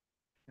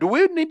 Do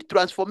we need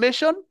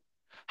transformation?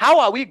 How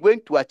are we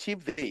going to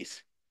achieve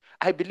this?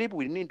 I believe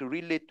we need to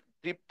really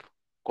deep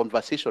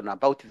conversation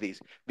about this,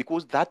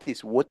 because that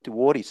is what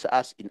worries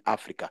us in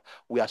Africa.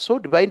 We are so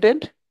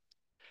divided,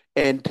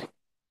 and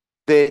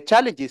the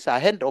challenges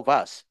ahead of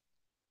us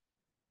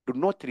do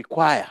not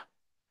require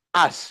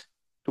us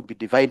to be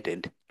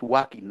divided, to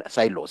work in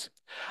silos.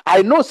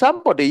 I know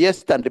somebody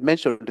yesterday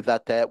mentioned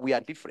that we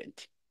are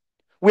different.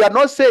 We are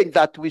not saying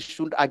that we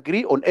should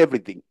agree on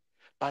everything,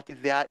 but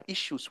there are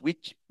issues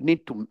which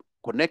need to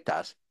connect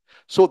us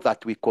so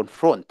that we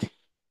confront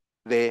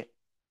the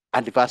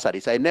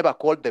adversaries. I never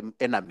call them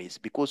enemies,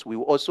 because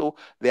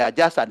they are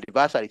just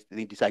adversaries.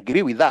 They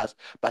disagree with us,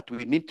 but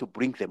we need to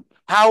bring them.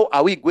 How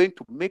are we going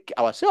to make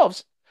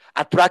ourselves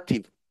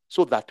attractive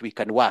so that we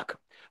can work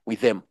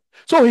with them?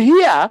 So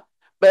here,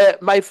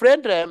 my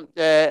friend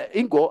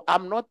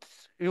Ingo,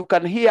 you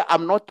can hear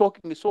I'm not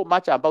talking so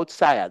much about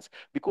science,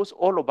 because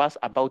all of us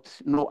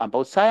know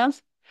about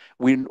science.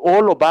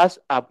 All of us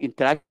have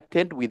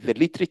interacted with the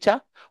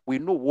literature. We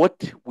know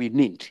what we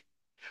need.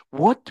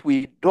 What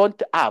we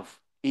don't have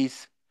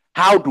is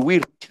how do we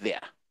reach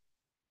there?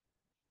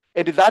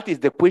 And that is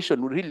the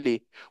question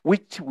really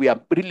which we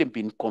have really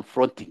been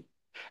confronting.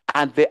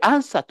 And the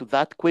answer to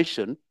that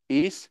question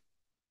is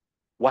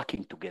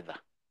working together.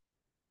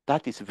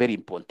 That is very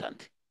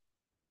important.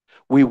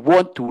 We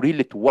want to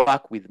really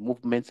work with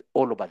movements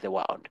all over the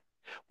world.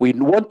 We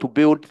want to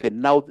build the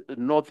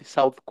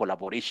North-South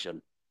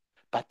collaboration,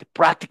 but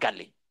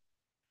practically,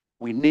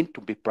 we need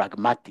to be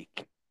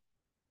pragmatic,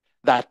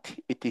 that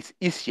it is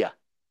easier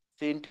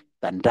said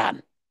than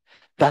done.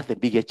 That's the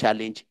biggest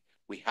challenge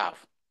we have.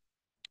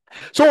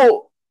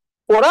 So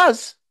for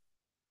us,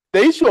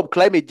 the issue of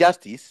climate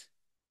justice,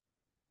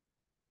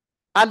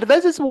 and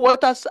this is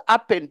what has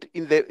happened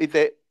in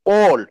the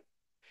all,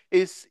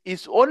 is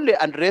only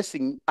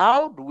addressing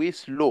how do we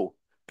slow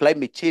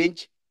climate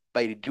change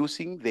by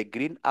reducing the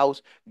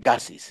greenhouse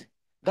gases.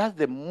 That's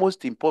the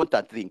most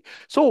important thing.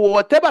 So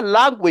whatever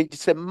language,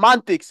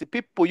 semantics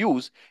people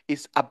use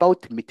is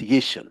about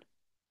mitigation.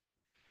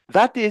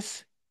 That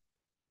is,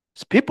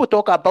 people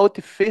talk about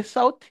phase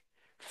out,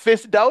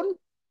 phase down,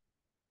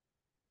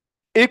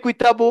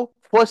 equitable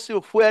fossil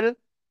fuel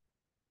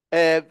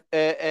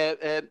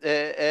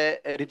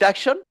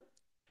reduction,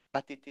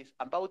 but it is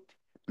about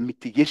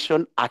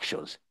mitigation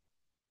actions.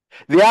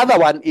 The other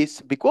one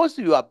is, because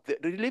you are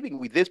living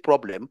with this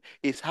problem,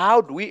 is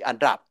how do we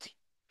adapt,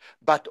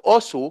 but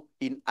also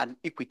in an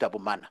equitable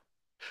manner.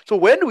 So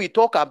when we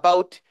talk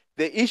about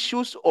the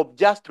issues of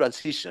just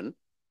transition,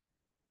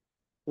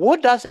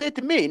 what does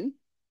it mean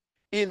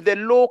in the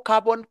low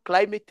carbon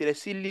climate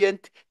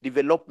resilient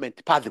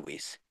development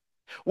pathways?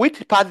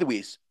 Which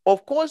pathways?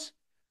 Of course,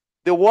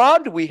 the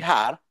world we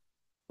had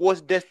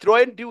was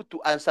destroyed due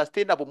to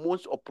unsustainable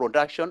modes of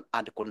production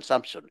and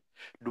consumption.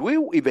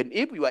 Even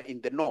if we are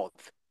in the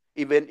north,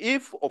 even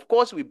if, of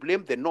course, we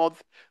blame the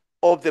north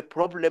of the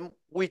problem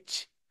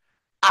which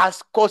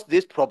has caused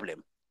this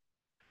problem,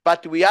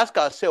 but we ask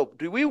ourselves,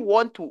 do we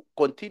want to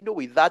continue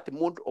with that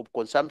mode of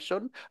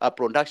consumption,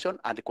 production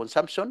and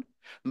consumption,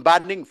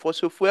 burning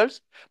fossil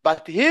fuels?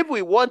 But if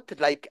we want,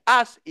 like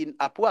us in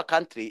a poor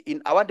country,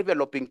 in our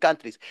developing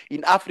countries,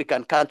 in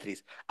African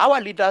countries, our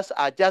leaders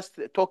are just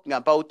talking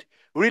about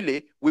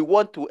really we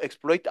want to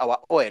exploit our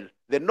oil.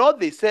 The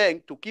North is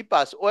saying to keep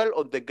us oil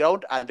on the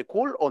ground and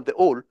coal on the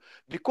oil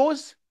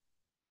because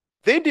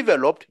they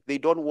developed, they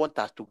don't want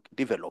us to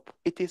develop.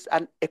 It is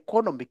an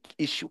economic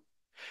issue.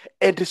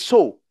 And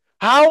so,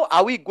 how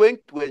are we going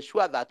to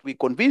ensure that we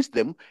convince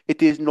them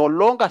it is no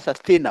longer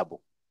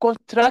sustainable?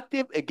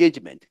 Constructive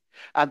engagement.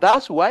 And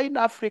that's why in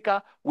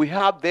Africa, we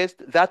have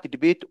that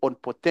debate on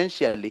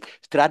potentially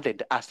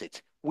stranded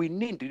assets. We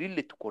need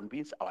really to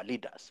convince our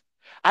leaders.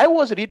 I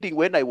was reading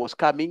when I was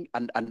coming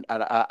an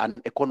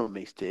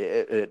Economist,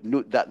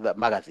 that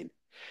magazine.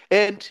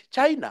 And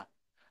China,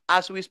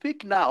 as we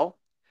speak now,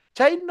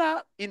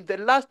 China in the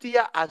last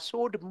year has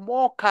sold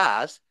more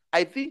cars.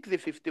 I think the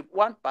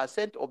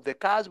 51% of the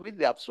cars which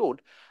they have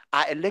sold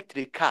are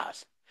electric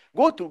cars.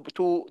 Go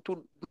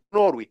to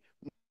Norway.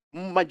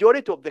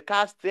 Majority of the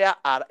cars there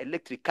are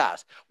electric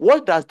cars.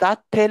 What does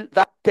that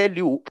tell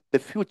you the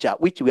future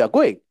which we are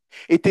going?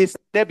 It is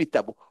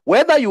inevitable.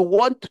 Whether you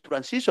want to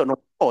transition or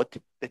not,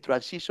 the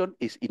transition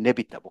is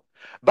inevitable.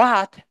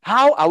 But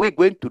how are we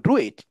going to do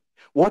it?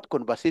 What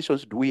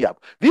conversations do we have?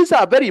 These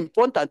are very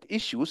important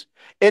issues.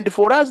 And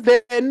for us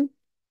then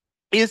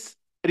is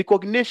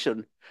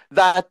recognition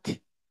that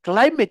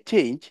climate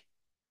change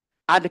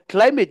and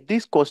climate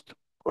discourse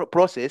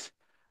process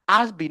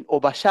has been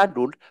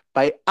overshadowed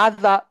by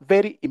other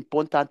very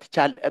important,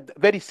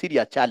 very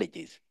serious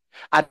challenges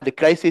and the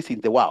crisis in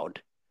the world.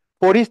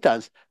 For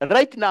instance,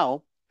 right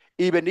now,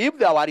 even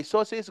if our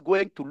resources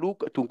going to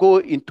go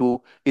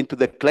into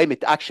the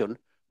climate action,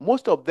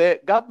 most of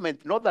the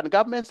northern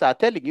governments are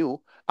telling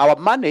you our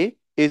money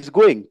is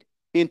going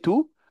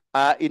into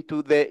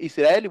the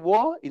Israeli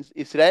war,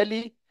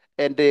 Israeli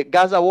and the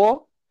Gaza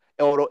war,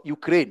 or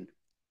Ukraine.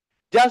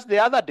 Just the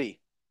other day,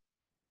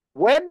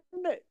 when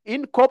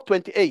in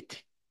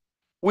COP28,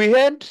 we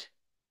had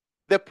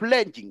the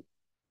pledging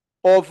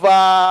of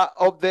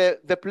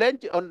the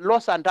pledge on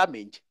loss and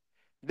damage,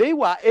 they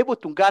were able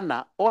to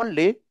garner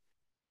only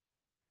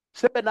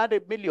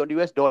 700 million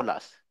US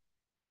dollars.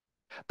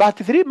 But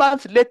 3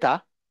 months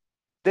later,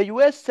 the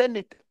US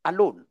Senate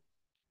alone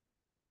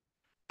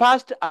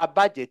passed a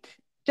budget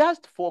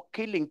just for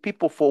killing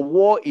people for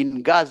war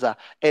in Gaza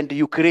and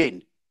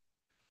Ukraine,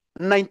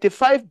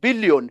 95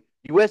 billion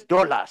US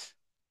dollars.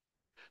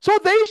 So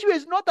the issue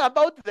is not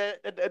about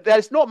there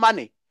is no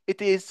money.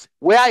 It is,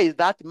 where is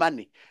that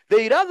money?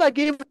 They rather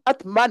give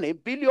that money,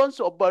 billions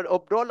of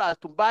dollars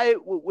to buy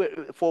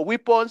for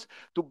weapons,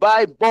 to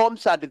buy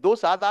bombs and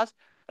those others,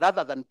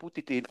 rather than put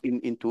it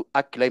into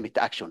climate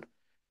action.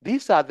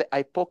 These are the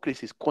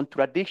hypocrisies,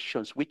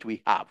 contradictions which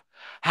we have.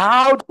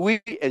 How do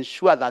we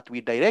ensure that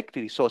we direct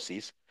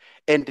resources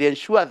and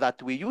ensure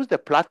that we use the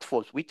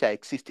platforms which are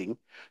existing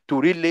to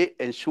really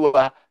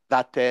ensure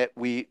that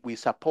we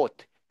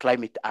support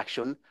climate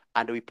action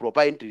and we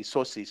provide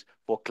resources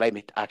for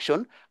climate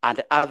action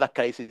and other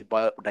crises,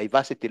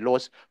 biodiversity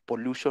loss,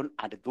 pollution,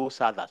 and those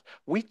others,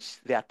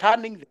 which they are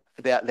turning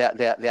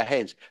their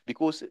hands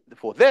because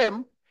for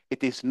them,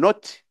 it is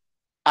not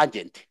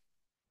urgent.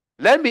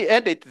 Let me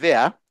end it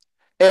there.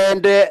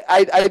 And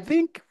I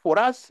think for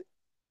us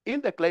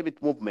in the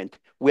climate movement,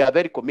 we are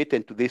very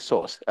committed to this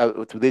cause.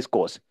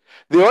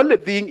 The only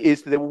thing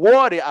is the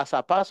worry as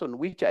a person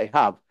which I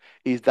have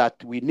is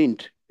that we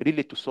need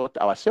really to sort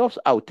ourselves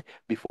out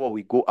before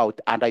we go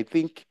out. And I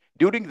think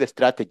during the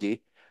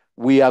strategy,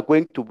 we are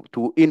going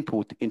to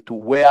input into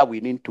where we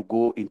need to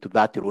go into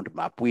that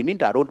roadmap. We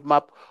need a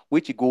roadmap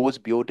which goes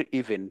beyond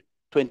even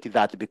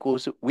 2030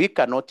 because we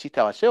cannot cheat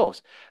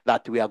ourselves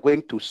that we are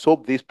going to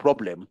solve this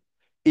problem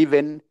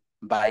even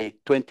by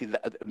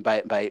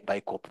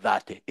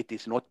COP30. It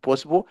is not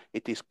possible.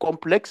 It is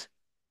complex.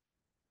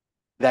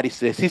 There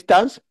is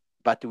resistance,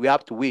 but we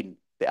have to win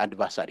the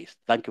adversaries.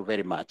 Thank you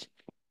very much.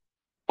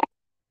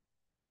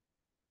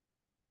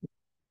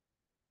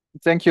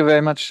 Thank you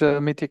very much,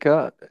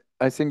 Mitika.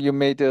 I think you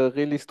made a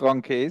really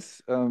strong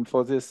case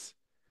for this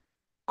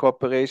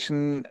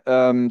cooperation,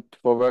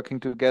 for working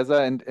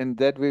together, and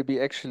that will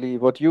be actually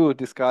what you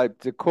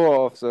described, the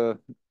core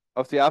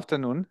of the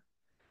afternoon.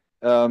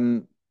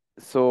 And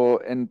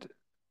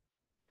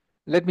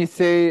let me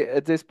say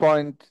at this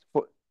point,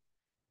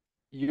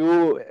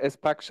 you as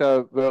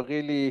Paksha were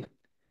really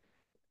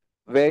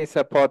very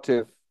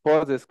supportive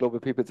for this Global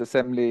People's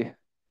Assembly.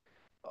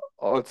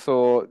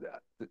 Also,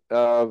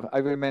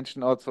 I will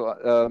mention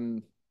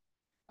also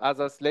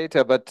others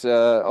later, but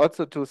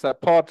also to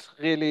support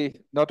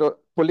really not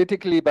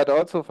politically, but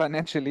also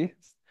financially.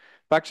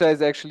 Paksha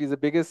is actually the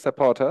biggest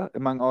supporter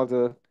among all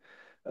the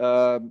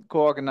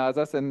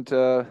co-organizers, and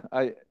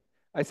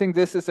I think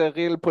this is a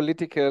real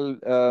political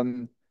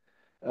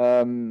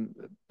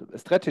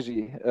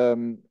strategy,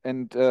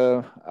 and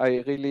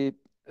I really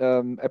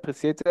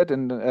appreciate that,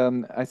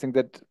 and I think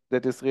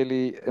that is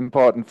really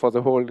important for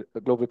the whole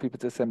Global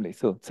People's Assembly.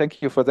 So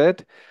thank you for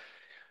that.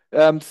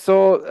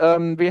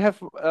 We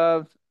have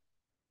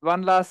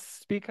one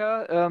last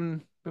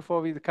speaker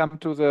before we come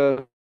to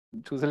the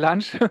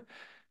lunch.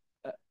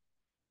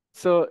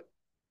 So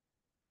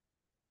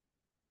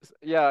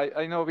Yeah,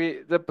 I know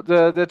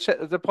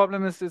the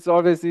problem is it's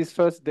always this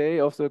first day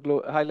of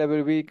the high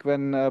level week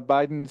when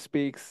Biden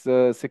speaks,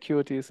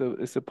 security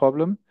is a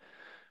problem.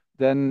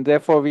 Then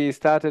therefore we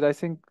started, I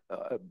think,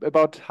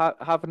 about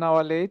half an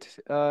hour late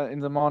in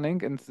the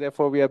morning, and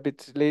therefore we are a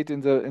bit late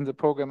in the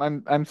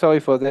program. I'm sorry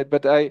for that,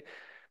 but I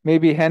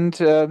maybe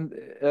hand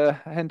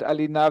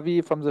Ali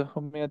Navi from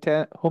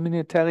the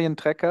humanitarian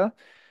tracker.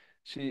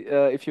 She,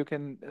 if you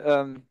can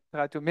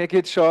try to make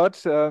it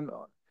short.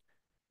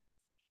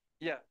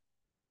 Yeah.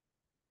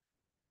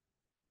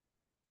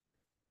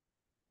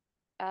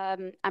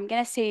 I'm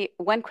going to say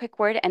one quick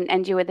word and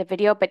end you with a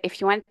video, but if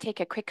you want to take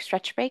a quick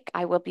stretch break,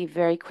 I will be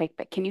very quick.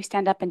 But can you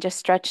stand up and just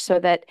stretch so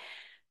that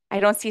I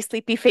don't see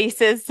sleepy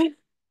faces?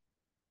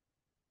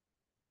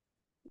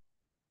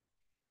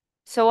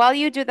 So while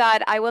you do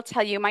that, I will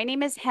tell you, my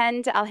name is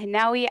Hind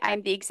Al-Hinawi.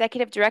 I'm the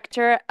executive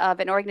director of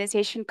an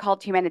organization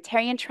called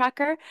Humanitarian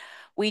Tracker.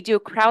 We do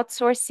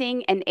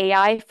crowdsourcing and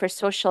AI for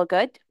social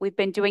good. We've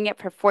been doing it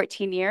for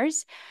 14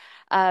 years.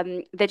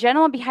 The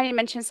gentleman behind me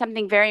mentioned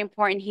something very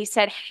important. He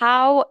said,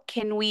 how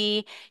can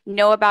we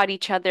know about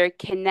each other,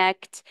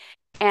 connect?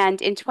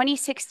 And in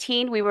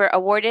 2016, we were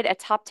awarded a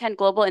top 10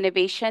 global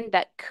innovation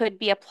that could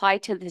be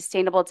applied to the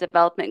Sustainable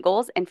Development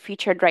Goals and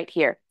featured right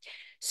here.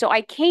 So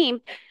I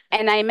came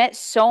and I met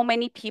so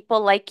many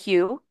people like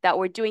you that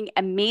were doing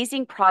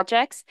amazing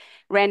projects,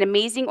 ran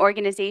amazing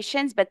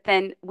organizations, but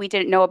then we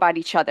didn't know about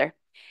each other.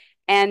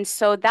 And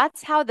so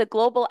that's how the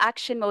Global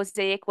Action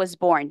Mosaic was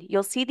born.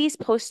 You'll see these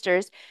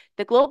posters.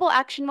 The Global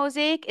Action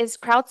Mosaic is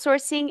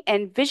crowdsourcing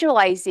and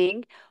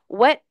visualizing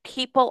what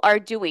people are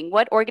doing,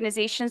 what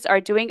organizations are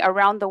doing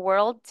around the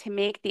world to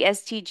make the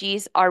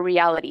SDGs our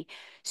reality.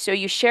 So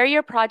you share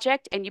your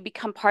project and you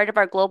become part of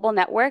our global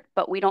network,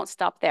 but we don't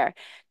stop there.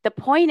 The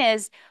point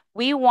is,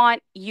 we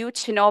want you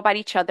to know about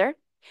each other.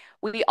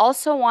 We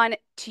also want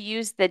to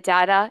use the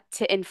data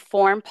to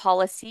inform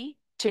policy,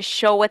 to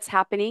show what's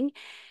happening,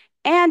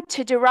 and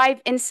to derive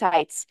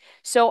insights.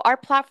 So our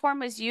platform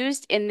was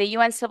used in the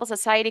UN Civil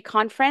Society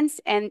Conference,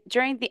 and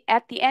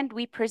at the end,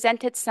 we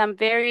presented some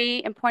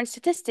very important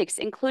statistics,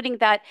 including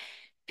that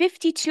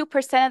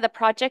 52% of the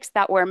projects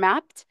that were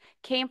mapped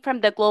came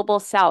from the Global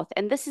South.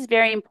 And this is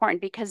very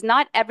important because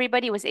not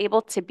everybody was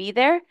able to be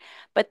there,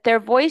 but their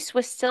voice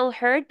was still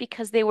heard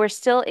because they were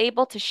still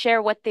able to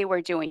share what they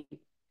were doing.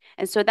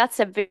 And so that's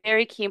a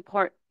very key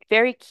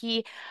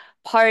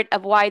part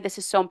of why this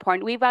is so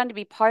important. We want to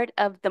be part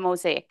of the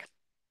mosaic.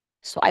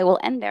 So I will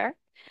end there.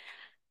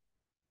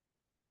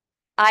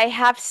 I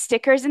have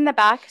stickers in the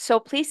back, so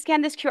please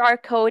scan this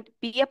QR code,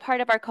 be a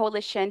part of our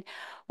coalition.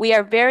 We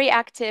are very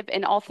active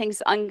in all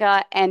things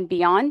UNGA and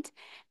beyond.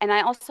 And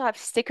I also have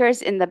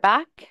stickers in the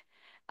back.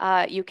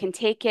 You can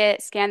take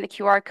it, scan the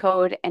QR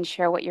code, and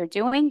share what you're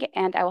doing.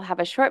 And I will have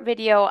a short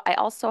video. I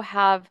also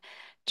have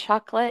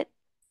chocolate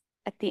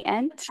at the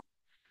end.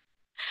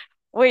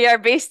 We are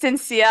based in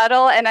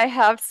Seattle, and I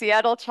have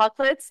Seattle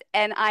chocolates,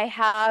 and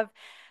I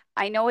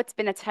know it's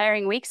been a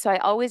tiring week, so I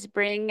always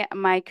bring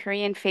my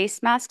Korean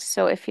face mask.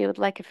 So if you would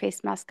like a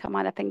face mask, come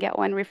on up and get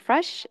one,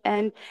 refresh.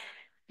 And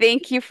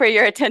thank you for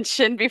your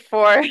attention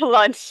before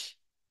lunch.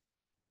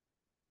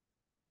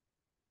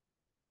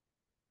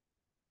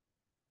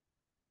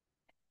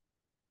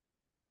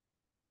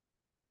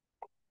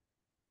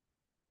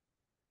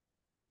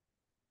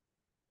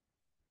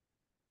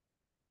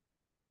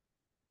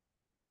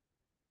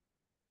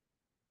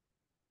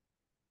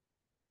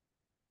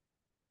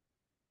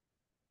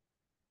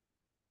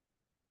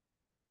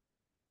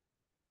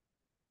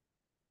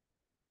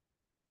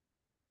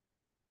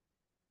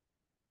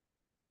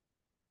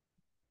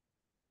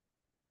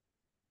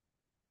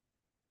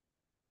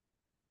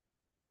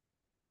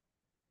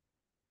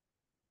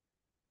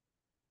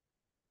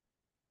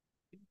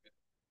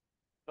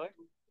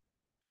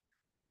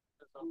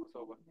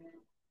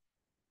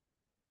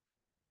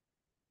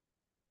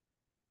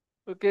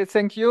 Okay,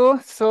 thank you.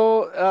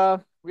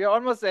 So we are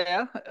almost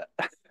there.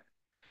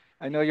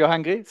 I know you're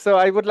hungry. So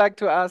I would like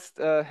to ask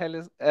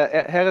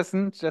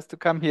Harrison just to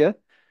come here.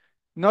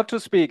 Not to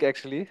speak,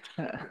 actually.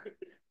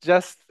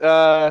 Just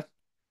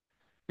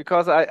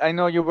because I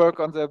know you work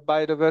on the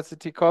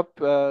biodiversity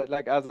COP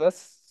like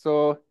others.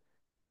 So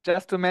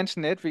just to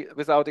mention it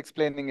without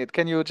explaining it,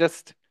 can you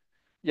just,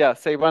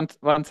 say one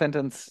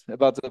sentence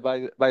about the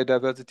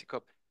biodiversity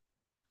COP?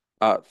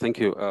 Thank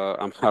you.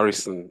 I'm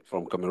Harrison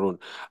from Cameroon.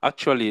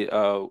 Actually,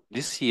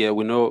 this year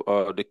we know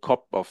the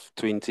COP of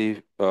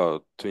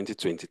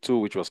 2022,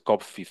 which was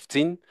COP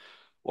 15,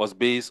 was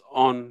based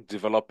on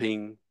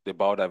developing the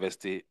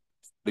biodiversity,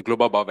 the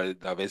global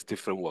biodiversity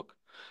framework,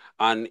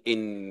 and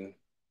in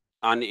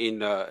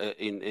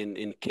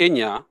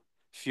Kenya, a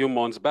few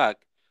months back,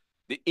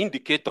 the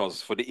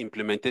indicators for the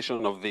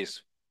implementation of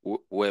this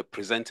were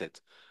presented,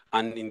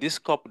 and in this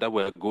COP that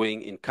we're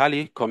going in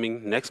Cali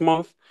coming next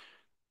month,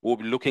 we'll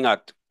be looking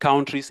at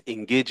countries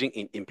engaging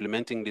in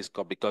implementing this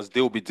COP because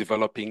they will be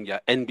developing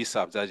their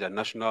NBSAP, that's their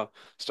National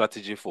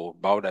Strategy for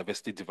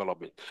Biodiversity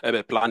Development,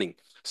 planning.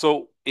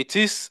 So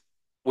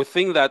we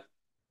think that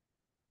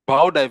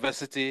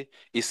biodiversity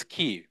is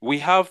key. We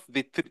have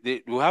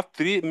we have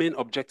three main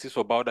objectives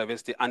for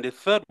biodiversity, and the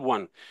third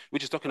one,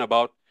 which is talking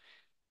about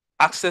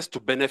access to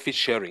benefit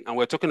sharing, and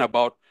we're talking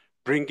about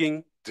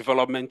bringing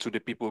development to the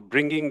people,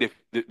 bringing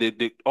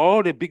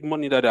all the big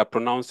money that they are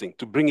pronouncing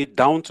to bring it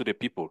down to the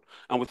people.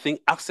 And we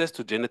think access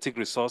to genetic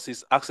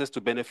resources, access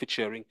to benefit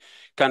sharing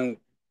can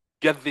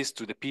get this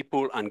to the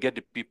people and get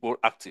the people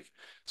active.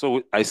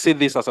 So I see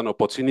this as an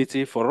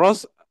opportunity for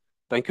us.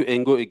 Thank you,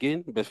 Ngo,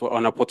 again, but for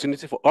an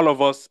opportunity for all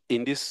of us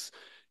in this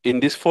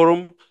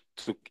forum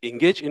to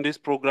engage in this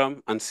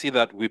program and see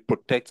that we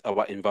protect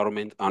our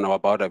environment and our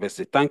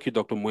biodiversity. Thank you,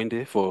 Dr.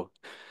 Mwende, for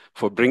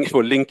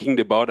linking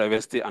the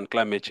biodiversity and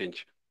climate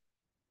change.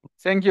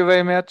 Thank you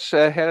very much,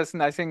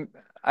 Harrison.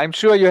 I'm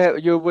sure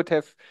you would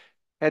have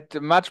had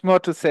much more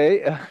to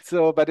say.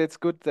 But it's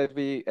good that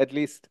we at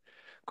least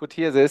could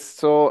hear this.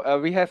 So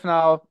we have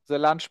now the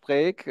lunch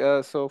break.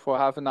 So for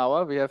half an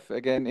hour, we have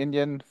again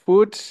Indian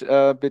food,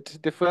 a bit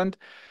different.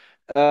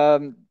 So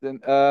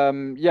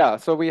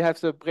we have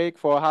the break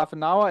for half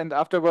an hour, and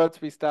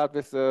afterwards we start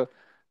with the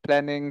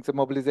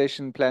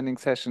mobilization planning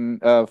session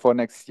for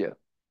next year.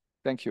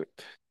 Thank you.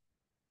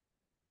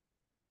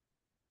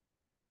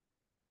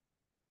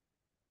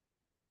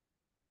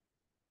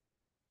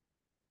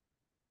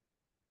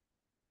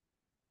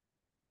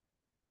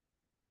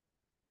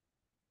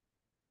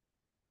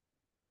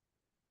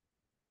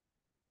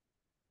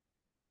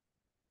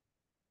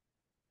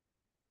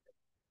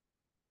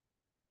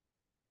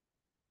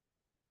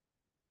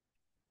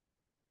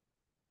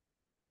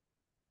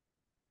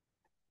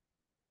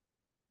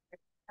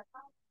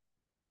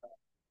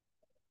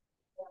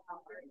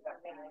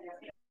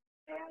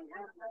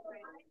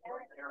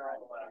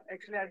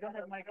 Actually, I don't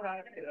have my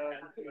card at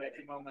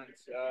the moment.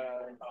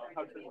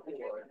 How to do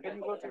it? Can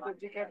you go to the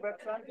GCAP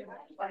website and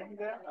find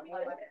there?